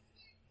 Yeah.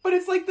 But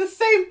it's like the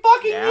same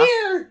fucking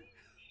year.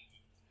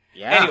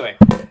 Yeah. Anyway,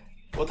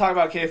 we'll talk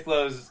about Case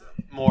Closed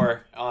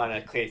more on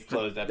a Case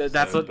Closed episode.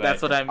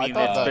 That's what I mean.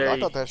 I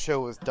thought that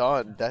show was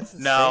done. That's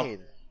insane.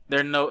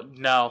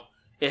 No.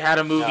 It had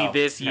a movie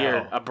this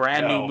year, a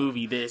brand new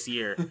movie this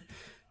year.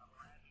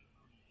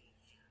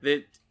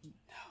 It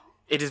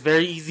is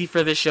very easy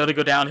for this show to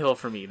go downhill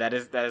for me. That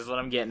is what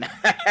I'm getting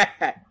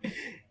at.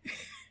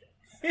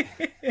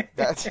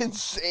 That's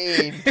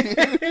insane,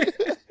 dude.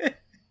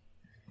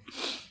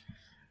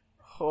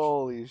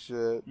 Holy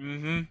shit.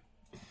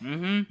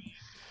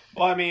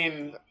 Well, I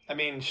mean,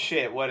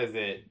 shit. What is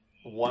it?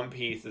 One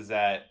Piece is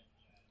at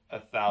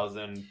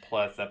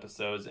 1,000+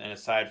 episodes, and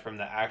aside from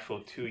the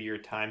actual 2-year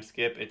time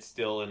skip, it's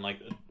still in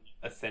like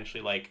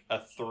essentially like a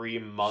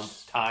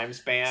 3-month time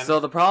span. So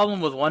the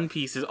problem with One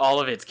Piece is all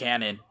of it's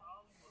canon.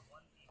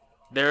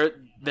 There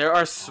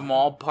are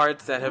small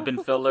parts that have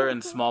been filler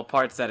and small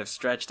parts that have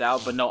stretched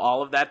out, but no,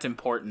 all of that's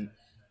important.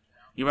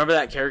 You remember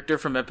that character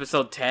from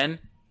episode 10?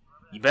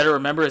 You better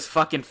remember his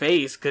fucking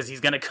face, because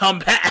he's gonna come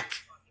back.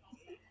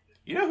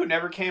 You know who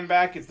never came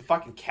back? Is the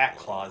fucking Cat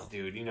Claws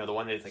dude. You know, the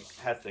one that like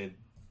has to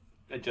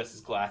adjust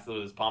his glasses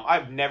with his palm.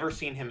 I've never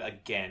seen him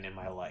again in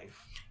my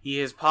life. He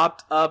has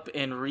popped up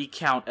in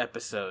recount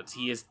episodes.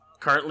 He is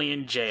currently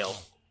in jail.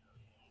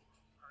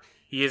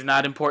 He is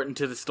not important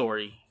to the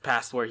story,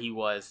 past where he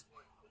was.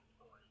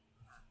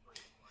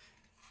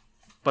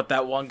 But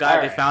that one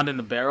guy they found in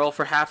the barrel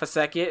for half a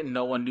second, and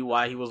no one knew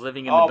why he was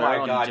living in the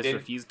barrel, and he just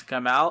refused to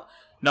come out.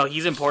 No,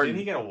 he's important. Didn't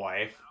he get a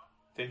wife?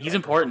 He's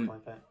important.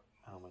 Like that?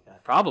 Oh my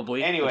god.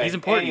 Probably. Anyway, he's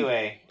important.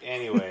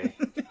 Anyway.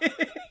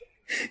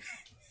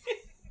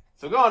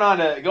 So going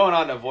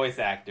on to voice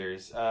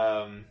actors.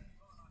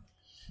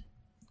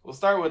 We'll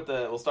start with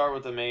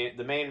the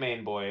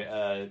main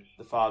boy,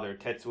 the father,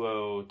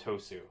 Tetsuo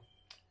Tosu.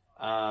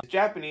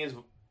 Japanese.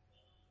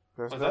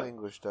 There's no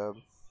English dub.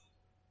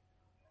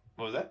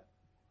 What was that?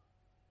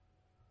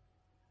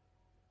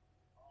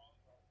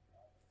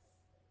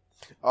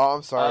 Oh,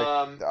 I'm sorry.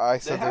 I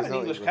said there's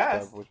no English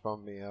cast, dub, which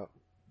bummed me out.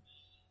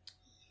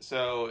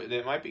 So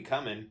they might be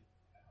coming.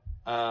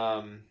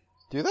 Do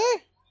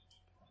they?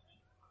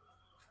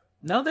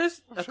 No,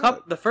 there's a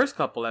couple. The first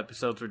couple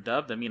episodes were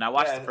dubbed. I mean, I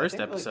watched the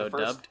first episode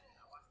dubbed.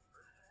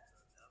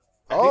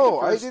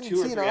 I didn't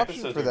see an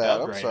option for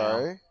that. I'm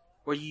sorry.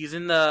 Were you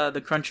using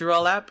the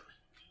Crunchyroll app?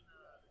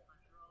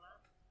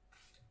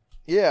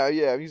 Yeah,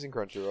 I'm using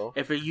Crunchyroll.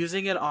 If you're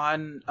using it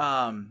on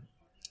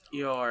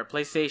your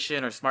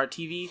PlayStation or Smart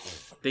TV,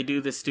 they do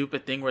this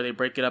stupid thing where they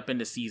break it up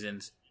into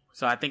seasons.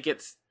 So I think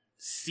it's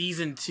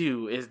season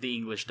 2 is the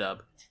English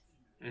dub.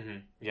 Mm-hmm.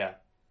 Yeah.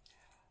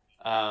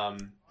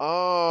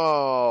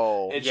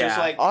 It's just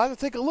like I'll have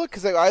to take a look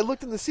because I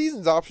looked in the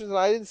seasons options and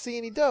I didn't see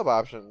any dub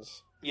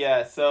options.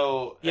 Yeah,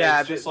 so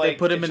it's just they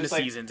put them in the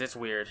seasons. It's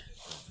weird.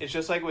 It's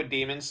just like with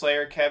Demon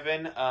Slayer,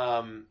 Kevin.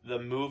 The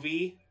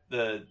movie,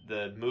 the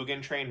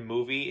Mugen Train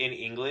movie in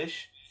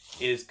English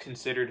is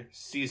considered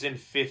season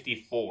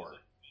 54.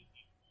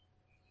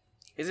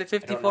 Is it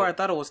 54? I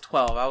thought it was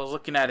 12. I was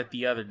looking at it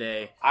the other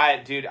day. I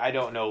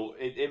don't know.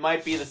 It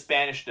might be the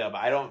Spanish dub.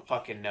 I don't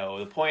fucking know.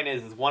 The point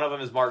is one of them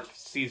is marked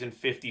season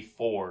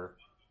 54,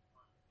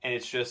 and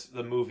it's just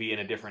the movie in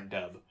a different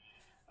dub.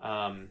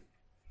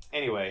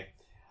 Anyway,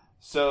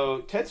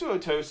 so Tetsuo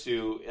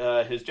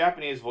Tosu, his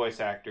Japanese voice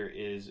actor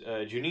is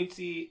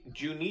Junichi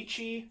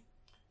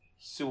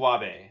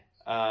Suwabe.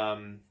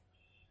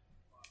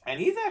 And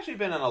he's actually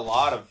been in a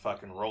lot of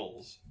fucking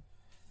roles.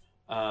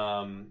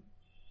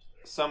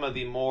 Some of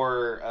the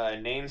more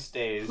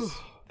mainstays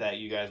that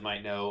you guys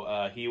might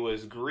know, he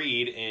was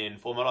Greed in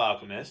Full Metal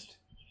Alchemist.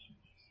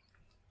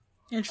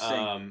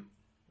 Interesting.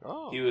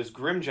 He was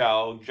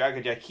Grimjow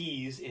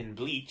Jagajakis in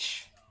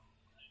Bleach.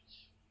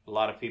 A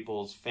lot of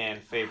people's fan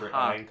favorite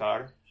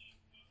Ironclad.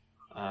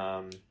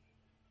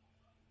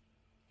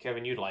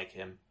 Kevin, you'd like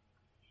him.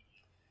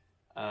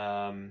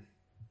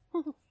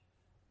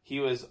 He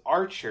was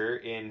Archer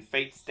in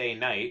Fate Stay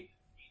Night.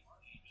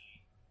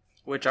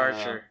 Which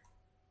Archer?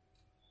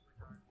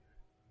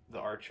 The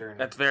Archer.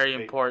 That's very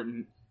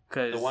important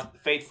because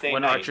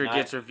when Archer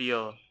gets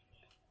revealed,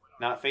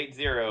 not Fate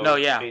Zero. No,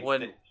 yeah,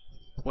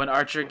 when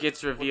Archer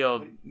gets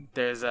revealed,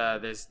 there's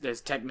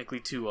technically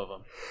 2 of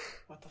them.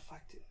 What the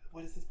fuck?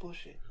 What is this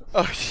bullshit?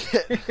 Oh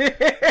shit.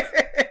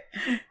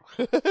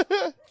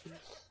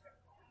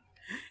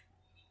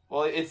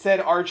 Well, it said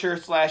Archer /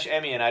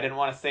 Emiya, and I didn't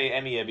want to say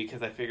Emiya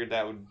because I figured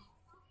that would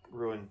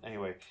ruin.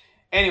 Anyway,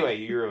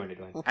 you ruined it.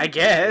 I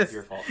guess. It's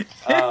your fault.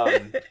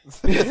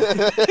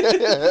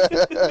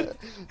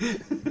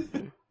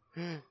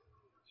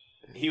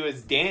 He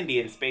was Dandy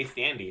in Space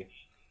Dandy.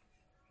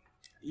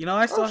 You know,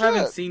 I still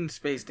haven't seen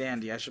Space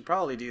Dandy. I should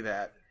probably do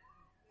that.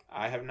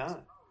 I have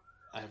not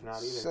either.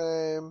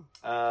 Same.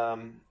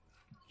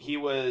 He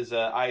was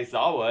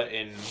Aizawa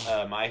in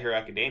My Hero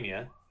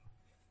Academia.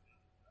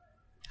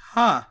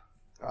 Huh.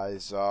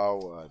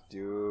 Aizawa.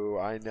 Do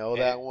I know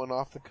that one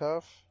off the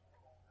cuff?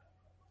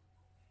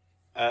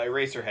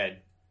 Eraserhead.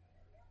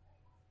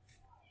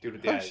 Dude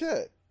with the eyes.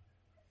 Shit.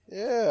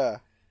 Yeah.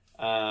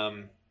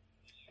 And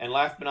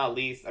last but not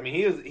least, I mean,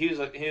 he was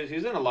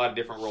in a lot of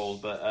different roles,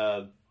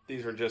 but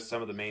these were just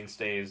some of the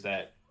mainstays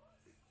that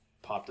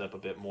popped up a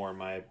bit more, in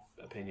my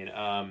opinion.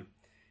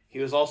 He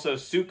was also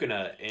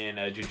Sukuna in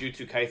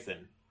Jujutsu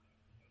Kaisen.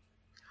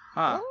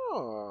 Huh.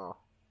 Oh.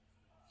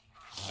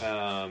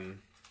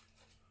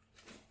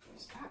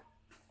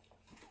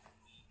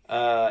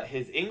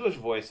 His English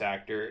voice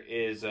actor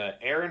is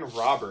Aaron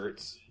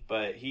Roberts,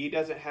 but he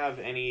doesn't have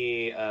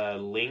any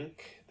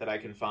link that I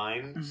can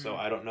find, so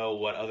I don't know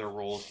what other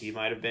roles he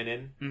might have been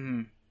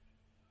in.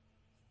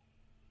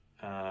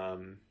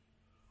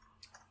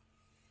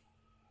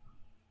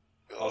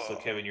 Also,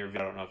 Kevin, I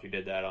don't know if you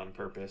did that on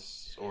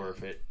purpose or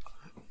if it...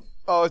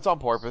 Oh, it's on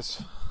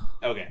purpose.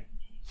 Okay.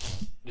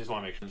 Just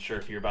want to make sure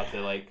if you're about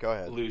to Go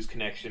ahead. lose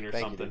connection or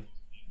Thank something.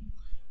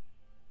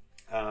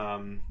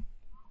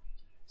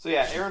 So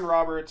yeah, Aaron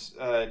Roberts,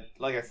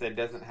 like I said,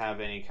 doesn't have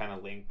any kind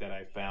of link that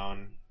I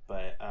found,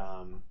 but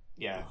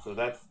yeah, so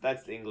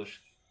that's the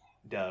English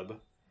dub.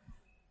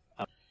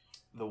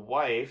 The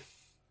wife,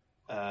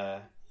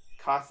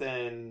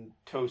 Kasen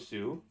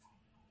Tosu,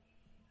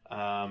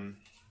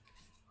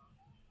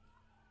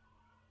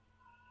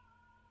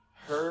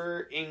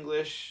 her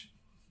English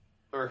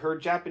or her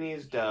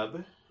Japanese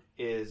dub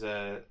is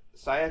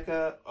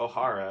Sayaka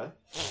Ohara.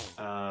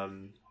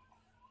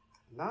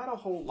 Not a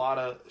whole lot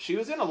of... She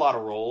was in a lot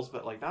of roles,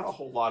 but not a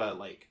whole lot of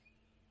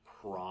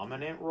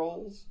prominent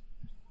roles.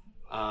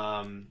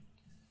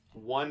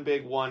 One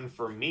big one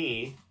for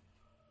me,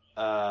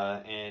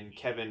 and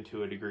Kevin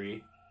to a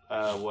degree,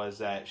 was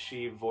that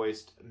she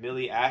voiced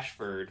Millie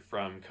Ashford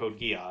from Code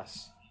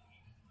Geass.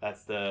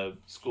 That's the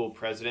school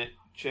president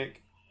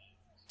chick.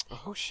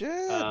 Oh shit!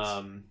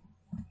 Yeah.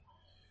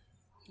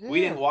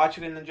 We didn't watch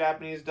it in the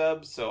Japanese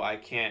dub, so I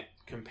can't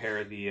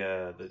compare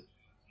the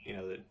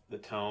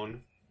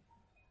tone.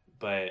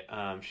 But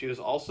she was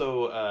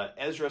also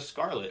Ezra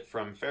Scarlet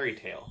from Fairy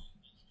Tail.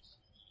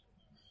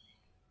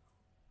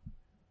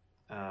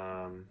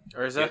 Urza?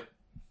 Yeah.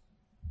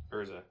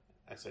 Urza.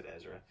 I said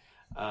Ezra.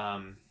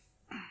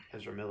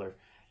 Ezra Miller.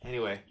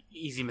 Anyway.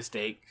 Easy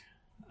mistake.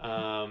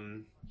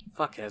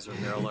 Fuck Ezra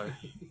Miller.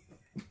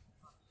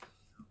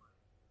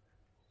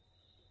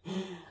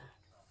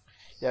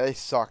 Yeah, they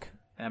suck.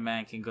 That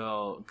man can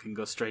go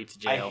straight to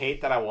jail. I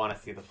hate that I want to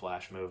see the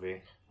Flash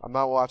movie. I'm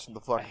not watching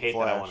the fucking I hate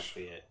Flash. that I want to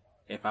see it.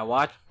 If I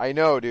watch... I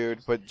know,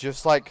 dude, but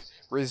just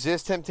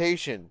resist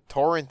temptation.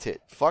 Torrent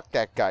it. Fuck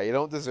that guy. You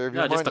don't deserve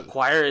your money. No, just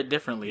acquire it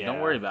differently. Yeah. Don't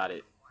worry about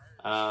it.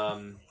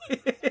 Um,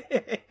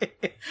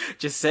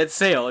 Just set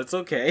sail. It's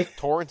okay.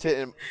 Torrent it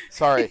in...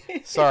 Sorry.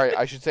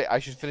 I should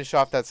finish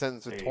off that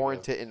sentence with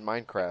torrent it in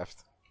Minecraft.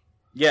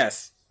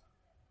 Yes.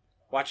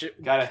 Watch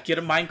it. Gotta get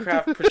a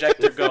Minecraft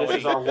projector going. This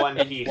is our one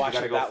piece. We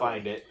gotta go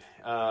find it.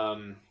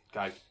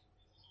 God.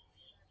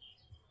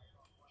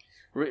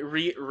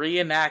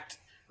 Reenact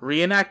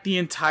the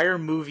entire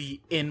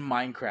movie in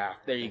Minecraft.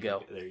 There you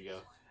go. There you go.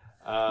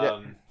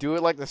 Yeah, do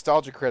it like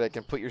Nostalgia Critic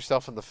and put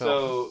yourself in the film.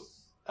 So,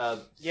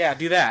 yeah,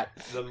 do that.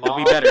 The It'll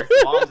be better.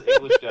 Mom's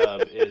English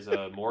dub is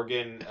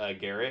Morgan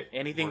Garrett.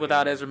 Anything Morgan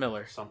without Ezra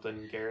Miller.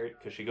 Something Garrett,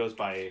 because she goes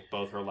by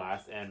both her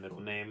last and middle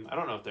name. I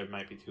don't know if there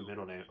might be two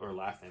middle names or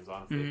last names,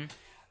 honestly.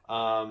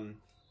 Mm-hmm.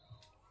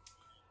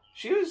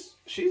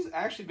 She's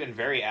actually been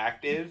very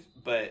active,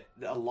 but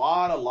a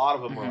lot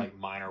of them were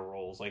minor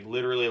roles.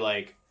 Literally,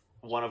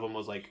 one of them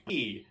was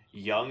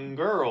young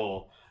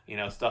girl,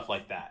 stuff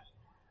like that.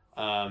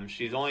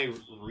 She's only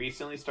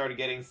recently started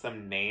getting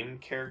some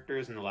named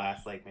characters in the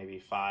last maybe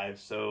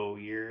 5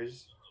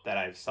 years that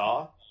I've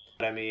saw.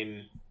 But I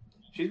mean,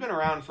 she's been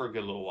around for a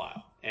good little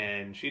while,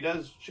 and she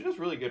does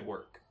really good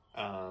work.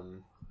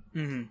 And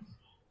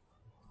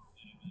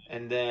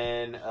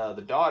then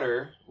the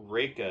daughter,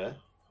 Reika,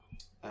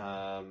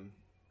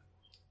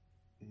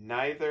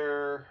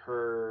 neither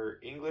her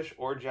English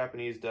or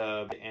Japanese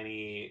dub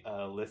any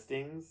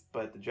listings,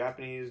 but the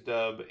Japanese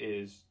dub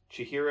is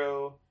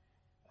Chihiro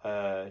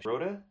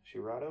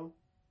Shirado?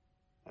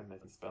 I'm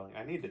missing spelling.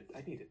 I need to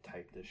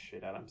type this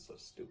shit out. I'm so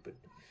stupid.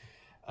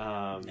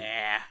 Nah.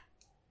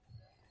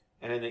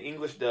 And then the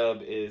English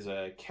dub is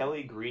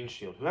Kelly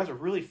Greenshield, who has a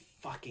really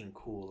fucking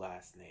cool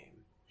last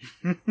name.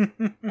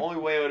 Only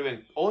way it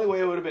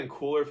would have been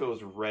cooler if it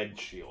was Red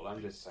Shield.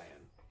 I'm just saying.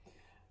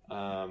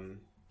 And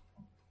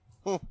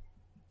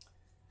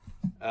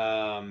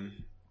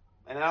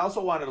I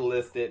also wanted to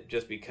list it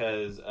just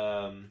because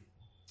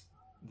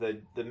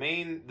the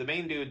main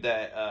dude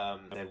that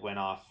went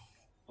off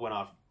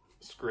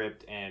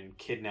script and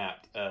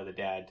kidnapped the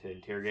dad to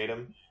interrogate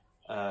him.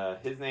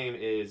 His name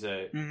is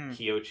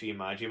Kiyoshi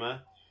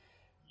Majima.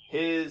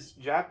 His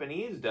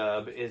Japanese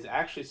dub is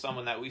actually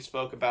someone that we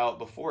spoke about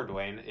before,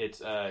 Dwayne. It's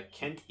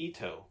Kent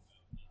Ito,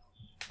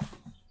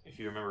 if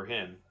you remember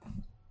him.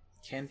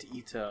 Kent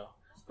Ito.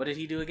 What did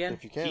he do again?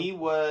 If you can. He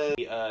was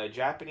a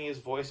Japanese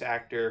voice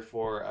actor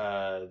for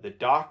the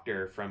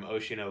Doctor from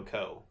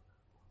Oshinoko.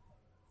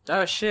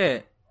 Oh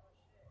shit.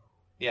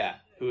 Yeah,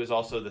 who is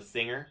also the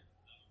singer.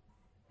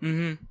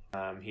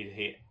 Mm-hmm.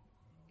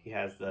 He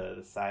has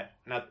the side.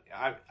 Not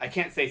I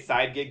can't say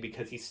side gig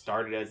because he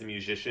started as a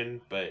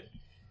musician, but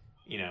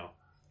you know,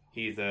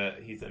 he's a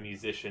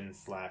musician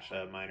slash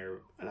a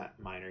minor. Not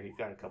minor. He's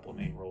got a couple of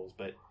main roles,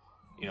 but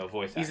you know,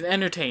 voice. He's actor. an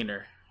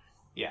entertainer.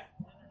 Yeah,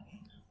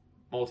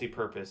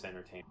 multi-purpose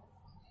entertainer.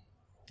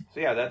 So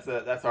yeah,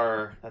 that's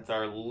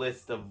our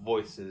list of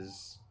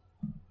voices.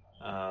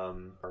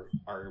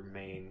 Our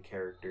main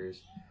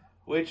characters,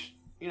 which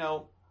you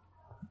know,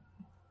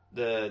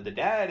 the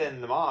dad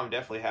and the mom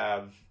definitely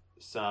have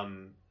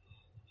some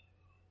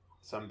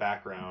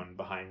background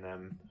behind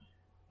them.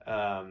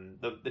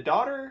 The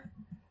daughter,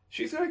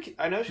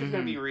 I know she's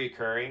gonna be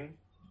reoccurring,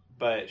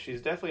 but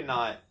she's definitely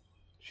not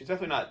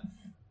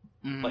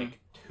like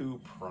too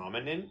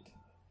prominent.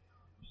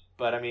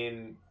 But I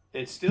mean,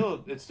 it's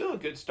still a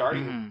good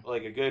starting,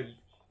 like a good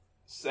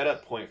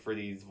setup point for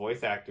these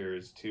voice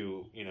actors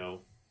to, you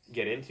know,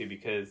 get into,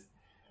 because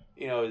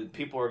you know,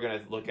 people are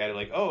going to look at it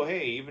like, oh,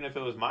 hey, even if it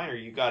was minor,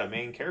 you got a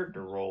main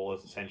character role,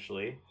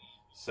 essentially.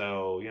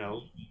 So, you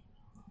know,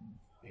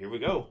 here we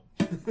go.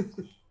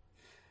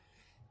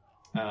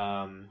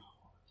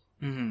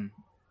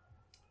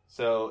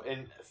 So,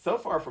 and so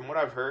far from what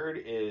I've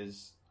heard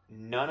is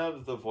none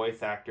of the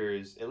voice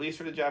actors, at least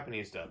for the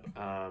Japanese dub,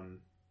 I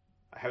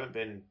haven't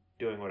been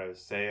doing what I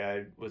was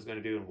I was going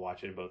to do and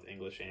watch it in both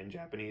English and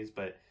Japanese,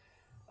 but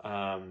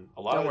a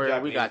lot of the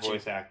Japanese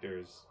voice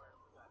actors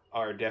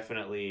are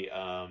definitely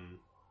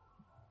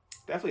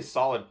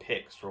solid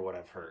picks for what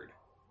I've heard.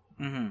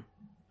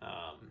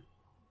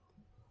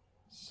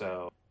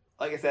 So,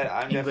 like I said,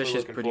 I'm English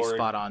definitely is pretty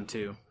spot on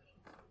too.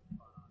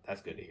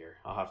 That's good to hear.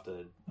 I'll have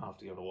to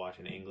go to watch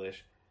in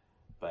English,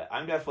 but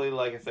I'm definitely,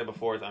 like I said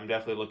before, I'm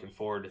definitely looking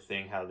forward to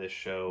seeing how this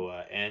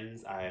show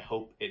ends. I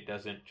hope it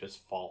doesn't just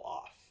fall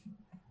off.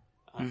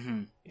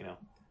 You know,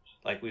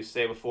 like we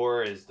say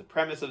before, is the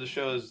premise of the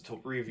show is to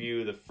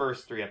review the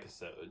first 3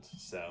 episodes.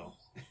 So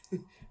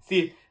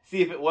see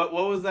if it, what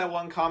was that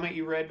one comment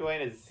you read,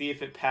 Dwayne? Is see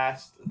if it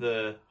passed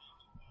the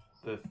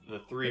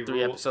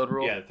 3 episode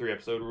rule. Yeah, the 3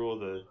 episode rule.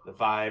 The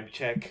vibe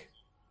check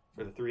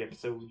for the 3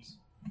 episodes.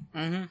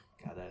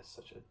 God, that is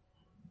such a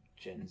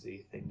Gen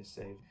Z thing to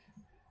say.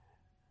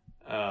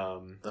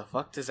 The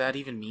fuck does that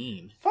even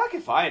mean? Fuck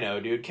if I know,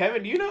 dude.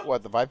 Kevin, do you know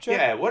what the vibe check?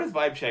 Yeah, what does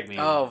vibe check mean?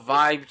 Oh,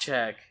 vibe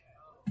check.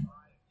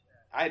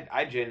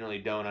 I genuinely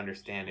don't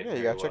understand it. Yeah,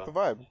 you gotta check the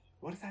vibe.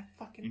 What does that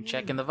fucking You're mean?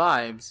 checking the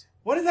vibes.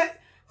 What is that?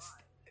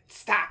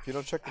 Stop! If you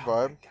don't check the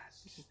vibe.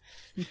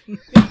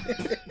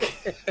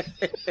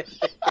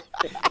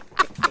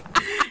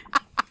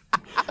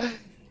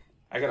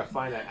 I gotta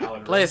find that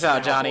Alan. Play us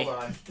out, Johnny.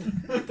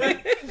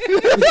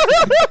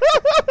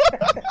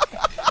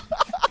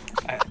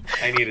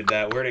 I needed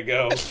that. Where'd it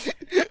go?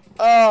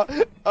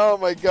 Oh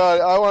my god!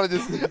 I want to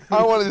just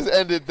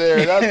end it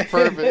there. That's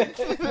perfect.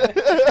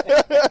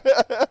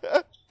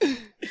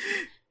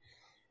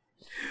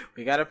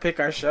 We gotta pick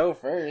our show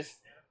first.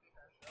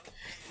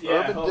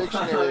 Yeah, Urban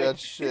Dictionary, that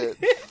shit.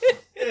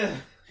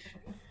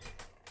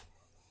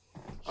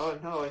 Oh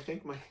no! I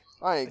think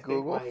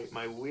Google.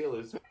 My wheel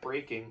is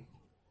breaking.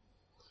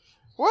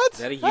 What? Is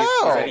that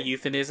a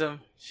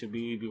euphemism? Should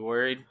we be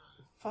worried?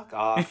 Fuck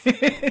off.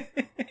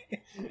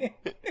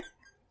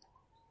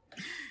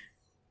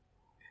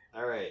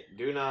 All right,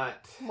 do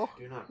not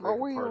break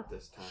apart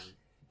this time,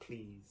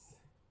 please.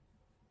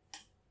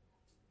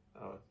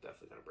 Oh, it's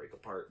definitely gonna break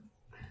apart.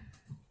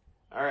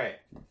 All right,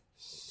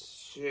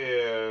 so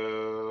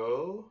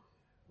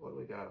what do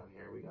we got on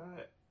here? We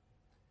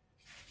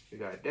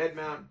got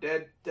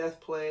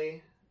Death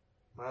Play,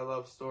 My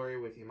Love Story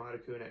with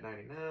Yamada-kun at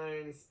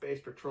 99,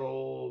 Space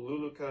Patrol,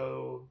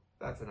 Luluko.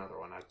 That's another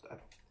one.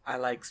 I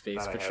like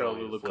Space Patrol,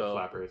 Luluko. Flip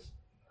Flappers.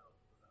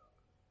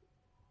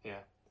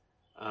 Yeah.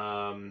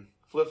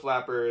 Flip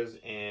Flappers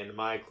and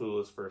My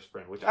Clueless First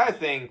Friend, which I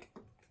think,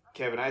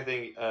 Kevin,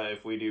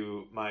 if we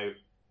do My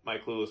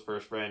Clueless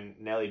First Friend,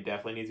 Nelly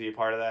definitely needs to be a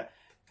part of that.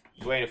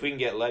 Dwayne, if we can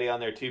get Letty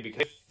on there too,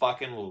 because I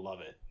fucking love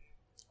it.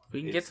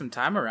 We can get some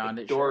time around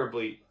it.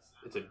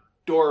 It's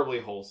adorably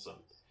wholesome.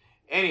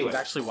 Anyway, she's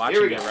actually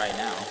watching it right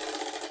now.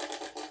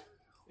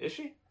 Is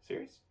she?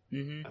 Serious?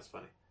 Mm-hmm. That's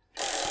funny.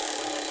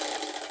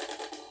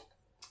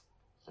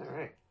 All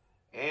right.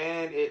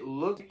 And it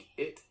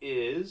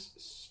is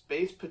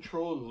Space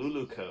Patrol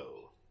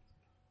Luluko.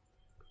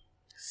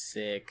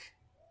 Sick.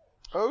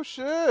 Oh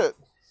shit.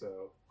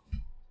 So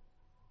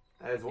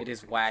it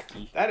is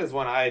wacky. That is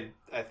one I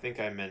think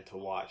I meant to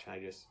watch and I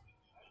just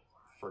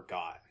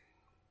forgot.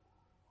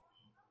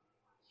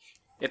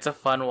 It's a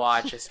fun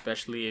watch,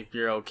 especially if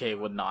you're okay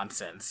with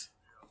nonsense.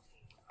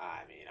 I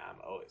mean, I'm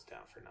always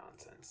down for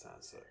nonsense.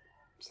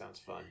 Sounds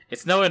fun.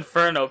 It's no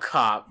Inferno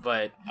Cop,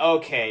 but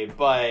okay,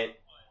 but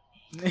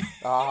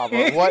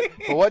but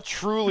what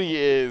truly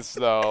is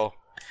though?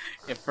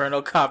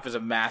 Inferno Cop is a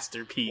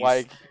masterpiece.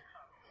 Like,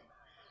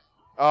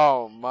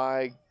 oh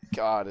my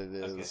god, it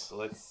is. Okay, so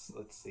let's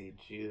see,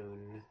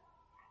 June.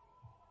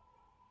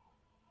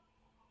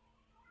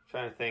 I'm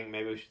trying to think,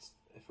 maybe we should.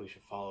 if we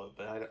should follow it,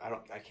 but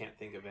I can't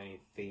think of any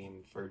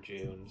theme for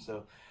June.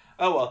 So,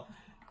 oh well.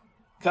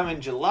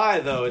 Coming July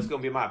though, it's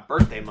gonna be my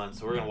birthday month,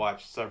 so we're gonna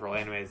watch several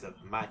animes of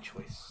my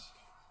choice.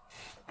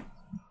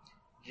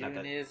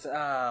 June is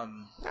all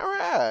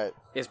right.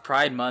 Is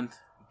Pride Month.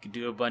 You could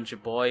do a bunch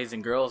of boys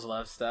and girls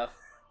love stuff.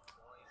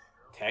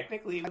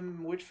 Technically,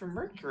 even Witch from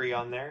Mercury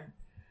on there.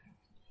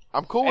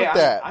 I'm cool with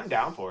that. I'm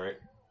down for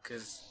it.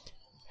 Cause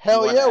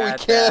hell yeah, we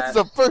can. That's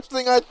the first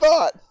thing I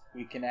thought.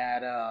 We can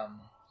add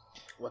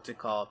what's it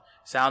called?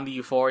 Sound of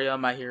Euphoria.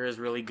 My Hero is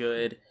really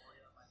good.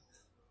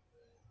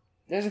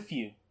 There's a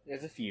few.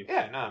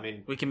 Yeah, no, I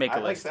mean, we can make a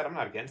list. Like I said, I'm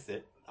not against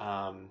it.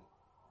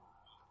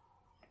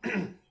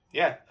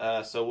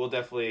 Yeah, so we'll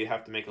definitely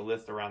have to make a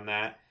list around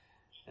that.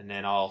 And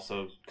then I'll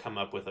also come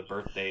up with a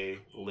birthday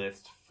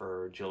list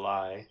for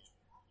July.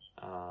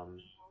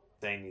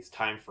 Saying these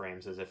time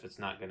frames as if it's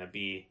not going to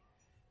be,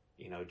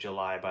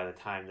 July by the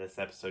time this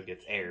episode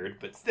gets aired,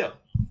 but still.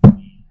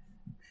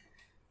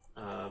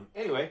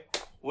 Anyway,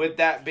 with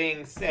that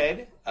being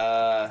said,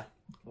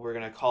 we're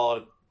gonna call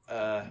it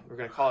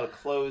a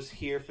close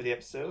here for the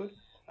episode.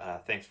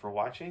 Thanks for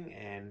watching,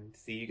 and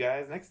see you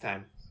guys next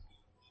time.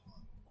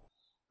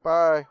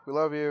 Bye. We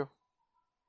love you.